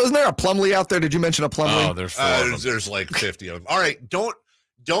 all right. Also, isn't there a Plumlee out there? Did you mention a Plumlee? Oh, there's 4 of them. There's like 50 of them. All right, don't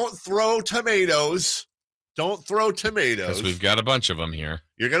throw tomatoes. Don't throw tomatoes. Because we've got a bunch of them here.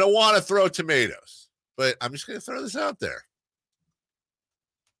 You're going to want to throw tomatoes. But I'm just going to throw this out there.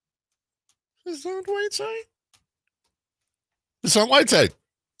 Is this on Whiteside? It's on Whiteside.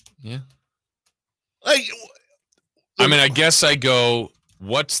 Yeah. Like, I mean, I guess I go,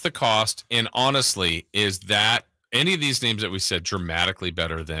 what's the cost? And honestly, is that any of these names that we said dramatically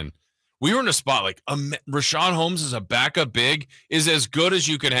better than we were in a spot like Rashawn Holmes is a backup big is as good as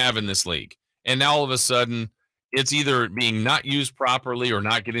you can have in this league. And now all of a sudden it's either being not used properly or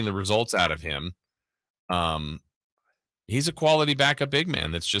not getting the results out of him. He's a quality backup big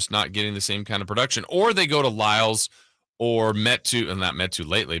man that's just not getting the same kind of production. Or they go to Lyles or Metu, and not Metu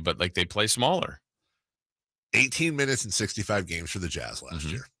lately, but like they play smaller. 18 minutes and 65 games for the Jazz last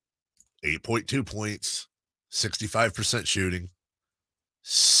year. 8.2 points, 65% shooting,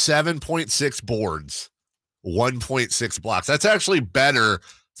 7.6 boards, 1.6 blocks. That's actually better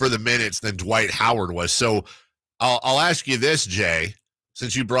for the minutes than Dwight Howard was. So I'll ask you this, Jay,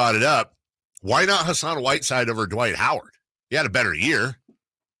 since you brought it up, why not Hassan Whiteside over Dwight Howard? He had a better year.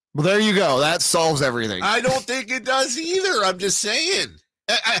 Well, there you go. That solves everything. I don't think it does either. I'm just saying.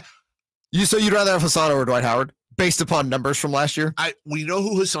 So you'd rather have Hassan over Dwight Howard based upon numbers from last year? We know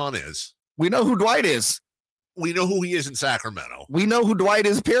who Hassan is. We know who Dwight is. We know who he is in Sacramento. We know who Dwight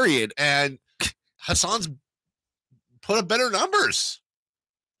is, period. And Hassan's put up better numbers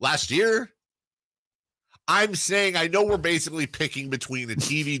last year. I'm saying, I know we're basically picking between a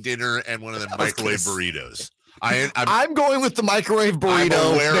TV dinner and one of the microwave burritos. I'm going with the microwave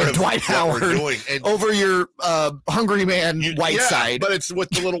burrito and Dwight Howard over your hungry man Whiteside. But it's with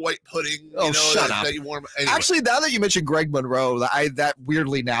the little white pudding. Shut up. That you warm. Anyway. Actually, now that you mentioned Greg Monroe, that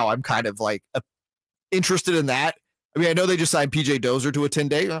weirdly now I'm kind of like interested in that. I mean, I know they just signed PJ Dozier to a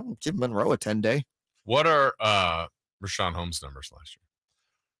 10-day. I'll give Monroe a 10-day. What are Rashawn Holmes' numbers last year?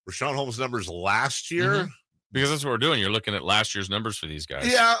 Rashawn Holmes' numbers last year? Because that's what we're doing. You're looking at last year's numbers for these guys.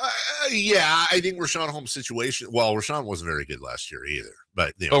 Yeah. I think Rashawn Holmes' situation. Well, Rashawn wasn't very good last year either.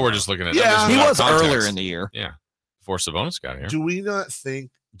 But we're just looking at numbers. He was earlier in the year. Yeah, before Sabonis got here. Do we not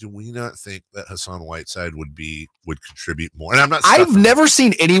think that Hassan Whiteside would contribute more? And I've never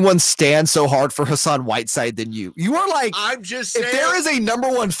seen anyone stand so hard for Hassan Whiteside than you. You are like, I'm just saying, if there is a number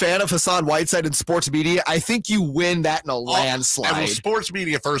one fan of Hassan Whiteside in sports media, I think you win that in a landslide. Well, sports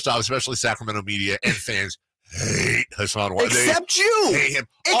media, first off, especially Sacramento media and fans, hate Hassan Whiteside. Except you. Hate him.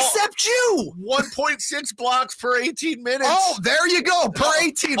 Except you. 1.6 blocks per 18 minutes. Oh, there you go. Per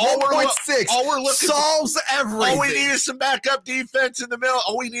 18, 1.6. All we're looking solves everything. All we need is some backup defense in the middle.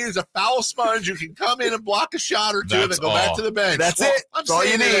 All we need is a foul sponge who can come in and block a shot or two and then go back to the bench. That's it. I'm That's all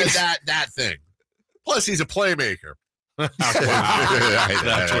you saying need. that thing. Plus, he's a playmaker.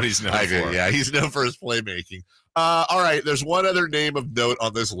 That's what he's known for. Yeah, he's known for his playmaking. All right, there's one other name of note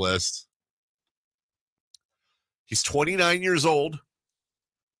on this list. He's 29 years old,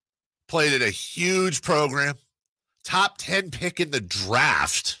 played at a huge program, top 10 pick in the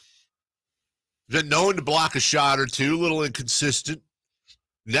draft. Been known to block a shot or two, a little inconsistent.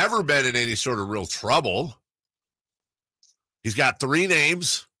 Never been in any sort of real trouble. He's got 3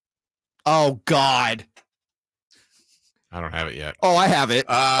 names. Oh, God. I don't have it yet. Oh, I have it.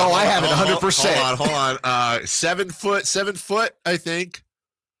 I have it 100%. Hold on. 7 foot, I think.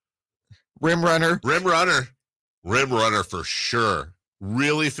 Rim runner for sure.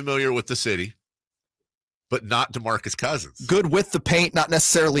 Really familiar with the city, but not DeMarcus Cousins. Good with the paint, not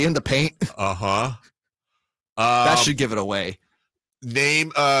necessarily in the paint. That should give it away.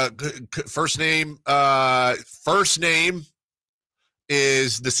 First name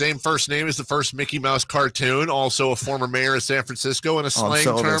is the same first name as the first Mickey Mouse cartoon. Also a former mayor of San Francisco and a slang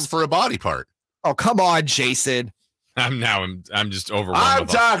term for a body part. Oh, come on, Jason. I'm just overwhelmed. I'm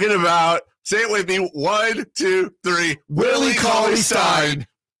talking about. Say it with me. 1, 2, 3. Willie Cauley-Stein.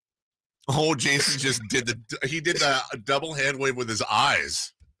 Oh, Jason just did the double hand wave with his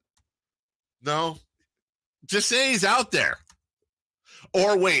eyes. No, just say he's out there.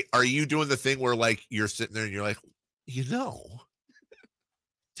 Or wait, are you doing the thing where like you're sitting there and you're like,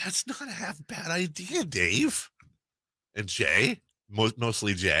 that's not a half bad idea, Dave and Jay,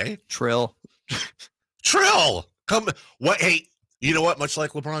 mostly Jay. Trill. Come. What? Hey. You know what? Much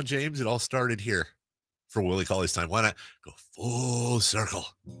like LeBron James, it all started here for Willie Cauley-Stein. Why not go full circle?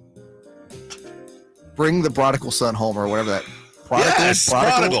 Bring the prodigal son home or whatever that.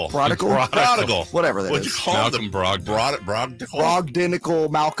 Prodigal. Whatever that What'd is. you call Malcolm Brogdanical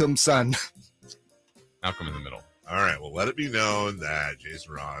Malcolm son. Malcolm in the middle. All right. Well, let it be known that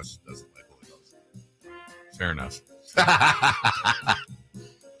Jason Ross doesn't like Willie Cauley-Stein. Fair enough.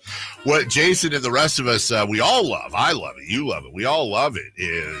 What Jason and the rest of us, we all love, I love it, you love it, we all love it,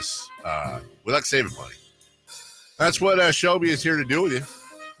 is we like saving money. That's what Shelby is here to do with you.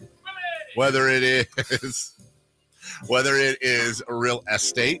 Whether it is a real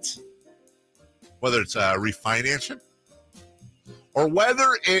estate, whether it's refinancing, or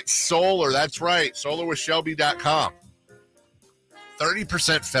whether it's solar. That's right, solarwithshelby.com.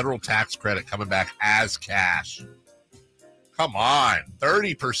 30% federal tax credit coming back as cash. Come on,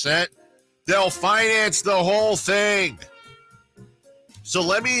 30%. They'll finance the whole thing. So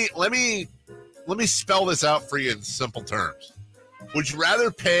let me spell this out for you in simple terms. Would you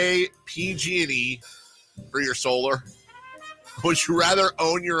rather pay PG&E for your solar? Would you rather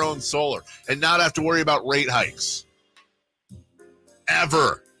own your own solar and not have to worry about rate hikes?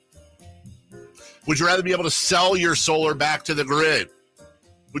 Ever. Would you rather be able to sell your solar back to the grid?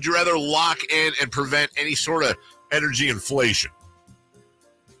 Would you rather lock in and prevent any sort of energy inflation?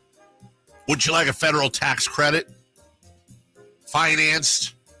 Would you like a federal tax credit?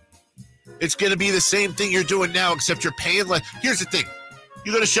 Financed? It's going to be the same thing you're doing now, except you're paying less. Here's the thing.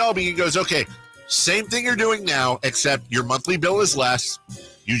 You go to Shelby and goes, okay, same thing you're doing now, except your monthly bill is less.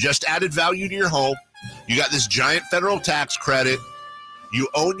 You just added value to your home. You got this giant federal tax credit. You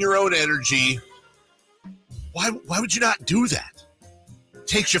own your own energy. Why would you not do that? It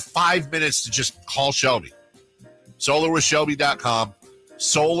takes you 5 minutes to just call Shelby. Solarwithshelby.com.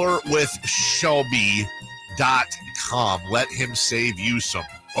 Solarwithshelby.com. Let him save you some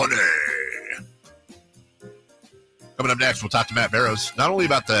money. Coming up next, we'll talk to Matt Barrows, not only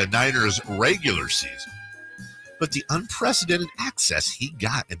about the Niners' regular season, but the unprecedented access he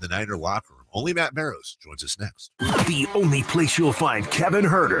got in the Niner locker room. Only Matt Barrows joins us next. The only place you'll find Kevin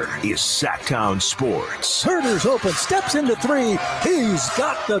Herter is Sactown Sports. Herter's open, steps into three. He's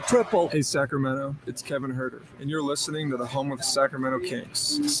got the triple. Hey, Sacramento, it's Kevin Herter, and you're listening to the home of the Sacramento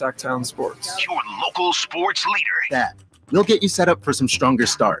Kings, Sactown Sports. Your local sports leader. That. We'll get you set up for some stronger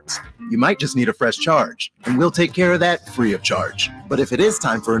starts. You might just need a fresh charge, and we'll take care of that free of charge. But if it is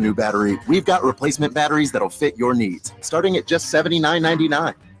time for a new battery, we've got replacement batteries that'll fit your needs, starting at just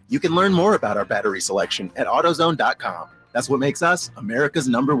 $79.99. You can learn more about our battery selection at AutoZone.com. That's what makes us America's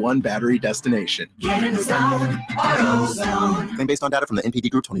 #1 battery destination. Get in the zone, AutoZone. Claim based on data from the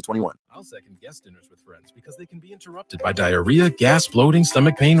NPD Group 2021. I'll second guest dinners with friends because they can be interrupted by diarrhea, gas, bloating,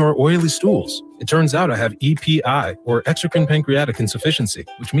 stomach pain, or oily stools. It turns out I have EPI, or exocrine pancreatic insufficiency,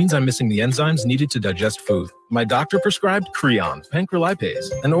 which means I'm missing the enzymes needed to digest food. My doctor prescribed Creon,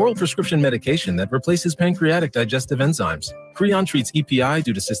 pancrelipase, an oral prescription medication that replaces pancreatic digestive enzymes. Creon treats EPI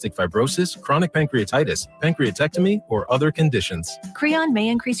due to cystic fibrosis, chronic pancreatitis, pancreatectomy, or other conditions. Creon may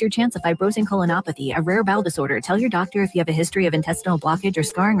increase your chance of fibrosing colonopathy, a rare bowel disorder. Tell your doctor if you have a history of intestinal blockage or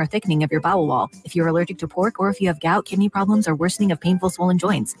scarring or thickening of your bowel wall, if you're allergic to pork, or if you have gout, kidney problems, or worsening of painful swollen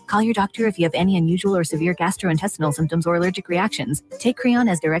joints. Call your doctor if you have any unusual or severe gastrointestinal symptoms or allergic reactions. Take Creon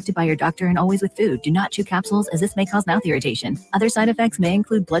as directed by your doctor and always with food. Do not chew capsules, as this may cause mouth irritation. Other side effects may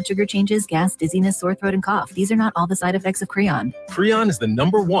include blood sugar changes, gas, dizziness, sore throat, and cough. These are not all the side effects of Creon. Creon is the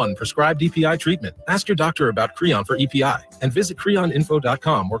 #1 prescribed EPI treatment. Ask your doctor about Creon for EPI and visit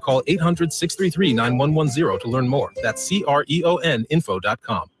creoninfo.com or call 800-633-9110 to learn more. That's CREON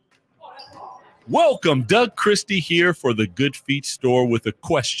info.com. Welcome, Doug Christie here for the Good Feet Store with a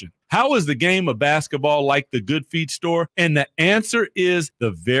question. How is the game of basketball like the Good Feet Store? And the answer is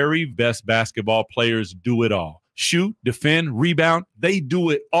the very best basketball players do it all. Shoot, defend, rebound, they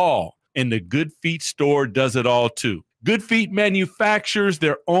do it all. And the Good Feet Store does it all too. Good Feet manufactures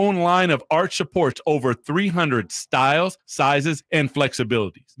their own line of arch supports, over 300 styles, sizes, and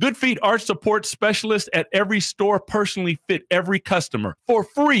flexibilities. Good Feet arch support specialists at every store personally fit every customer for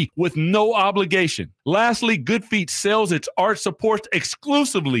free with no obligation. Lastly, Good Feet sells its arch supports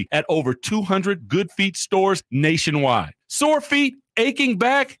exclusively at over 200 Good Feet stores nationwide. Sore feet, aching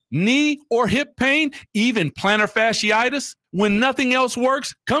back, knee or hip pain, even plantar fasciitis? When nothing else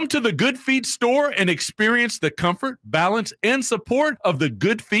works, come to the Good Feet Store and experience the comfort, balance, and support of the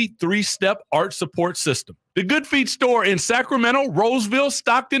Good Feet 3-step arch support system. The Good Feet Store in Sacramento, Roseville,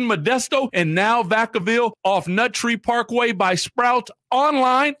 Stockton, Modesto, and now Vacaville off Nut Tree Parkway by Sprouts,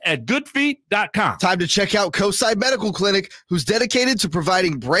 online at goodfeet.com. Time to check out Coastside Medical Clinic, who's dedicated to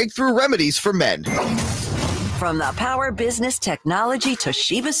providing breakthrough remedies for men. From the Power Business Technology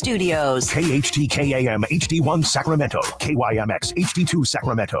Toshiba Studios. KHTKAM HD1 Sacramento, KYMX HD2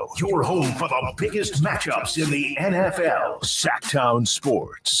 Sacramento. Your home for the biggest matchups in the NFL. Sactown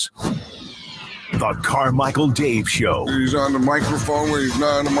Sports. The Carmichael Dave Show. He's on the microphone when he's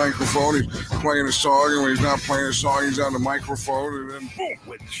not on the microphone. He's playing a song, and when he's not playing a song, he's on the microphone. And then boom,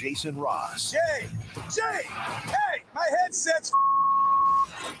 with Jason Ross. Jay, hey, my headset's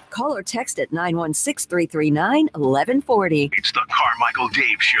Call or text at 916-339-1140. It's the Carmichael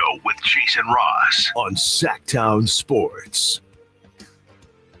Dave Show with Jason Ross on Sactown Sports.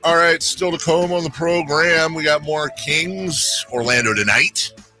 All right, still to come on the program. We got more Kings, Orlando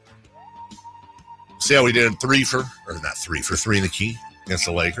tonight. See how we did in three for three in the key against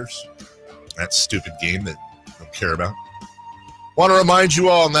the Lakers. That stupid game that I don't care about. Want to remind you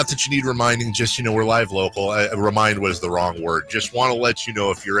all, not that you need reminding, just, we're live local. Remind was the wrong word. Just want to let you know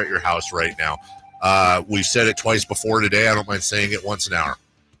if you're at your house right now. We've said it twice before today. I don't mind saying it once an hour.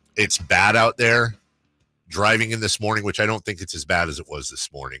 It's bad out there. Driving in this morning, which I don't think it's as bad as it was this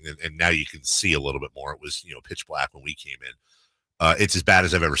morning. And now you can see a little bit more. It was, pitch black when we came in. It's as bad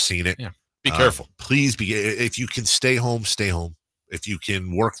as I've ever seen it. Yeah. Be careful. Please if you can stay home, stay home. If you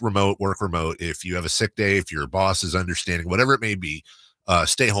can work remote, work remote. If you have a sick day, if your boss is understanding, whatever it may be,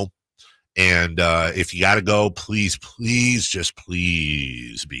 stay home. And if you got to go, please be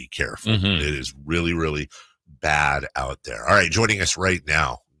careful. Mm-hmm. It is really, really bad out there. All right, joining us right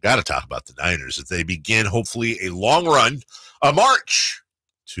now, got to talk about the Niners as they begin, hopefully, a long run, a march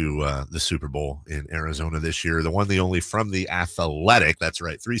to the Super Bowl in Arizona this year. The one, the only from the Athletic. That's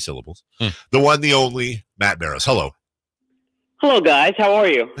right, 3 syllables. The one, the only, Matt Barrows. Hello. Hello, guys. How are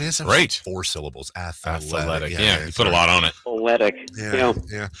you? Great. 4 syllables. Athletic. Yeah, you put a lot on it. Athletic. Yeah.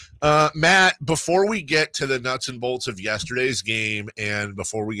 Matt, before we get to the nuts and bolts of yesterday's game and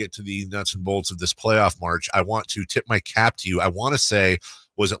before we get to the nuts and bolts of this playoff march, I want to tip my cap to you. I want to say,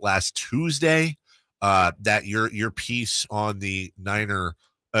 was it last Tuesday that your piece on the Niner,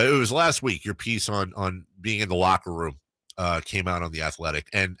 it was last week, your piece on being in the locker room came out on The Athletic.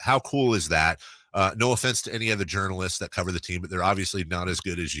 And how cool is that? No offense to any other journalists that cover the team, but they're obviously not as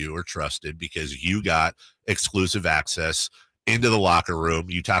good as you or trusted because you got exclusive access into the locker room.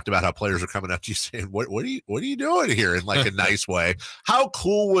 You talked about how players are coming up to you saying, what are you doing here in like a nice way? How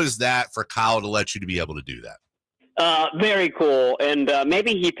cool was that for Kyle to let you to be able to do that? Very cool. And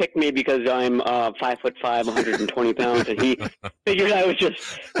maybe he picked me because I'm 5'5", 120 pounds, and he figured I would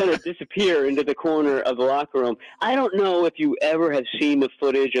just kind of disappear into the corner of the locker room. I don't know if you ever have seen the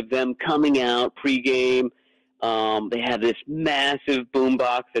footage of them coming out pregame. They have this massive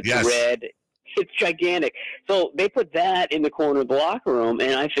boombox that's red. It's gigantic. So they put that in the corner of the locker room,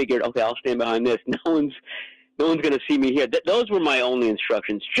 and I figured, okay, I'll stand behind this. No one's going to see me here. Those were my only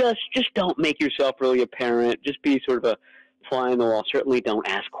instructions. Just don't make yourself really apparent. Just be sort of a fly on the wall. Certainly don't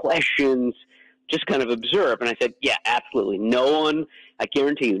ask questions. Just kind of observe. And I said, yeah, absolutely. I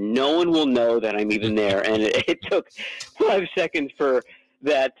guarantee you, no one will know that I'm even there. And it took 5 seconds for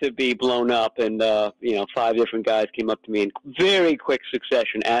that to be blown up. And, 5 different guys came up to me in very quick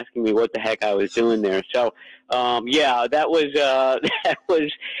succession asking me what the heck I was doing there. So, that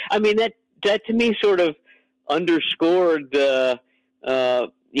to me sort of underscored the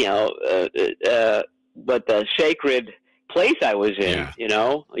sacred place I was in.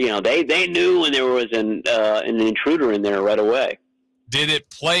 Yeah. They knew when there was an intruder in there right away. Did it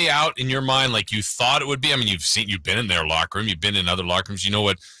play out in your mind like you thought it would be? I mean, you've been in their locker room, you've been in other locker rooms, you know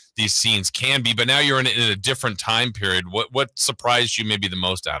what these scenes can be, but now you're in a different time period. What surprised you maybe the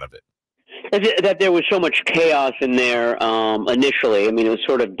most out of it? That there was so much chaos in there initially. I mean, it was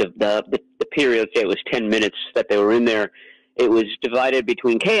sort of the period, say it was 10 minutes that they were in there. It was divided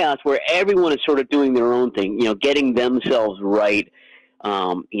between chaos where everyone is sort of doing their own thing, getting themselves right,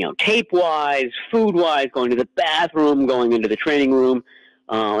 tape-wise, food-wise, going to the bathroom, going into the training room.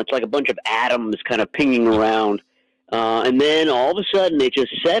 It's like a bunch of atoms kind of pinging around. And then all of a sudden it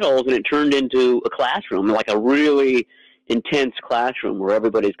just settles and it turned into a classroom, like a really intense classroom where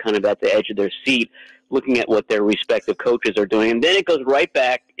everybody's kind of at the edge of their seat looking at what their respective coaches are doing. And then it goes right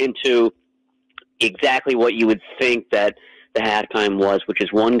back into exactly what you would think that the halftime was, which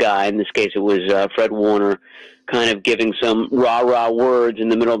is one guy, in this case it was Fred Warner, kind of giving some rah-rah words in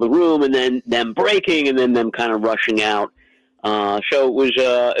the middle of the room and then them breaking and then them kind of rushing out. So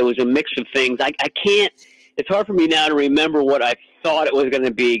it was a mix of things. I can't, it's hard for me now to remember what I thought it was going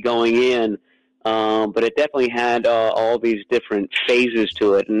to be going in. But it definitely had all these different phases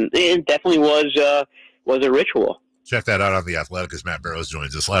to it, and it definitely was a ritual. Check that out on The Athletic as Matt Barrows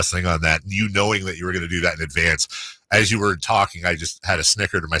joins us. Last thing on that, you knowing that you were going to do that in advance. As you were talking, I just had a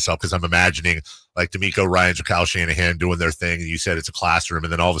snicker to myself because I'm imagining like D'Amico Ryans or Kyle Shanahan doing their thing, and you said it's a classroom,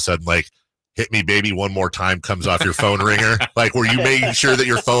 and then all of a sudden, like, hit me, baby, one more time comes off your phone ringer. Like, were you making sure that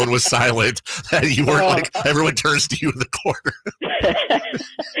your phone was silent, that you weren't like, everyone turns to you in the corner?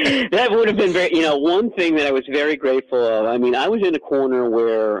 That would have been very, one thing that I was very grateful of. I mean, I was in a corner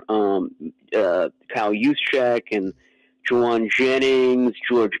where Kyle Juszczyk and Juwan Jennings,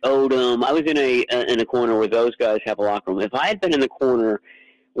 George Odom, I was in a corner where those guys have a locker room. If I had been in the corner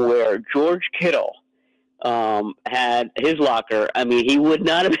where George Kittle had his locker, I mean, he would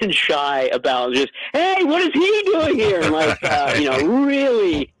not have been shy about just, hey, what is he doing here? And like,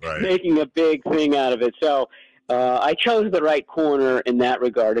 really making a big thing out of it. So, I chose the right corner in that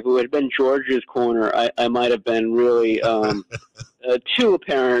regard. If it had been George's corner, I might have been really too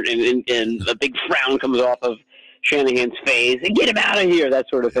apparent, and a big frown comes off of Shanahan's face, and get him out of here, that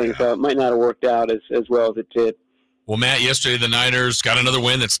sort of thing. So it might not have worked out as well as it did. Well, Matt, yesterday the Niners got another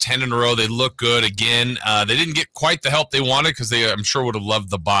win. That's 10 in a row. They look good again. They didn't get quite the help they wanted because they, I'm sure, would have loved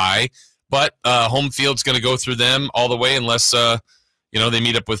the bye. But home field's going to go through them all the way unless they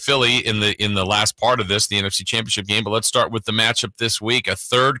meet up with Philly in the last part of this, the NFC Championship game. But let's start with the matchup this week. A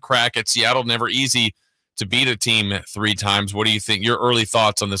third crack at Seattle. Never easy to beat a team 3 times. What do you think? Your early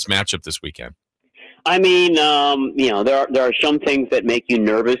thoughts on this matchup this weekend? I mean, there are some things that make you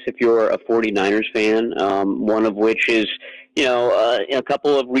nervous if you're a 49ers fan, one of which is, a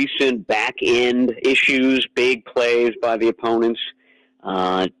couple of recent back-end issues, big plays by the opponents.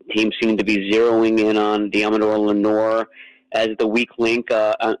 Teams seem to be zeroing in on Diamador Lenore as the weak link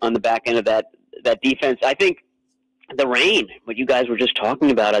on the back end of that defense. I think the rain, what you guys were just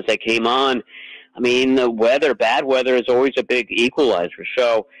talking about as I came on, I mean, the weather, bad weather is always a big equalizer.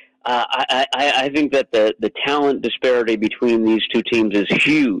 So I think that the talent disparity between these two teams is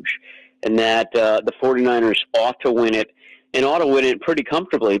huge, and that the 49ers ought to win it and ought to win it pretty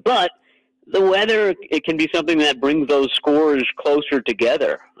comfortably. But the weather, it can be something that brings those scores closer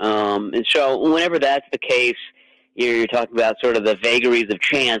together. And so whenever that's the case, you're talking about sort of the vagaries of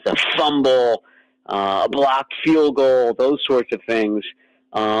chance, a fumble, a blocked field goal, those sorts of things.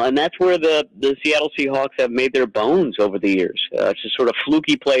 And that's where the Seattle Seahawks have made their bones over the years. It's just sort of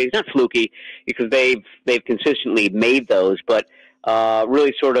fluky plays, not fluky because they've consistently made those, but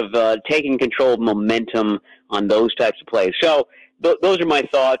really sort of taking control of momentum on those types of plays. So those are my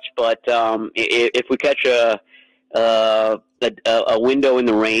thoughts. But if we catch a window in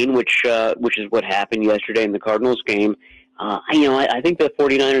the rain, which is what happened yesterday in the Cardinals game, I think the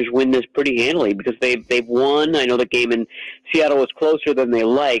 49ers win this pretty handily because they've won. I know the game in Seattle was closer than they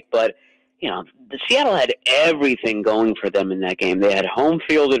like, but the Seattle had everything going for them in that game. They had home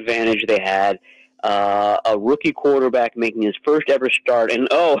field advantage. They had a rookie quarterback making his first ever start, and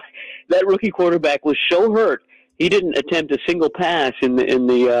that rookie quarterback was so hurt he didn't attempt a single pass in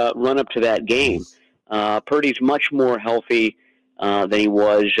the run up to that game. Purdy's much more healthy than he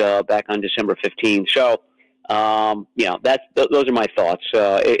was back on December 15th. So. Those are my thoughts.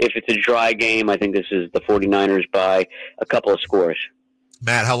 If it's a dry game, I think this is the 49ers by a couple of scores.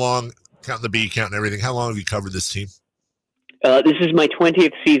 Matt, how long, counting the B count and everything, how long have you covered this team? This is my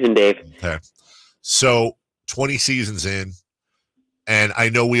 20th season, Dave. Okay. So 20 seasons in, and I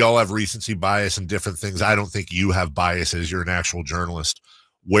know we all have recency bias and different things. I don't think you have biases. You're an actual journalist.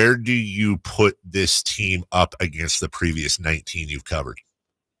 Where do you put this team up against the previous 19 you've covered?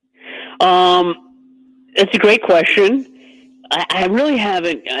 It's a great question. I really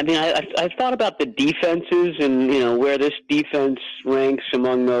haven't. I mean, I've thought about the defenses and, where this defense ranks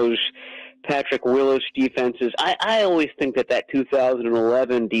among those Patrick Willis defenses. I always think that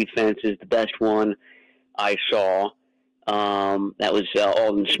 2011 defense is the best one I saw. That was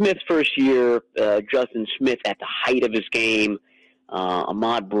Alden Smith's first year. Justin Smith at the height of his game.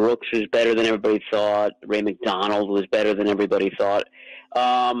 Ahmad Brooks was better than everybody thought. Ray McDonald was better than everybody thought.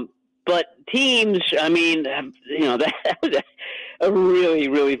 But teams, I mean, that was a really,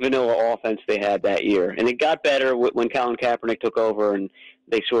 really vanilla offense they had that year. And it got better when Colin Kaepernick took over and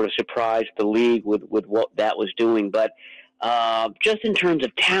they sort of surprised the league with what that was doing. But just in terms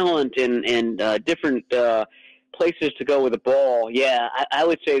of talent and different places to go with the ball, I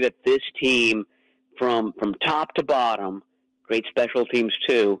would say that this team from top to bottom, great special teams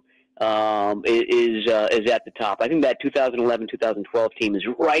too, is at the top. I think that 2011-2012 team is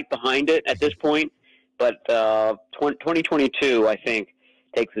right behind it at this point, but 2022, I think,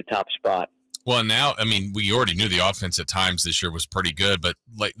 takes the top spot. Well, now, I mean, we already knew the offense at times this year was pretty good, but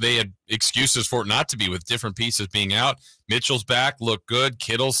like they had excuses for it not to be with different pieces being out. Mitchell's back, looked good.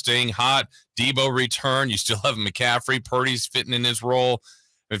 Kittle staying hot. Debo return. You still have McCaffrey. Purdy's fitting in his role.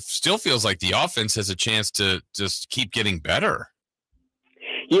 It still feels like the offense has a chance to just keep getting better.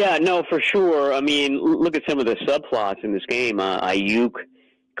 Yeah, no, for sure. I mean, look at some of the subplots in this game. Ayuk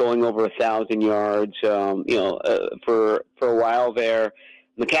going over 1,000 yards, for a while there.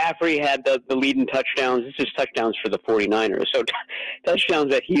 McCaffrey had the lead in touchdowns. This is touchdowns for the 49ers. So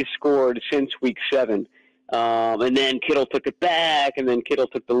touchdowns that he's scored since week 7. And then Kittle took it back, and then Kittle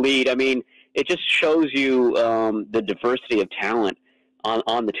took the lead. I mean, it just shows you the diversity of talent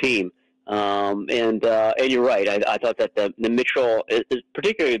on the team. And you're right. I thought that the Mitchell,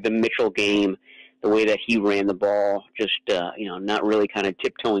 particularly the Mitchell game, the way that he ran the ball, just not really kind of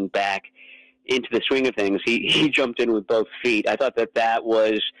tiptoeing back into the swing of things. He jumped in with both feet. I thought that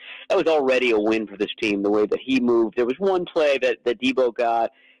was already a win for this team, the way that he moved. There was one play that Debo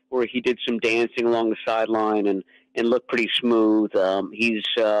got where he did some dancing along the sideline and looked pretty smooth.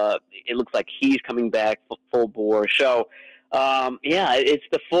 It looks like he's coming back full bore. So, it's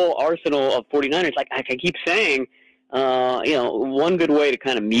the full arsenal of 49ers. Like I keep saying, one good way to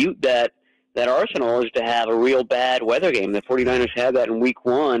kind of mute that arsenal is to have a real bad weather game. The 49ers had that in week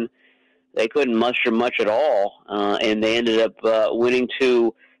 1. They couldn't muster much at all, and they ended up losing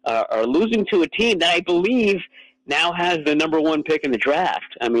to a team that I believe now has the number 1 pick in the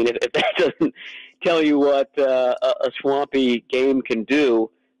draft. I mean, if that doesn't tell you what a swampy game can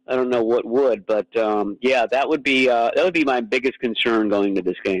do, I don't know what would. But that would be my biggest concern going to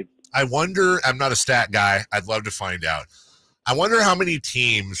this game. I wonder. I'm not a stat guy. I'd love to find out. I wonder how many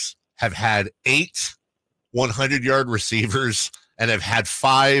teams have had 8 100-yard receivers and have had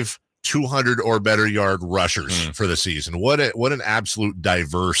 5 200 or better yard rushers for the season. What an absolute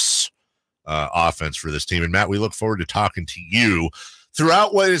diverse offense for this team. And Matt, we look forward to talking to you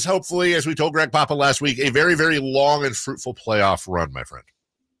throughout what is hopefully, as we told Greg Papa last week, a very, very long and fruitful playoff run, my friend.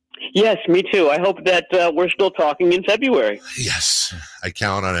 Yes, me too. I hope that we're still talking in February. Yes, I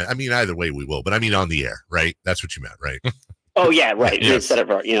count on it. I mean, either way we will, but I mean on the air, right? That's what you meant, right? Oh yeah, right. Yes. Instead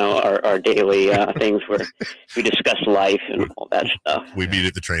of our daily things where we discuss life and all that stuff. We meet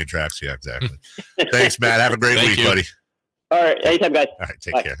at the train tracks. Yeah, exactly. Thanks, Matt. Have a great week, buddy. All right, anytime, guys. All right,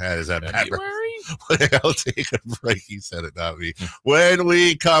 take care. That is that Matt. I'll take a break. He said it, not me. When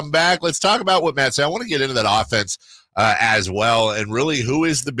we come back, let's talk about what Matt said. I want to get into that offense as well, and really who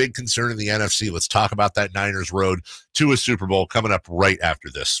is the big concern in the NFC. Let's talk about that Niners road to a Super Bowl coming up right after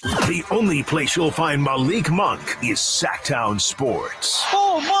this. The only place you'll find Malik Monk is Sactown Sports.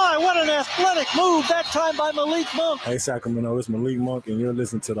 Oh my, what an athletic move that time by Malik Monk. Hey Sacramento, it's Malik Monk and you're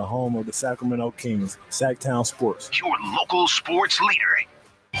listening to the home of the Sacramento Kings, Sactown Sports. Your local sports leader.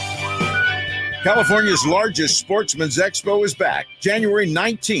 California's largest sportsman's expo is back, January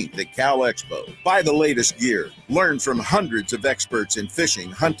 19th at Cal Expo. Buy the latest gear. Learn from hundreds of experts in fishing,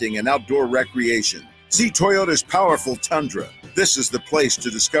 hunting, and outdoor recreation. See Toyota's powerful Tundra. This is the place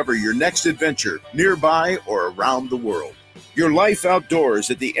to discover your next adventure, nearby or around the world. Your life outdoors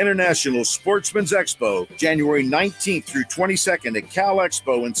at the International Sportsman's Expo, January 19th through 22nd at Cal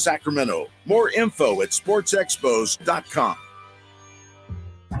Expo in Sacramento. More info at sportsexpos.com.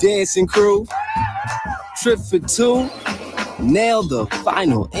 Dancing crew, trip for 2, nailed the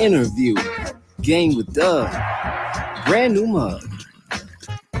final interview. Game with Doug, brand new mug.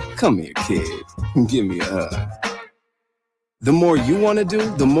 Come here, kid, give me a hug. The more you want to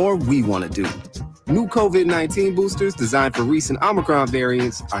do, the more we want to do. New COVID-19 boosters designed for recent Omicron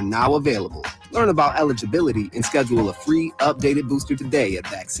variants are now available. Learn about eligibility and schedule a free updated booster today at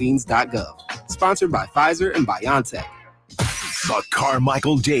vaccines.gov. Sponsored by Pfizer and BioNTech. The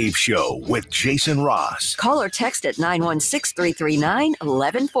Carmichael Dave Show with Jason Ross. Call or text at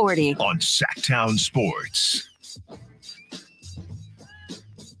 916-339-1140. On Sactown Sports.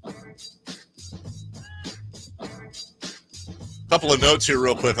 Couple of notes here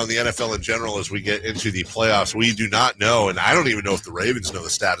real quick on the NFL in general as we get into the playoffs. We do not know, and I don't even know if the Ravens know the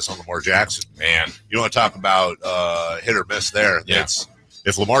status on Lamar Jackson. Man, you want to talk about hit or miss there. Yeah.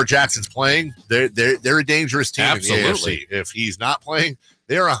 If Lamar Jackson's playing, they're a dangerous team. Absolutely. In the AFC. If he's not playing,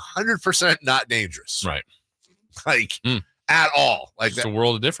 they're 100% not dangerous. Right. Like at all. Like it's a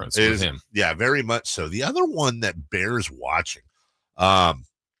world of difference with him. Yeah, very much so. The other one that bears watching.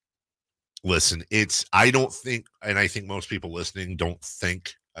 Listen, I don't think, and I think most people listening don't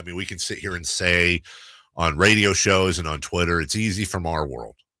think. I mean, we can sit here and say on radio shows and on Twitter, it's easy from our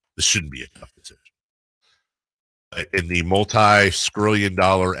world. This shouldn't be a tough decision. In the multi-scrillion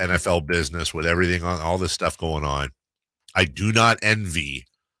dollar NFL business with everything on all this stuff going on, I do not envy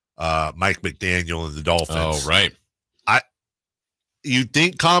Mike McDaniel and the Dolphins. Oh, right. You'd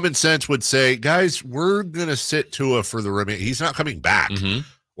think common sense would say, guys, we're going to sit Tua for the remaining. He's not coming back.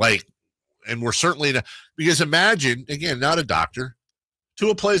 And we're certainly not, because imagine, again, not a doctor,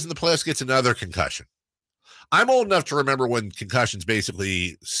 Tua plays in the playoffs, gets another concussion. I'm old enough to remember when concussions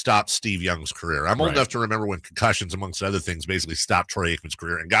basically stopped Steve Young's career. I'm old enough to remember when concussions, amongst other things, basically stopped Troy Aikman's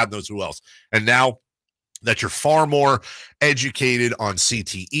career, and God knows who else. And now that you're far more educated on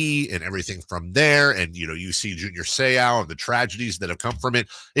CTE and everything from there, and you see Junior Seau and the tragedies that have come from it,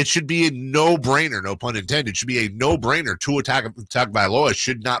 it should be a no-brainer, no pun intended, it should be a no-brainer. Tua Tagovailoa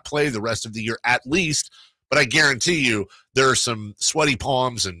should not play the rest of the year at least. But I guarantee you there are some sweaty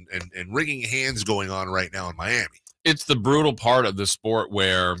palms and wringing hands going on right now in Miami. It's the brutal part of the sport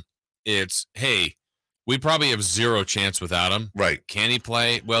where it's, hey, We probably have zero chance without him. Right. Can he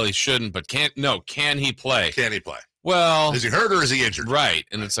play? Well, he shouldn't, but can he play? Can he play? Well, is he hurt or is he injured? Right.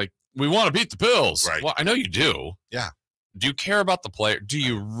 And it's like, we want to beat the Bills. Right. Well, I know you do. Yeah. Do you care about the player? Do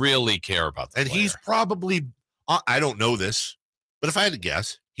you really care about the player? And he's probably, I don't know this, but if I had to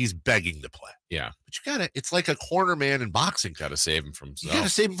guess, he's begging to play. Yeah. But it's like a corner man in boxing. Got to save him from himself. You got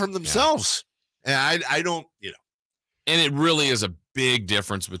to save him from themselves. Yeah. And I don't, And it really is a big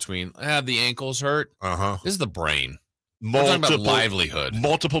difference between the ankles hurt. This is the brain. We're talking about livelihood.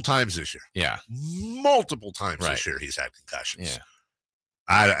 Multiple times this year. Yeah. Multiple times this year he's had concussions. Yeah.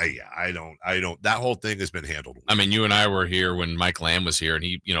 I don't. That whole thing has been handled. I mean, you and I were here when Mike Lamb was here, and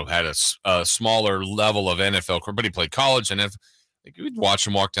he, had a smaller level of NFL, but he played college, and if you'd watch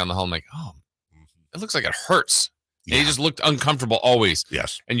him walk down the hall, I'm like, oh, it looks like it hurts. Yeah. And he just looked uncomfortable always.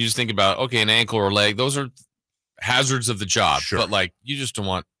 Yes. And you just think about, okay, an ankle or leg, those are hazards of the job. Sure. But you just don't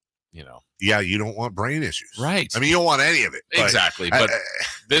want, Yeah, you don't want brain issues. Right. I mean, you don't want any of it. Exactly. But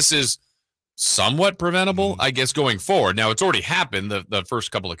this is somewhat preventable, I guess, going forward. Now, it's already happened, the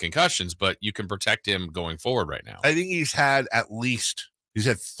first couple of concussions, but you can protect him going forward right now. I think he's had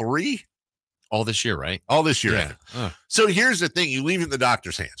 3 all this year, right? All this year. Yeah. So here's the thing. You leave it in the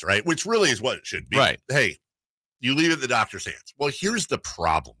doctor's hands, right? Which really is what it should be. Right. Hey, you leave it in the doctor's hands. Well, here's the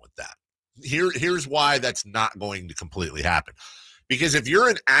problem with that. Here's why that's not going to completely happen. Because if you're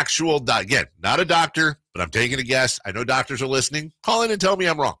an actual, again, not a doctor, but I'm taking a guess. I know doctors are listening. Call in and tell me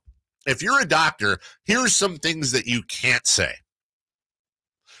I'm wrong. If you're a doctor, here's some things that you can't say.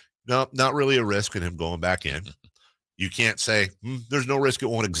 No, not really a risk in him going back in. You can't say, there's no risk it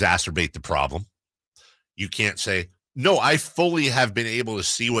won't exacerbate the problem. You can't say, no, I fully have been able to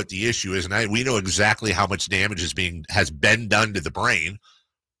see what the issue is, and we know exactly how much damage has been done to the brain.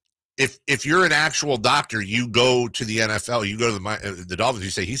 If you're an actual doctor, you go to the NFL, you go to the Dolphins,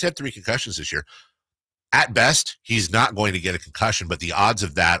 you say, he's had 3 concussions this year. At best, he's not going to get a concussion, but the odds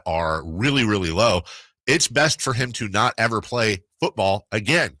of that are really, really low. It's best for him to not ever play football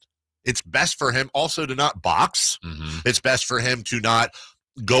again. It's best for him also to not box. Mm-hmm. It's best for him to not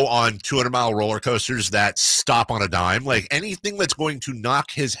go on 200-mile roller coasters that stop on a dime. Like anything that's going to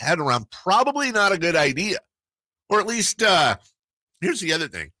knock his head around, probably not a good idea. Or at least, here's the other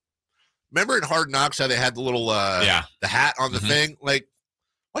thing. Remember in Hard Knocks how they had the little the hat on the thing? Like,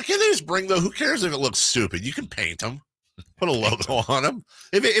 why can't they just bring who cares if it looks stupid? You can paint them. Put a logo on them.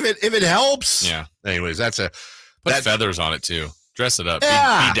 If it helps. Yeah. Anyways, put feathers on it too. Dress it up.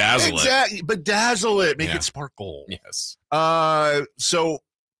 Yeah, bedazzle exactly. it. Bedazzle it. Make it sparkle. Yes. So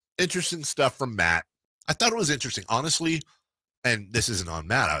interesting stuff from Matt. I thought it was interesting, honestly. And this isn't on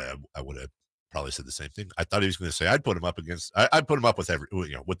Matt. I would have probably said the same thing. I thought he was going to say I'd put him up with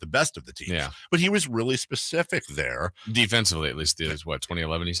with the best of the teams. Yeah. But he was really specific there. Defensively, at least, it is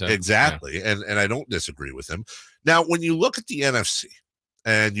 2011. He said exactly, yeah. and I don't disagree with him. Now, when you look at the NFC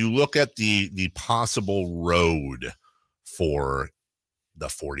and you look at the possible road for the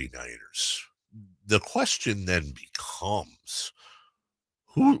 49ers, the question then becomes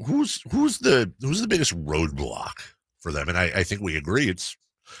who's the biggest roadblock for them? And I think we agree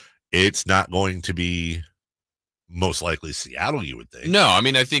it's not going to be most likely Seattle, you would think. No, I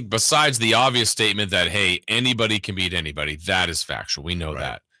mean, I think besides the obvious statement that, hey, anybody can beat anybody, that is factual. We know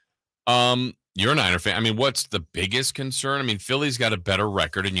that. You're a Niner fan. I mean, what's the biggest concern? I mean, Philly's got a better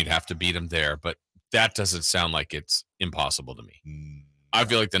record, and you'd have to beat them there, but that doesn't sound like it's impossible to me. I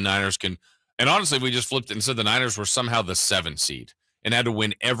feel like the Niners can, and honestly, we just flipped it and said the Niners were somehow the 7th seed and had to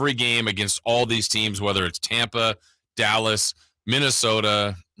win every game against all these teams, whether it's Tampa, Dallas,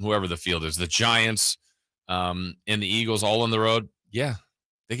 Minnesota, whoever the field is, the Giants, and the Eagles all on the road. Yeah,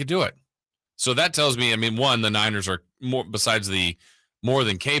 they could do it. So that tells me, I mean, one, the Niners are more, besides the more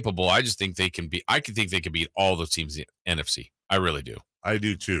than capable. I just think they can be, I could think they could beat all those teams in the NFC. I really do. I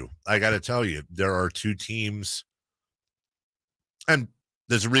do too. I got to tell you, there are 2 teams, and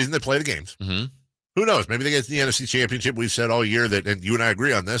there's a reason they play the games. Mm-hmm. Who knows? Maybe they get to the NFC Championship. We've said all year that, and you and I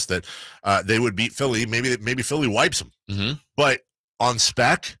agree on this, that they would beat Philly. Maybe Philly wipes them. Mm-hmm. But on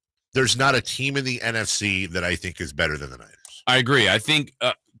spec, there's not a team in the NFC that I think is better than the Niners. I agree. I think,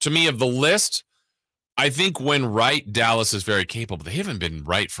 to me, of the list, I think when right, Dallas is very capable. They haven't been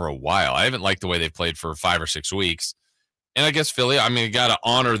right for a while. I haven't liked the way they've played for 5 or 6 weeks. And I guess Philly, I mean, got to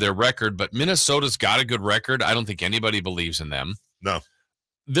honor their record, but Minnesota's got a good record. I don't think anybody believes in them. No.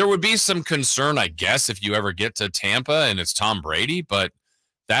 There would be some concern, I guess, if you ever get to Tampa and it's Tom Brady, but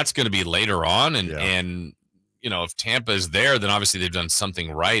that's going to be later on. And you know, if Tampa is there, then obviously they've done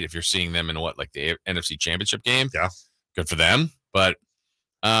something right. If you're seeing them in like the NFC Championship game, yeah, good for them. But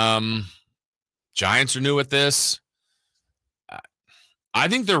Giants are new at this. I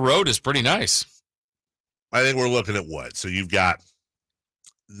think their road is pretty nice. I think we're looking at what? So you've got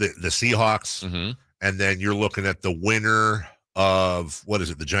the Seahawks, and then you're looking at the winner of, what is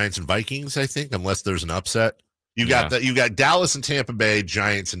it, the Giants and Vikings, I think, unless there's an upset. You got Dallas and Tampa Bay,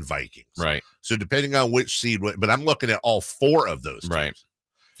 Giants and Vikings. Right. So depending on which seed, but I'm looking at all 4 of those teams. Right.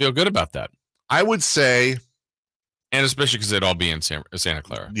 Feel good about that. I would say, and especially because they'd all be in Santa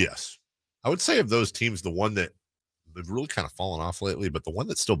Clara. Yes. I would say of those teams, the one that they've really kind of fallen off lately, but the one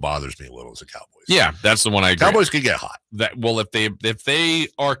that still bothers me a little is the Cowboys. Yeah, that's the one I agree. Cowboys could get hot. If they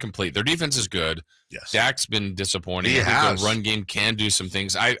are complete, their defense is good. Yes. Dak's been disappointing. He I think has. the run game can do some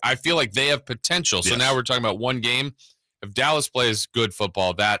things. I feel like they have potential. So Yes. now we're talking about one game. If Dallas plays good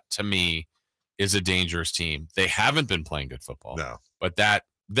football, that to me is a dangerous team. They haven't been playing good football. No. But that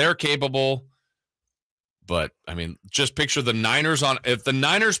they're capable. But I mean, just picture the Niners if the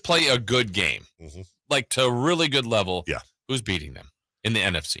Niners play a good game, like to a really good level, who's beating them in the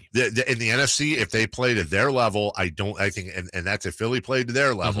NFC? In the NFC, if they play to their level, I think, and that's if Philly played to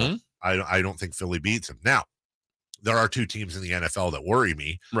their level, I don't think Philly beats them. Now, there are 2 teams in the NFL that worry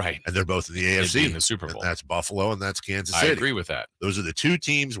me, right? And they're both in the AFC, in the Super Bowl. And that's Buffalo and that's Kansas City. I agree with that. Those are the 2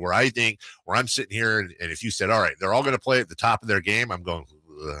 teams where I'm sitting here, and if you said, all right, they're all going to play at the top of their game, I'm going.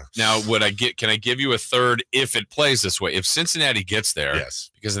 Ugh. Now, can I give you a third if it plays this way? If Cincinnati gets there, yes,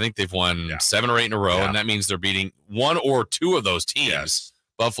 because I think they've won 7 or 8 in a row, and that means they're beating 1 or 2 of those teams,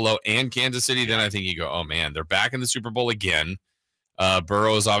 Buffalo and Kansas City. Then I think you go, oh man, they're back in the Super Bowl again.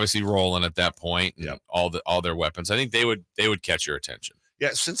 Burrow's obviously rolling at that point. And all their weapons. I think they would catch your attention.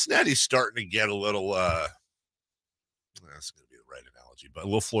 Yeah, Cincinnati's starting to get a little. That's going to be the right analogy, but a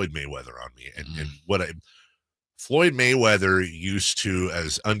little Floyd Mayweather on me, and what Floyd Mayweather used to,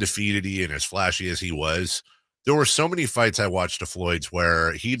 as undefeated and as flashy as he was, there were so many fights I watched of Floyd's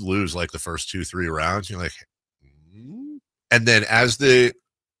where he'd lose like the first 2-3 rounds. You're like, and then as the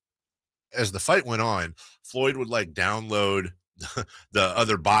fight went on, Floyd would like download the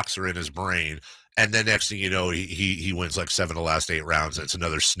other boxer in his brain, and then next thing you know, he wins like 7 of the last 8 rounds. It's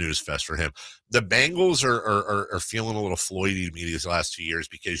another snooze fest for him. The Bengals are feeling a little Floydy to me these last 2 years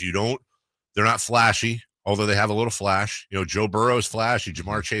because they're not flashy. Although they have a little flash, Joe Burrow's flashy,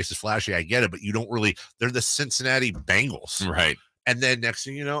 Jamar Chase is flashy. I get it, but you don't really. They're the Cincinnati Bengals, right? And then next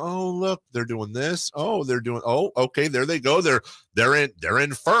thing you know, oh look, they're doing this. Oh, they're doing. Oh, okay, there they go. They're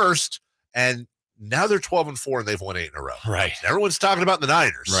in first, and now they're 12-4 and they've won 8 in a row. Right. Everyone's talking about the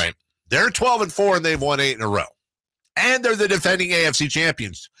Niners. Right. They're 12-4 and they've won 8 in a row, and they're the defending AFC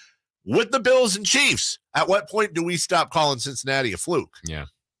champions with the Bills and Chiefs. At what point do we stop calling Cincinnati a fluke? Yeah.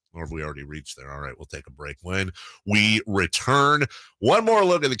 Or have we already reached there? All right, we'll take a break. When we return, one more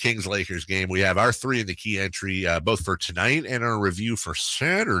look at the Kings-Lakers game. We have our 3 in the key entry, both for tonight and our review for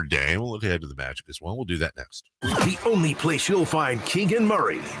Saturday. We'll look ahead to the Magic as well. We'll do that next. The only place you'll find Keegan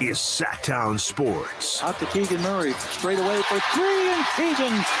Murray is Sactown Sports. Out to Keegan Murray, straight away for 3, and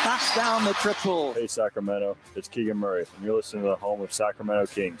Keegan knocks down the triple. Hey, Sacramento, it's Keegan Murray, and you're listening to the home of Sacramento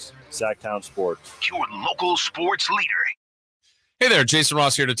Kings, Sactown Sports. Your local sports leader. Hey there, Jason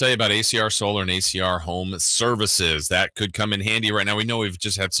Ross here to tell you about ACR Solar and ACR Home Services. That could come in handy right now. We know we've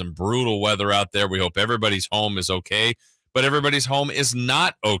just had some brutal weather out there. We hope everybody's home is okay, but everybody's home is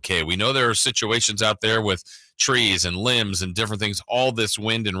not okay. We know there are situations out there with trees and limbs and different things, all this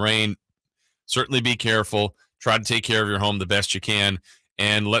wind and rain. Certainly be careful. Try to take care of your home the best you can,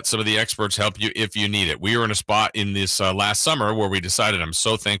 and let some of the experts help you if you need it. We were in a spot in this last summer where we decided, I'm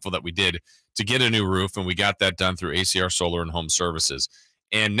so thankful that we did, to get a new roof, and we got that done through ACR Solar and Home Services.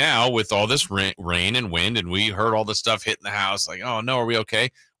 And now with all this rain and wind, and we heard all the stuff hitting the house, like, oh no, are we okay?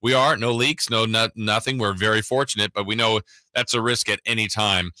 We are. No leaks, nothing. We're very fortunate, but we know that's a risk at any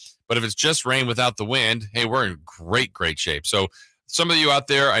time. But if it's just rain without the wind, hey, we're in great shape. So some of you out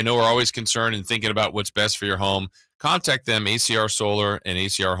there, I know, are always concerned and thinking about what's best for your home. Contact them, ACR Solar and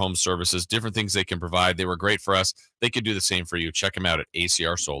ACR Home Services, different things they can provide. They were great for us. They could do the same for you. Check them out at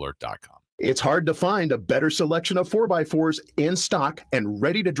acrsolar.com. It's hard to find a better selection of 4x4s in stock and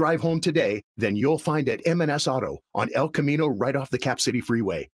ready to drive home today than you'll find at M&S Auto on El Camino right off the Cap City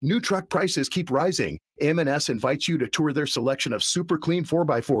Freeway. New truck prices keep rising. M&S invites you to tour their selection of super clean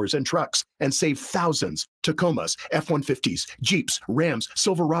 4x4s and trucks and save thousands. Tacomas, F-150s, Jeeps, Rams,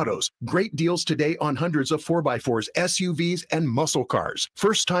 Silverados. Great deals today on hundreds of 4x4s, SUVs, and muscle cars.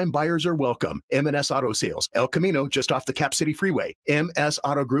 First-time buyers are welcome. M&S Auto Sales, El Camino, just off the Cap City Freeway.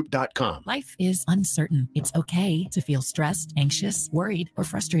 MSAutogroup.com. Life is uncertain. It's okay to feel stressed, anxious, worried, or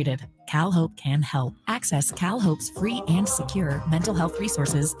frustrated. CalHope can help. Access CalHope's free and secure mental health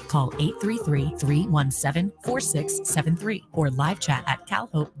resources. Call 833-317-4673 or live chat at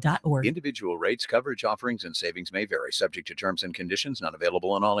calhope.org. Individual rates, coverage offerings, and savings may vary, subject to terms and conditions, not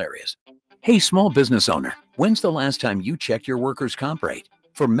available in all areas. Hey, small business owner, when's the last time you checked your workers' comp rate?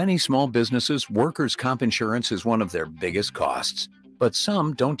 For many small businesses, workers' comp insurance is one of their biggest costs. But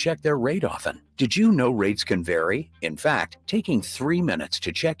some don't check their rate often. Did you know rates can vary? In fact, taking 3 minutes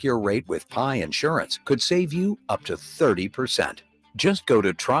to check your rate with Pi Insurance could save you up to 30%. Just go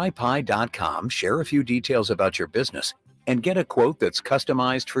to trypi.com, share a few details about your business, and get a quote that's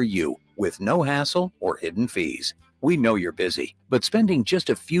customized for you with no hassle or hidden fees. We know you're busy, but spending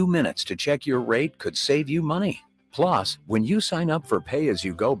just a few minutes to check your rate could save you money. Plus, when you sign up for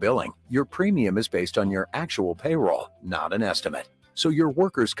pay-as-you-go billing, your premium is based on your actual payroll, not an estimate. So your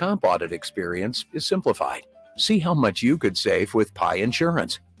workers' comp audit experience is simplified. See how much you could save with Pi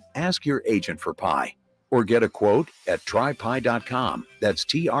Insurance. Ask your agent for Pi or get a quote at trypi.com. That's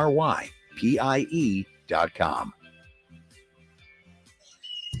TRYPIE.com.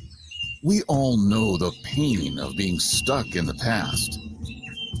 We all know the pain of being stuck in the past.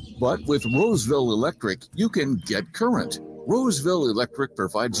 But with Roseville Electric, you can get current. Roseville Electric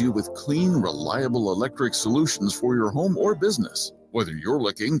provides you with clean, reliable electric solutions for your home or business. Whether you're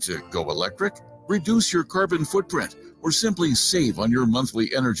looking to go electric, reduce your carbon footprint, or simply save on your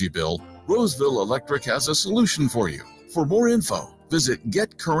monthly energy bill, Roseville Electric has a solution for you. For more info, visit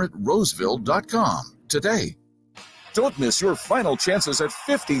getcurrentroseville.com today. Don't miss your final chances at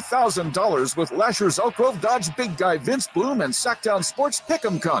 $50,000 with Lasher's Elk Grove Dodge Big Guy Vince Bloom and Sactown Sports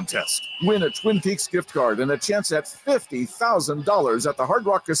Pick'em Contest. Win a Twin Peaks gift card and a chance at $50,000 at the Hard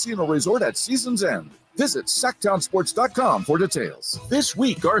Rock Casino Resort at season's end. Visit SactownSports.com for details. This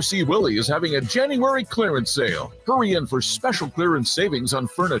week, RC Willey is having a January clearance sale. Hurry in for special clearance savings on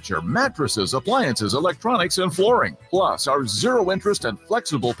furniture, mattresses, appliances, electronics, and flooring. Plus, our zero interest and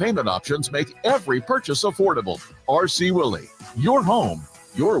flexible payment options make every purchase affordable. RC Willey, your home,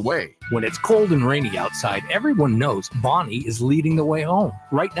 your way. When it's cold and rainy outside, everyone knows Bonnie is leading the way home.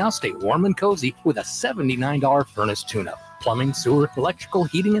 Right now, stay warm and cozy with a $79 furnace tune-up. Plumbing, sewer, electrical,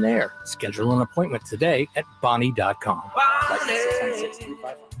 heating, and air. Schedule an appointment today at Bonnie.com.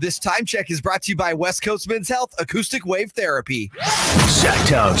 This time check is brought to you by West Coast Men's Health Acoustic Wave Therapy.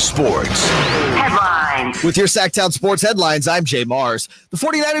 Sactown Sports Headlines. With your Sactown Sports headlines, I'm Jay Mars. The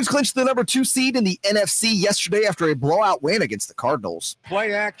 49ers clinched the number 2 seed in the NFC yesterday after a blowout win against the Cardinals.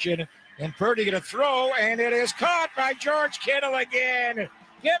 Play action, and Purdy going to throw, and it is caught by George Kittle again.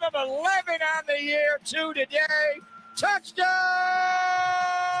 Give him 11 on the year, 2 today. Touchdown,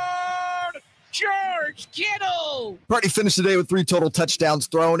 George Kittle. Purdy finished the day with 3 total touchdowns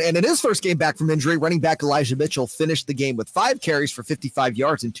thrown, and in his first game back from injury, running back Elijah Mitchell finished the game with 5 carries for 55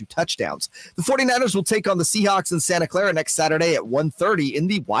 yards and 2 touchdowns. The 49ers will take on the Seahawks in Santa Clara next Saturday at 1:30 in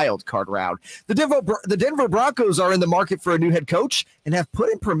the Wildcard round. The Denver Broncos are in the market for a new head coach and have put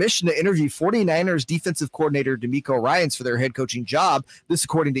in permission to interview 49ers defensive coordinator DeMeco Ryans for their head coaching job, this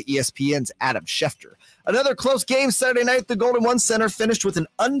according to ESPN's Adam Schefter. Another close game Saturday night at the Golden One Center finished with an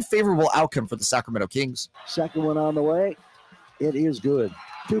unfavorable outcome for the Sacramento Kings. Second one on the way. It is good.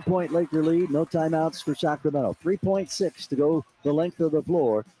 2-point Laker lead. No timeouts for Sacramento. 3.6 to go the length of the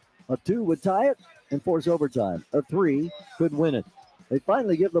floor. A 2 would tie it and force overtime. A 3 could win it. They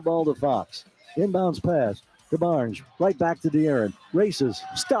finally give the ball to Fox. Inbounds pass to Barnes. Right back to De'Aaron. Races.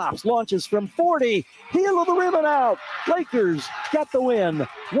 Stops. Launches from 40. Heel of the rim and out. Lakers got the win.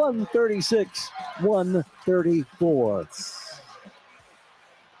 136-134.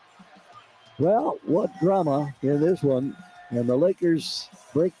 Well, what drama in this one. And the Lakers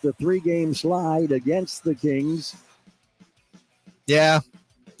break the 3-game slide against the Kings. Yeah,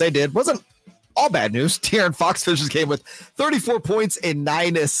 they did. Wasn't all bad news. De'Aaron Fox finishes the game with 34 points and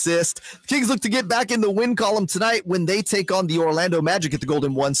 9 assists. The Kings look to get back in the win column tonight when they take on the Orlando Magic at the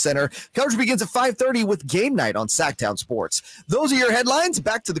Golden One Center. Coverage begins at 5:30 with Game Night on Sactown Sports. Those are your headlines.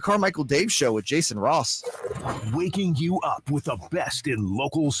 Back to the Carmichael Dave Show with Jason Ross. Waking you up with the best in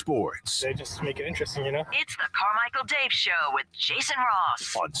local sports. They just make it interesting, you know? It's the Carmichael Dave Show with Jason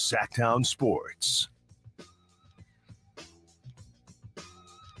Ross on Sactown Sports.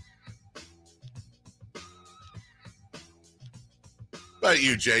 What about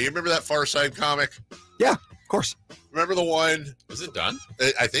you, Jay? You remember that Far Side comic? Yeah, of course. Remember the one? Is it done?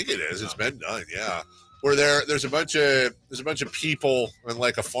 I think it is. It's been done. Yeah, where there's a bunch of people in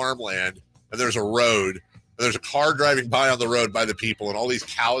like a farmland, and there's a road, and there's a car driving by on the road by the people, and all these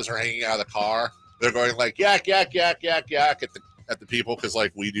cows are hanging out of the car. They're going like yak yak yak yak yak at the people because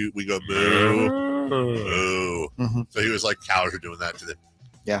like we go moo moo. Mm-hmm. So he was like cows are doing that to the.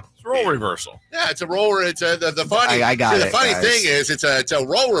 Yeah, it's role reversal. Yeah, it's a role. It's the funny. I got the it. funny guys. thing is, it's a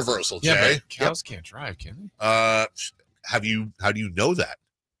role reversal. Jay, Yeah, but cows can't drive, can they? How do you know that?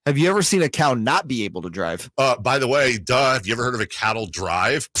 Have you ever seen a cow not be able to drive? By the way, have you ever heard of a cattle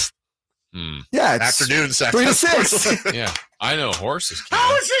drive? Yeah, it's afternoon, 3 to 6. Yeah, I know horses.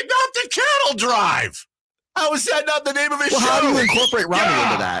 How is it not the cattle drive? How is that not the name of his show? How do you incorporate Rami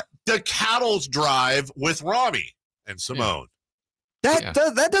into that? The Cattle's Drive with Rami and Simone. That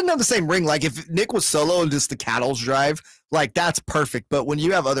doesn't have the same ring. Like if Nick was solo and just the Cattle's Drive, like that's perfect. But when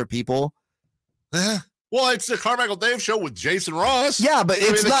you have other people, well, it's the Carmichael Dave Show with Jason Ross. Yeah, but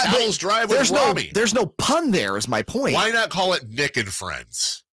it's the not. Cattle's Drive with Rami. There's no pun there. Is my point. Why not call it Nick and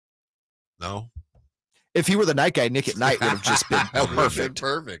Friends? No. If he were the night guy, Nick at Night would have just been perfect.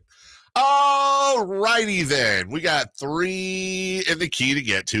 Perfect. All righty then. We got 3 in the key to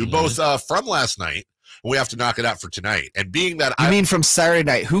get to, both from last night. We have to knock it out for tonight. And being that I mean from Saturday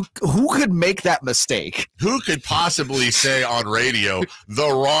night, who could make that mistake? Who could possibly say on radio the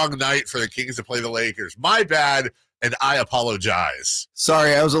wrong night for the Kings to play the Lakers? My bad, and I apologize.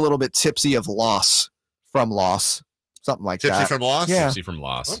 Sorry, I was a little bit tipsy of loss. Something like that. Tipsy from loss? Yeah. Tipsy from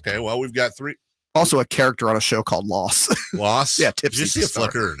loss. Okay, well, we've got 3. Also a character on a show called Loss. Loss? Yeah, tipsy. Did you see a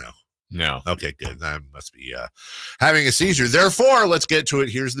flicker or no? No. Okay, good. I must be having a seizure. Therefore, let's get to it.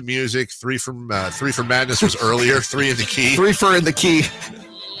 Here's the music. 3 from Madness was earlier. 3 in the key. 3 for in the key.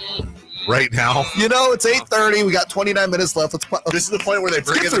 Right now. You know, it's 8:30. We got 29 minutes left. Let's. This is the point where they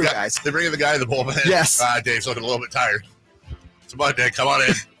bring in the guy. Guys. They bring in the guy in the bullpen. Yes. Dave's looking a little bit tired. It's Monday. Come on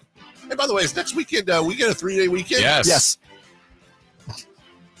in. Hey, by the way, is next weekend we get a 3-day weekend? Yes.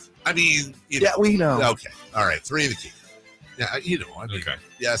 I mean, we know. Okay. All right. 3 in the key. Yeah, you know. I mean, Okay.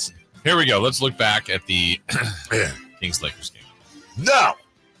 Yes. Here we go. Let's look back at the Kings-Lakers game. No.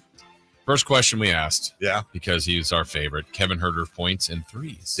 First question we asked. Yeah. Because he was our favorite. Kevin Huerter points and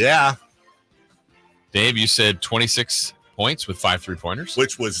threes. Yeah. Dave, you said 26 points with 5 3-pointers.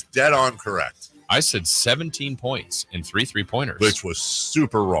 Which was dead on correct. I said 17 points and 3 3-pointers. Which was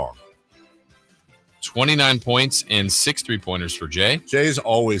super wrong. 29 points and 6 3-pointers for Jay. Jay's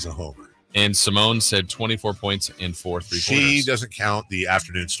always a homer. And Simone said 24 points and 4 3-pointers. She doesn't count the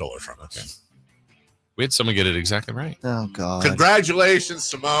afternoon stoler from us. Okay. We had someone get it exactly right. Oh, God. Congratulations,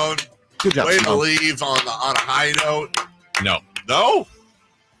 Simone. Good job, Way Simone. to leave on a high note. No. No?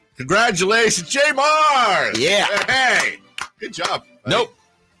 Congratulations, Jay Mars. Yeah. Hey. Good job. Nope.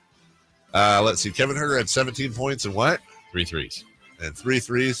 Let's see. Kevin Huerter had 17 points and what? 3 threes. And 3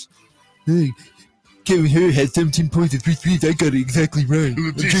 threes. Hey, Kevin Huerter had 17 points and 3 threes. I got it exactly right.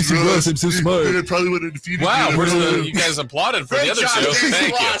 I'm Jason Ross. I'm so smart. It probably would have defeated Wow. you. You guys applauded for Great the other job, two. Jason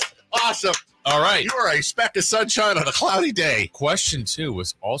Thank you. Ross. Awesome. All right. You are a speck of sunshine on a cloudy day. Question 2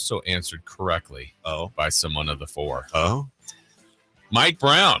 was also answered correctly by someone of the 4. Oh. Mike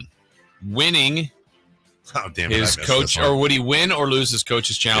Brown winning his coach, or would he win or lose his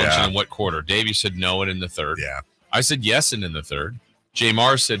coach's challenge and in what quarter? Dave, you said no and in the 3rd. Yeah. I said yes and in the 3rd. J.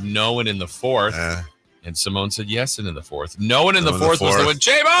 Mars said no and in the 4th. And Simone said yes and in the 4th. No one in the 4th was the win.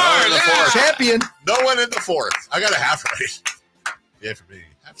 J. Mars! Champion. No one in the 4th. I got a half right. Yeah, for me.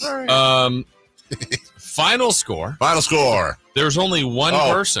 Half right. Final score. Final score. There's only one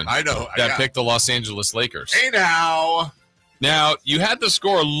person I know. that picked the Los Angeles Lakers. Hey, now. Now, you had the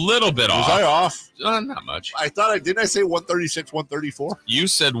score a little bit off. Was I off? Not much. I thought didn't I say 136, 134? You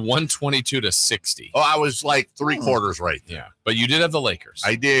said 122 to 60. Oh, I was like 3/4 right. Yeah, but you did have the Lakers.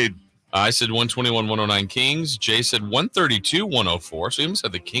 I did. I said 121, 109 Kings. Jay said 132, 104. So he almost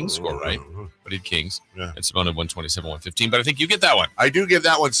had the Kings score right, but he had Kings. Yeah. And Simone had 127, 115. But I think you get that one. I do get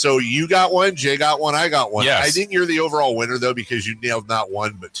that one. So you got one, Jay got one, I got one. Yes. I think you're the overall winner, though, because you nailed not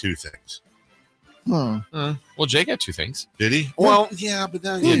one, but 2 things. Well, Jay got 2 things. Did he? Well, yeah, but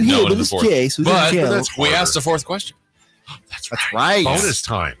then He had no in the 4th. But that's we harder. asked the 4th question. That's right. Bonus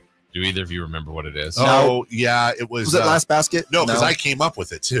time. Do either of you remember what it is? Oh, yeah. It was. Was it last basket? No, because I came up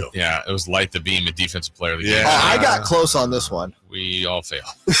with it, too. Yeah, it was Light the Beam, a defensive player of the game. Oh, I got close on this one. We all failed.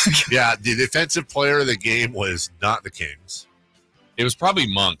 Yeah, the defensive player of the game was not the Kings. It was probably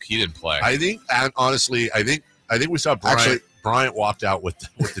Monk. He didn't play. I think, and honestly, I think we saw Bryant walked out with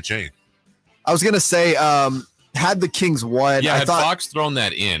the chain. I was gonna say, had the Kings won, Yeah, I had thought Fox thrown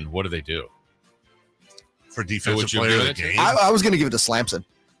that in, what do they do? For defensive would you player of give the it to? game. I was gonna give it to Slamson.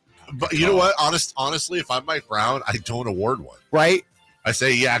 But you know what? Honestly, if I'm Mike Brown, I don't award one. Right? I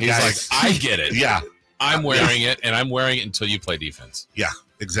say, yeah, He's guys. like, I get it. Yeah. I'm wearing it, and I'm wearing it until you play defense. Yeah,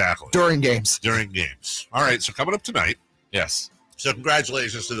 exactly. During games. All right, so coming up tonight. Yes. So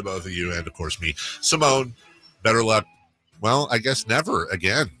congratulations to the both of you and, of course, me. Simone, better luck. Well, I guess never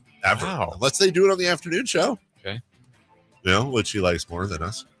again. Ever. Wow. Unless they do it on the afternoon show. Okay. You know, which she likes more than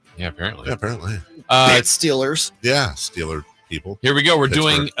us. Yeah, apparently. Yeah, apparently. Steelers. Yeah, Steeler people. Here we go. We're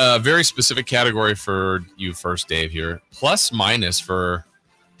Pittsburgh. doing a very specific category for you first, Dave, here. Plus, minus for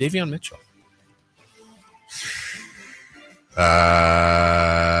Davion Mitchell.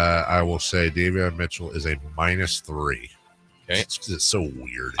 I I will say Davion Mitchell is a -3. Okay. It's so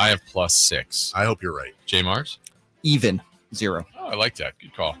weird. I have +6. I hope you're right. J. Mars? Even 0. Oh, I like that.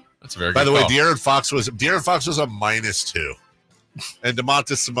 Good call. That's a very good By the way, call. De'Aaron Fox was a -2. And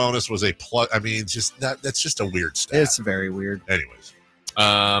DeMontis Sabonis was a plus. I mean, just that's just a weird stat. It's very weird. Anyways.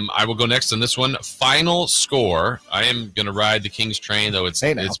 I will go next on this one. Final score. I am going to ride the Kings train, though it's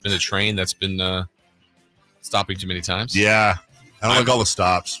been a train that's been stopping too many times. Yeah. I don't like all the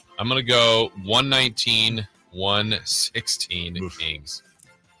stops. I'm going to go 119-116 Kings.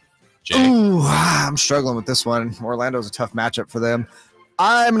 Jay? Ooh, I'm struggling with this one. Orlando's a tough matchup for them.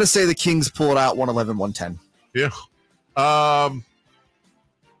 I'm going to say the Kings pull it out 111-110. Yeah. I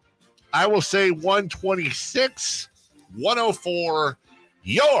will say 126-104.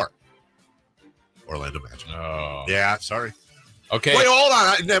 Your Orlando match. Oh. Yeah, sorry. Okay. Wait, hold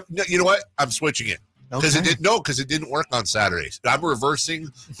on. You know what? I'm switching it. Because Okay. it didn't work on Saturdays. I'm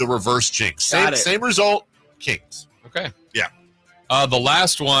reversing the reverse jinx. Got it. Same result, Kings. Okay. Yeah. The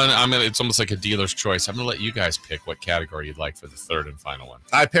last one, it's almost like a dealer's choice. I'm going to let you guys pick what category you'd like for the third and final one.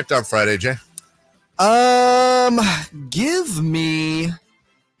 I picked on Friday, Jay. Give me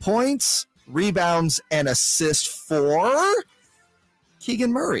points, rebounds, and assists for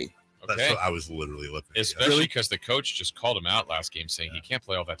Keegan Murray. Okay. That's what I was literally looking at. Especially because the coach just called him out last game saying he can't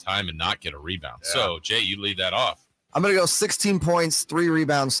play all that time and not get a rebound. Yeah. So, Jay, you lead that off. I'm going to go 16 points, 3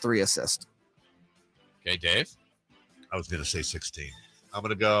 rebounds, 3 assists. Okay, Dave? I was going to say 16. I'm going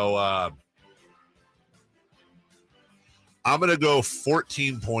to go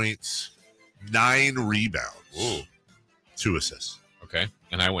 14 points, 9 rebounds. Ooh. 2 assists. Okay.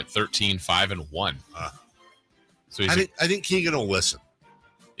 And I went 13, 5, and 1. So I think Keegan will listen.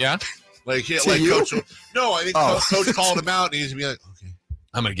 Yeah? Like To Coach. you? No, I think Coach called him out, and he's going to be like, okay.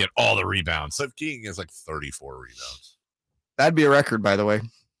 I'm going to get all the rebounds. So Keegan has like 34 rebounds. That'd be a record, by the way.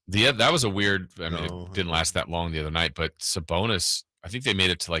 Yeah, that was a weird. I mean, it didn't last that long the other night, but Sabonis, I think they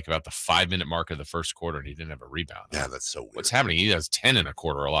made it to like about the 5-minute mark of the first quarter, and he didn't have a rebound. Yeah, that's so weird. What's happening? He has 10 in a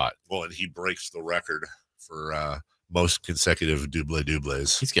quarter a lot. Well, and he breaks the record for most consecutive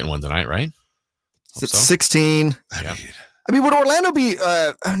doubles. He's getting one tonight, right? It's 16. Yeah. I mean, would Orlando be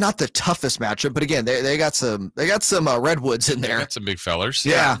not the toughest matchup? But again, they got some redwoods in there. They got some big fellers.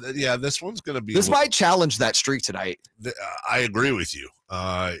 Yeah. This one's gonna be. This might challenge that streak tonight. I agree with you.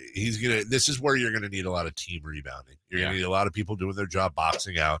 This is where you're gonna need a lot of team rebounding. You're gonna need a lot of people doing their job,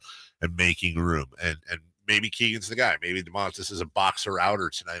 boxing out and making room. And maybe Keegan's the guy. Maybe DeMontis is a boxer outer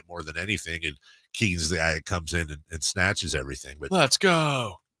tonight more than anything, and Keegan's the guy that comes in and snatches everything. But let's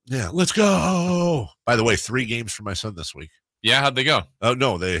go. Yeah, let's go. By the way, 3 games for my son this week. Yeah, how'd they go? Oh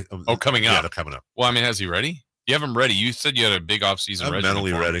no, coming up. Yeah, they're coming up. Well, I mean, has he ready? You have him ready. You said you had a big offseason I'm regimen mentally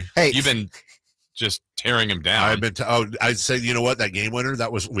for him. ready. Hey, you've been just tearing him down. I'd say, you know what, that game winner,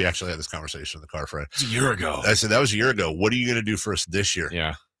 we actually had this conversation in the car, Fred. It's a year ago. I said that was a year ago. What are you going to do for us this year?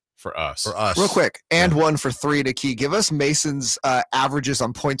 Yeah, for us. Real quick, and 1 for 3 to Key. Give us Mason's averages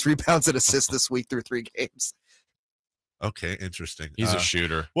on points, rebounds, and assists this week through 3 games. Okay, interesting. He's a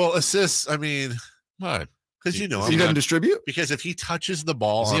shooter. Well, assists, I mean, what? Because he doesn't distribute? Because if he touches the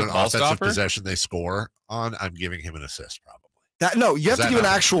ball on an offensive possession they score on, I'm giving him an assist probably. You have to give an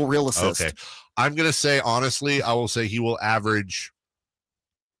actual real assist. Okay. I'm going to say, honestly, I will say he will average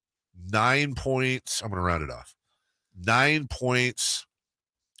 9 points. I'm going to round it off. 9 points,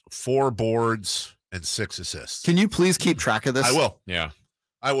 4 boards, and 6 assists. Can you please keep track of this? I will. Yeah.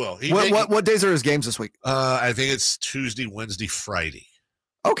 I will. What days are his games this week? I think it's Tuesday, Wednesday, Friday.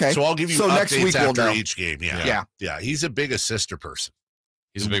 Okay. So I'll give you updates next week after we'll know. each game. Yeah. He's a big assister person.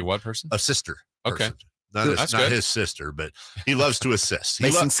 He's a big what person? A sister. Okay. Not That's not good. his sister, but he loves to assist. He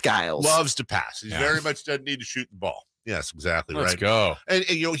Mason Skiles. loves to pass. He Yeah. very much doesn't need to shoot the ball. Yes, exactly. Let's right. go. And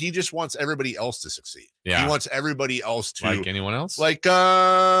he just wants everybody else to succeed. Yeah. He wants everybody else to. Like anyone else? Like,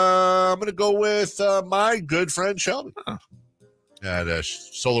 I'm going to go with my good friend Shelby. At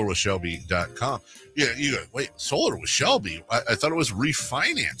solarwithshelby.com. Yeah, you go, wait, Solar with Shelby? I thought it was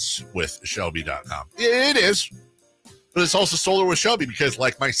refinance with Shelby.com. It is. But it's also Solar with Shelby because,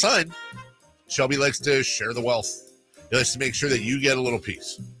 like my son, Shelby likes to share the wealth. He likes to make sure that you get a little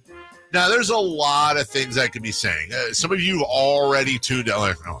piece. Now, there's a lot of things I could be saying. Some of you already tuned out,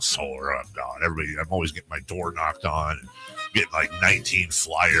 like, oh, Solar, oh, God, everybody, I'm always getting my door knocked on, and getting like 19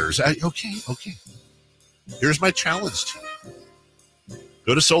 flyers. Okay. Here's my challenge to you.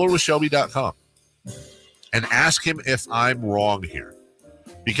 Go to solarwithshelby.com and ask him if I'm wrong here.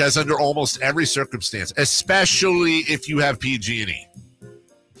 Because under almost every circumstance, especially if you have PG&E,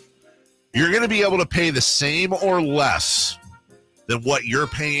 you're going to be able to pay the same or less than what you're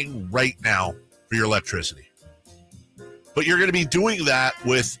paying right now for your electricity. But you're going to be doing that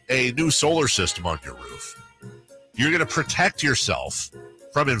with a new solar system on your roof. You're going to protect yourself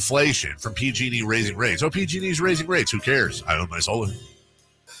from inflation, from PG&E raising rates. Oh, PG&E's raising rates. Who cares? I own my solar.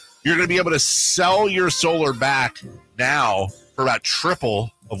 You're going to be able to sell your solar back now for about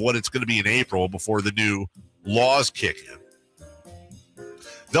triple of what it's going to be in April before the new laws kick in.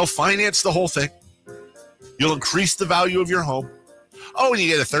 They'll finance the whole thing. You'll increase the value of your home. Oh, and you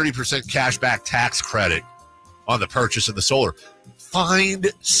get a 30% cashback tax credit on the purchase of the solar.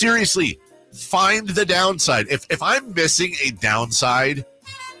 Seriously, find the downside. If I'm missing a downside,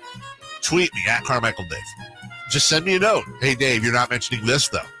 tweet me at Carmichael Dave. Just send me a note. Hey, Dave, you're not mentioning this,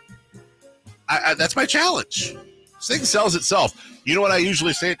 though. That's my challenge. This thing sells itself. You know what I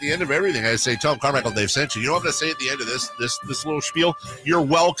usually say at the end of everything? I say, tell them Carmichael Dave sent you. You know what I'm going to say at the end of this little spiel? You're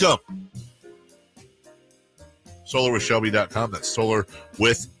welcome. SolarWithShelby.com. That's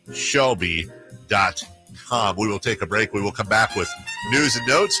SolarWithShelby.com. We will take a break. We will come back with news and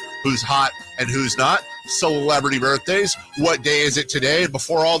notes, who's hot and who's not, celebrity birthdays, what day is it today? And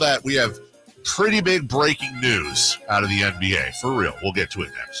before all that, we have pretty big breaking news out of the NBA. For real. We'll get to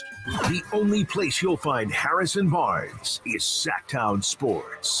it next. The only place you'll find Harrison Barnes is Sactown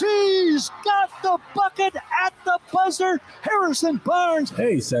Sports. He's got the bucket at the buzzer. Harrison Barnes.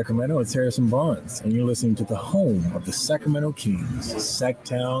 Hey, Sacramento, it's Harrison Barnes, and you're listening to the home of the Sacramento Kings,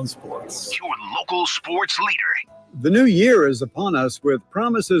 Sactown Sports. Your local sports leader. The new year is upon us with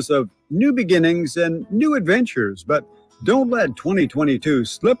promises of new beginnings and new adventures, but don't let 2022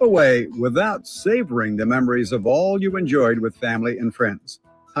 slip away without savoring the memories of all you enjoyed with family and friends.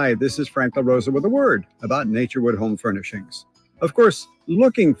 Hi, this is Frank LaRosa with a word about Naturewood Home Furnishings. Of course,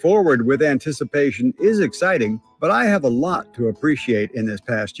 looking forward with anticipation is exciting, but I have a lot to appreciate in this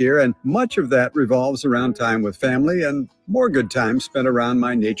past year, and much of that revolves around time with family and more good times spent around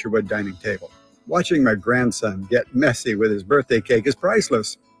my Naturewood dining table. Watching my grandson get messy with his birthday cake is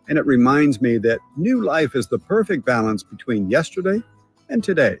priceless, and it reminds me that new life is the perfect balance between yesterday and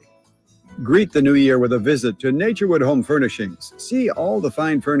today. Greet the new year with a visit to Naturewood Home Furnishings. See all the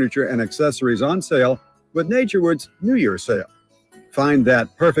fine furniture and accessories on sale with Naturewood's New Year sale. Find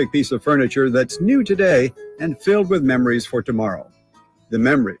that perfect piece of furniture that's new today and filled with memories for tomorrow. The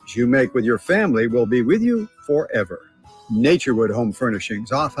memories you make with your family will be with you forever. Naturewood Home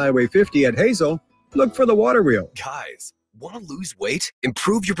Furnishings, off Highway 50 at Hazel. Look for the water wheel. Guys, want to lose weight,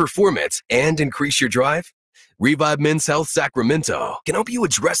 improve your performance, and increase your drive? Revive Men's Health Sacramento can help you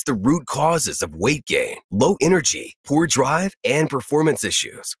address the root causes of weight gain, low energy, poor drive, and performance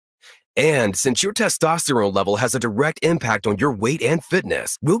issues. And since your testosterone level has a direct impact on your weight and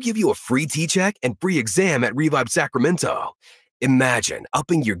fitness, we'll give you a free T-check and free exam at Revive Sacramento. Imagine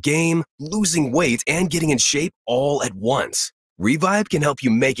upping your game, losing weight, and getting in shape all at once. Revive can help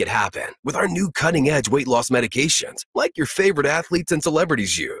you make it happen with our new cutting-edge weight loss medications like your favorite athletes and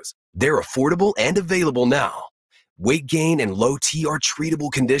celebrities use. They're affordable and available now. Weight gain and low T are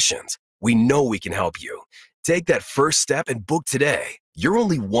treatable conditions. We know we can help you. Take that first step and book today. You're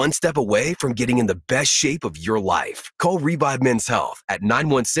only one step away from getting in the best shape of your life. Call Revive Men's Health at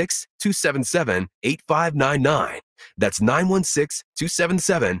 916-277-8599. That's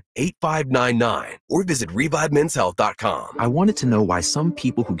 916-277-8599. Or visit ReviveMen'sHealth.com. I wanted to know why some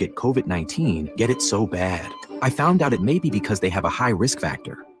people who get COVID-19 get it so bad. I found out it may be because they have a high risk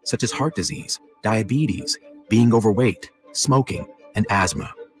factor, such as heart disease, diabetes, being overweight, smoking, and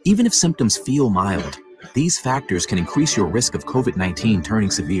asthma. Even if symptoms feel mild, these factors can increase your risk of COVID-19 turning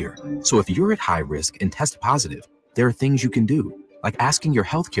severe. So if you're at high risk and test positive, there are things you can do, like asking your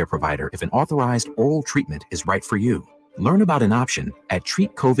healthcare provider if an authorized oral treatment is right for you. Learn about an option at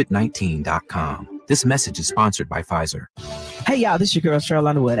treatcovid19.com. This message is sponsored by Pfizer. Hey, y'all, this is your girl, Cheryl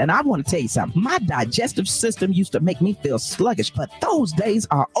Underwood, and I want to tell you something. My digestive system used to make me feel sluggish, but those days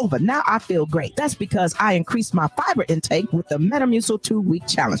are over. Now I feel great. That's because I increased my fiber intake with the Metamucil 2-week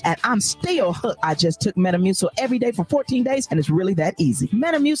challenge, and I'm still hooked. I just took Metamucil every day for 14 days, and it's really that easy.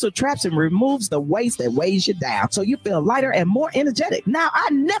 Metamucil traps and removes the waste that weighs you down, so you feel lighter and more energetic. Now I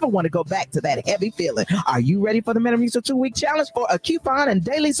never want to go back to that heavy feeling. Are you ready for the Metamucil 2-week challenge? For a coupon and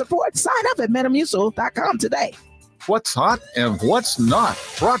daily support, sign up at Metamucil.com today. What's hot and what's not.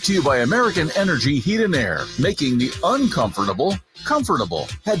 Brought to you by American Energy Heat and Air, making the uncomfortable comfortable.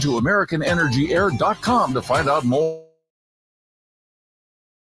 Head to AmericanEnergyAir.com to find out more.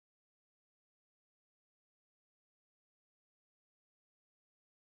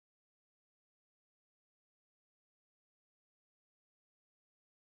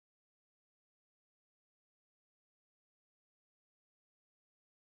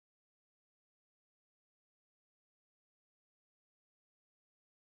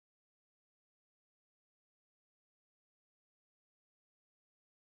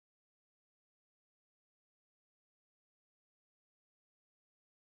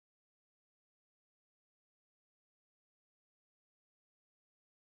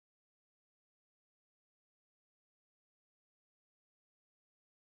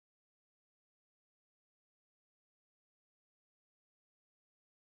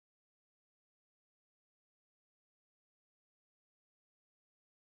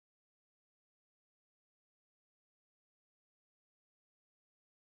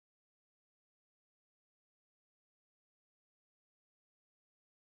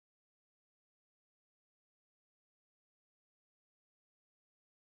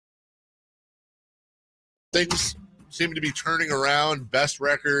 things seem to be turning around. Best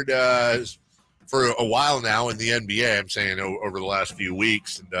record for a while now in the NBA, I'm saying over the last few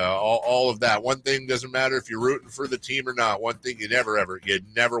weeks, and all of that. One thing doesn't matter if you're rooting for the team or not. One thing you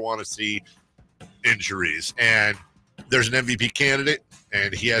never want to see injuries. And there's an MVP candidate,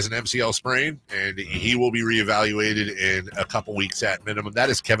 and he has an MCL sprain, and he will be reevaluated in a couple weeks at minimum. That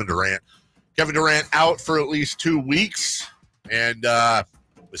is Kevin Durant. Kevin Durant out for at least 2 weeks, and so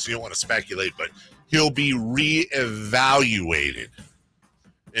you don't want to speculate, but he'll be reevaluated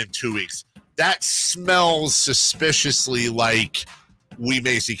in 2 weeks. That smells suspiciously like we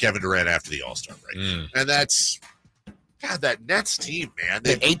may see Kevin Durant after the All-Star break. And that's, God, that Nets team, man.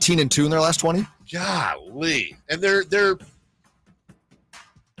 They're 18-2 in their last 20. Golly. And they're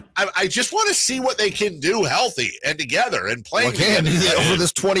I just want to see what they can do healthy and together and playing over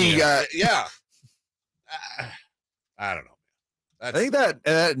this 20. I don't know. I think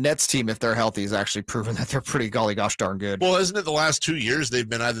that Nets team, if they're healthy, is actually proven that they're pretty golly gosh darn good. Well, isn't it the last 2 years they've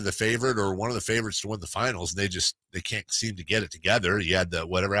been either the favorite or one of the favorites to win the finals, and they can't seem to get it together. You had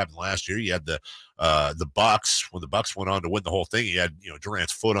whatever happened last year. You had the Bucks when the Bucks went on to win the whole thing. You had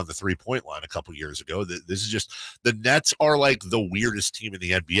Durant's foot on the 3-point line a couple years ago. This is just the Nets are like the weirdest team in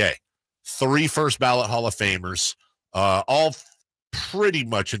the NBA. 3 first ballot Hall of Famers, all pretty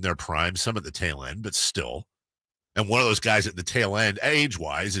much in their prime, some at the tail end, but still. And one of those guys at the tail end,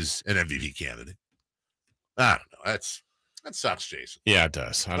 age-wise, is an MVP candidate. I don't know. That sucks, Jason. Yeah, it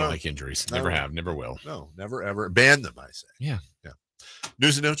does. I don't like injuries. Never have. Never will. No, never, ever. Ban them, I say. Yeah.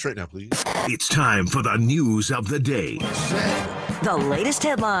 News and notes right now, please. It's time for the news of the day. The latest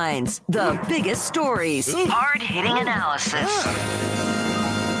headlines, the biggest stories, hard-hitting analysis.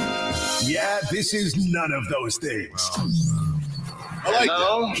 Yeah, this is none of those things. I like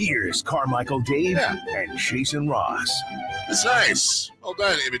that. Here's Carmichael Dave and Jason Ross. It's nice. Well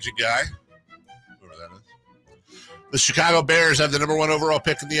done, imaging guy. Whoever that is. The Chicago Bears have the number 1 overall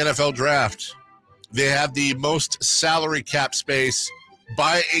pick in the NFL draft. They have the most salary cap space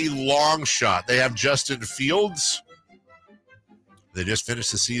by a long shot. They have Justin Fields. They just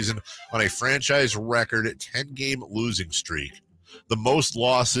finished the season on a franchise record 10-game losing streak. The most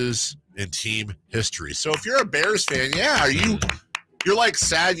losses in team history. So if you're a Bears fan, you're like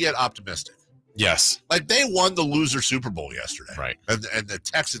sad yet optimistic. Yes. Like they won the loser Super Bowl yesterday. Right. And the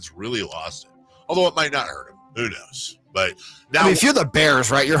Texans really lost it. Although it might not hurt them. Who knows? But now, I mean, if you're the Bears,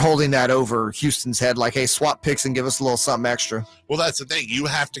 right, you're holding that over Houston's head like, hey, swap picks and give us a little something extra. Well, that's the thing. You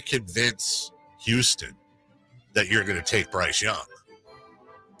have to convince Houston that you're going to take Bryce Young.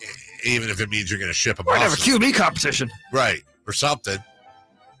 Even if it means you're going to ship him off. Have a QB competition. Right. Or something.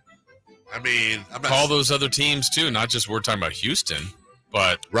 I mean, call those other teams too, not just we're talking about Houston,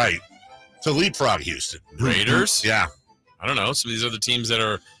 but right to leapfrog Houston. Raiders. Yeah, I don't know. Some of these other teams that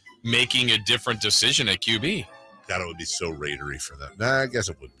are making a different decision at QB. God, it would be so Raidery for them. Nah, I guess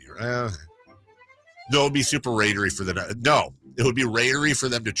it wouldn't be. No, it would be super Raidery for them. No, it would be Raidery for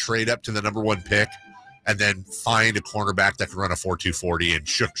them to trade up to the number 1 pick and then find a cornerback that can run a 4.2 40 and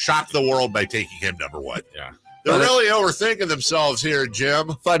shock the world by taking him number 1. Yeah. They're really overthinking themselves here,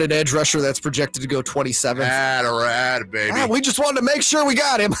 Jim. Find an edge rusher that's projected to go 27. Baby. We just wanted to make sure we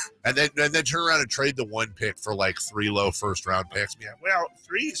got him. And then turn around and trade the 1 pick for like 3 low first-round picks. Yeah, well,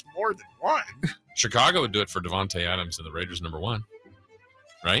 3 is more than 1. Chicago would do it for Devontae Adams and the Raiders number 1,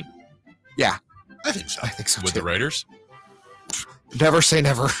 right? Yeah. I think so. With the Raiders? Never say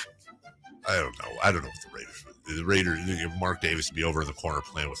never. I don't know. I don't know if the Raiders, Mark Davis would be over in the corner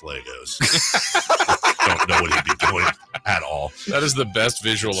playing with Legos. Don't know what he'd be doing at all. That is the best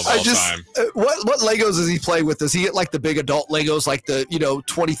visual of all time. What Legos does he play with? Does he get like the big adult Legos, like the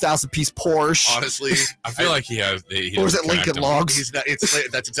 20,000 piece Porsche? Honestly, I feel like he has. Or is it Lincoln Logs? He's not.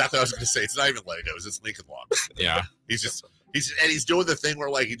 That's exactly what I was going to say. It's not even Legos. It's Lincoln Logs. Yeah. He's doing the thing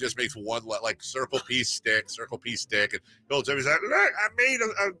where like he just makes one like circle piece stick, and goes over. He's like, look, I made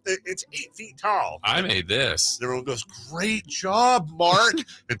it's 8 feet tall. I made this. And everyone goes, great job, Mark,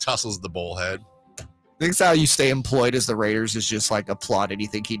 and tussles the bullhead. I think it's how you stay employed as the Raiders is just like applaud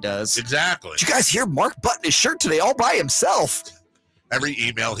anything he does. Exactly. Did you guys hear Mark button his shirt today all by himself? Every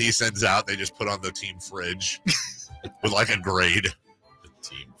email he sends out, they just put on the team fridge with like a grade. The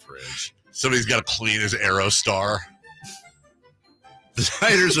team fridge. Somebody's got to clean his Aerostar. The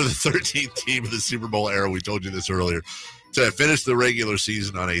Niners are the 13th team of the Super Bowl era. We told you this earlier. To finish the regular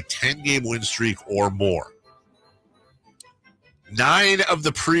season on a 10-game win streak or more. 9 of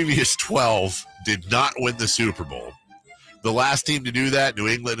the previous 12 did not win the Super Bowl. The last team to do that, New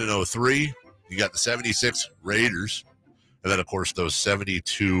England in 2003. You got the 76 Raiders. And then, of course, those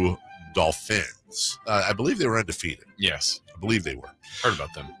 72 Dolphins. I believe they were undefeated. Yes. believe they were. Heard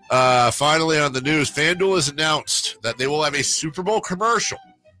about them. Finally on the news, FanDuel has announced that they will have a Super Bowl commercial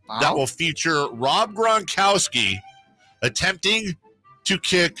that will feature Rob Gronkowski attempting to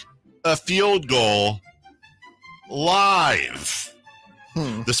kick a field goal live.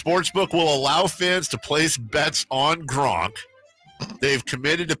 The sportsbook will allow fans to place bets on Gronk. They've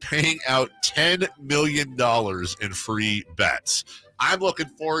committed to paying out $10 million in free bets. I'm looking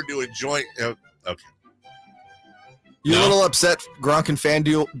forward to enjoying. Okay. You're a little upset Gronk and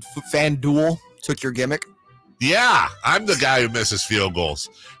FanDuel took your gimmick? Yeah, I'm the guy who misses field goals.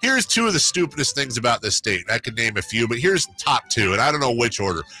 Here's two of the stupidest things about this state. I could name a few, but here's top two, and I don't know which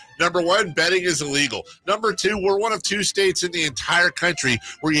order. Number one, betting is illegal. Number two, we're one of two states in the entire country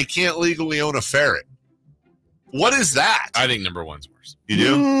where you can't legally own a ferret. What is that? I think number one's worse. You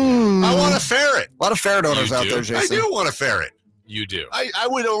do? I want a ferret. A lot of ferret owners out there, Jason. I do want a ferret. You do. I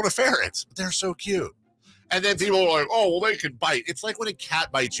would own a ferret. They're so cute. And then people are like, oh, well, they can bite. It's like when a cat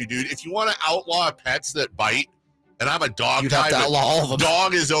bites you, dude. If you want to outlaw pets that bite, and I'm a dog You'd guy, have to outlaw all of them.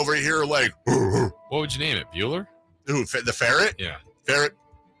 Dog is over here like, what would you name it? Bueller? Ooh, the ferret? Yeah. Ferret.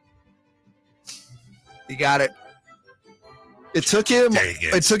 You got it. It took him.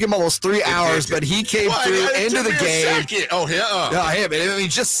 It took him almost 3 hours, but he came through into the game. Oh, yeah. Yeah, him. I mean,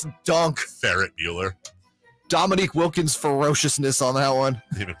 just dunk. Ferret Bueller. Dominique Wilkins' ferociousness on that one.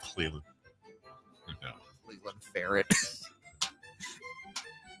 Even Cleveland. No. Cleveland Ferret.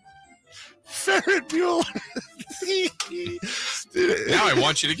 Ferret Bueller. Now I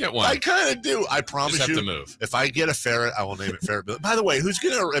want you to get one. I kind of do. I promise Just you. have to move. If I get a ferret, I will name it Ferret Bueller. By the way, am I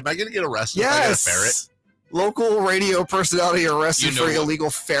going to get arrested if I get a ferret? Local radio personality arrested for illegal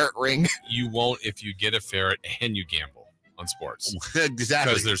ferret ring. You won't if you get a ferret and you gamble on sports.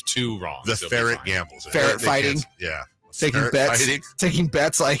 Exactly. Because there's two wrong. The ferret gambles. Ferret fighting. Yeah. Taking Ferret bets. fighting. Taking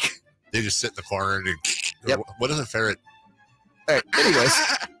bets like. They just sit in the corner and Yep. What is a ferret? All right, anyways,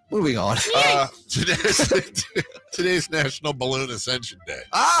 moving on. Today's National Balloon Ascension Day.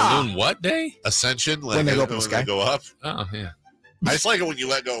 Balloon what day? Ascension. Like When they go up in the sky. They go up. Oh, yeah. I just like it when you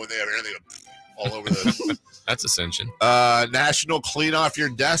let go and they have everything all over the. That's Ascension. National Clean Off Your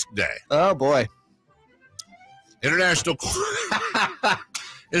Desk Day. Oh, boy. International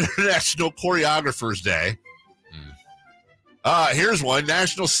Choreographers Day. Here's one.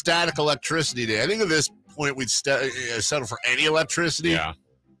 National Static Electricity Day. I think at this point we'd settle for any electricity. Yeah.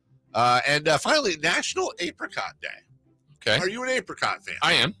 And finally, National Apricot Day. Okay. Are you an apricot fan?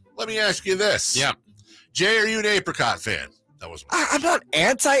 I am. Let me ask you this. Yeah. Jay, are you an apricot fan? That was. I'm not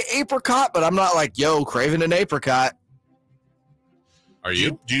anti-apricot, but I'm not like, yo, craving an apricot. Are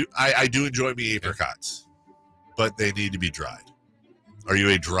you? I do enjoy me apricots, but they need to be dried. Are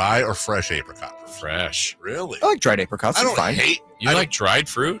you a dry or fresh apricot? Fresh. Really? I like dried apricots. I They're don't fine. hate. You like dried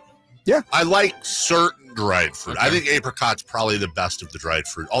fruit? Yeah. I like certain dried fruit. Okay. I think apricot's probably the best of the dried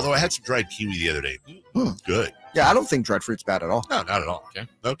fruit. Although I had some dried kiwi the other day. Good. Yeah, I don't think dried fruit's bad at all. No, not at all.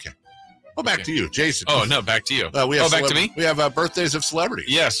 Okay. Well, back to you, Jason. Oh, no, back to you. We have back to me? We have birthdays of celebrities.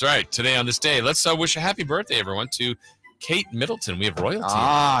 Yes, right. Today on this day, let's wish a happy birthday, everyone, to Kate Middleton. We have royalty.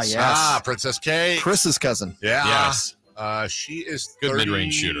 Ah, yes. Princess Kate. Chris's cousin. Yeah. Yes. She is Good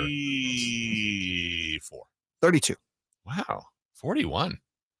mid-range shooter. 34. 32. Wow. 41.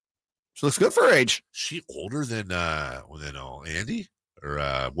 She looks good for her age. She older than Andy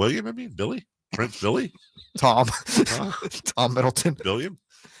or William? I mean, Billy, Prince Billy, Tom Middleton. William.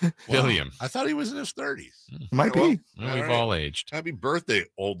 William. I thought he was in his 30s. Might be. Well, we've all aged. Happy birthday,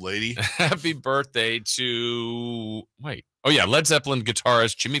 old lady. Happy birthday to Led Zeppelin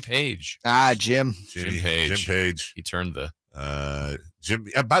guitarist Jimmy Page. Jim Page. He turned the Jim.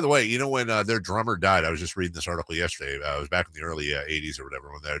 By the way, you know when their drummer died, I was just reading this article yesterday. I was back in the early 80s or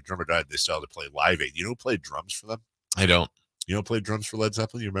whatever. When their drummer died, they still had to play Live Aid. You know who played drums for them? I don't. You know who played drums for Led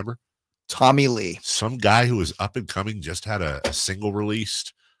Zeppelin? You remember? Tommy Lee. Some guy who was up and coming just had a single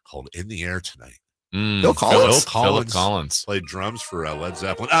released called "In the Air Tonight." Phil Collins. Philip Collins played drums for Led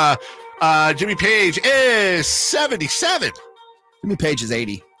Zeppelin. Jimmy Page is 77. Jimmy Page is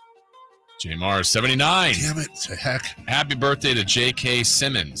 80. J. Mars 79. Damn it, to heck. Happy birthday to J.K.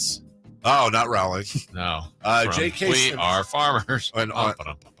 Simmons. Oh, not Rowling. No. J.K. We Simmons. are farmers. And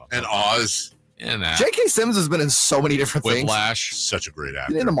Oz. And J.K. Simmons has been in so many different things. Whiplash. Such a great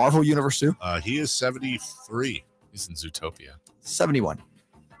actor. In the Marvel universe too. He is 73. He's in Zootopia. 71.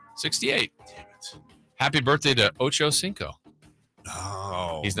 68. Damn it. Happy birthday to Ocho Cinco.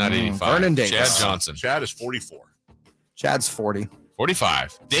 Oh. He's not 85. Vernon Davis. Chad Johnson. Chad is 44. Chad's 40.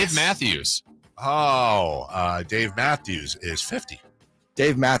 45. Dave Matthews. Oh, Dave Matthews is 50.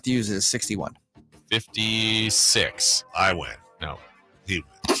 Dave Matthews is 61. 56. I win. No. He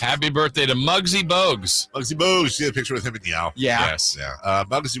wins. Happy birthday to Muggsy Bogues. Muggsy Bogues. See the picture with him and Yao? Yeah. Yes. Yeah.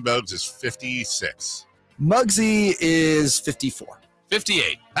 Muggsy Bogues is 56. Muggsy is 54.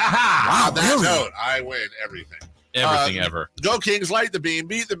 58. Ha-ha! Wow, On that really? note, I win everything. Everything ever. Go Kings, light the beam,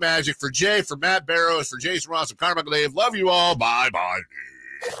 beat the magic. For Jay, for Matt Barrows, for Jason Ross, and Carmichael Dave. Love you all. Bye-bye.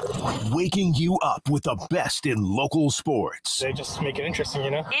 Waking you up with the best in local sports They just make it interesting, you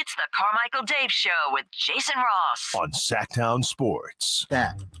know? It's the Carmichael Dave Show with Jason Ross. on Sactown Sports.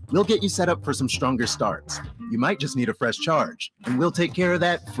 That. We'll get you set up for some stronger starts. You might just need a fresh charge, and we'll take care of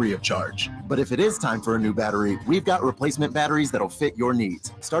that free of charge. But if it is time for a new battery, we've got replacement batteries that'll fit your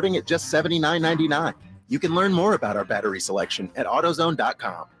needs, starting at just $79.99. You can learn more about our battery selection at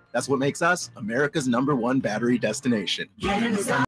AutoZone.com. That's what makes us America's #1 battery destination.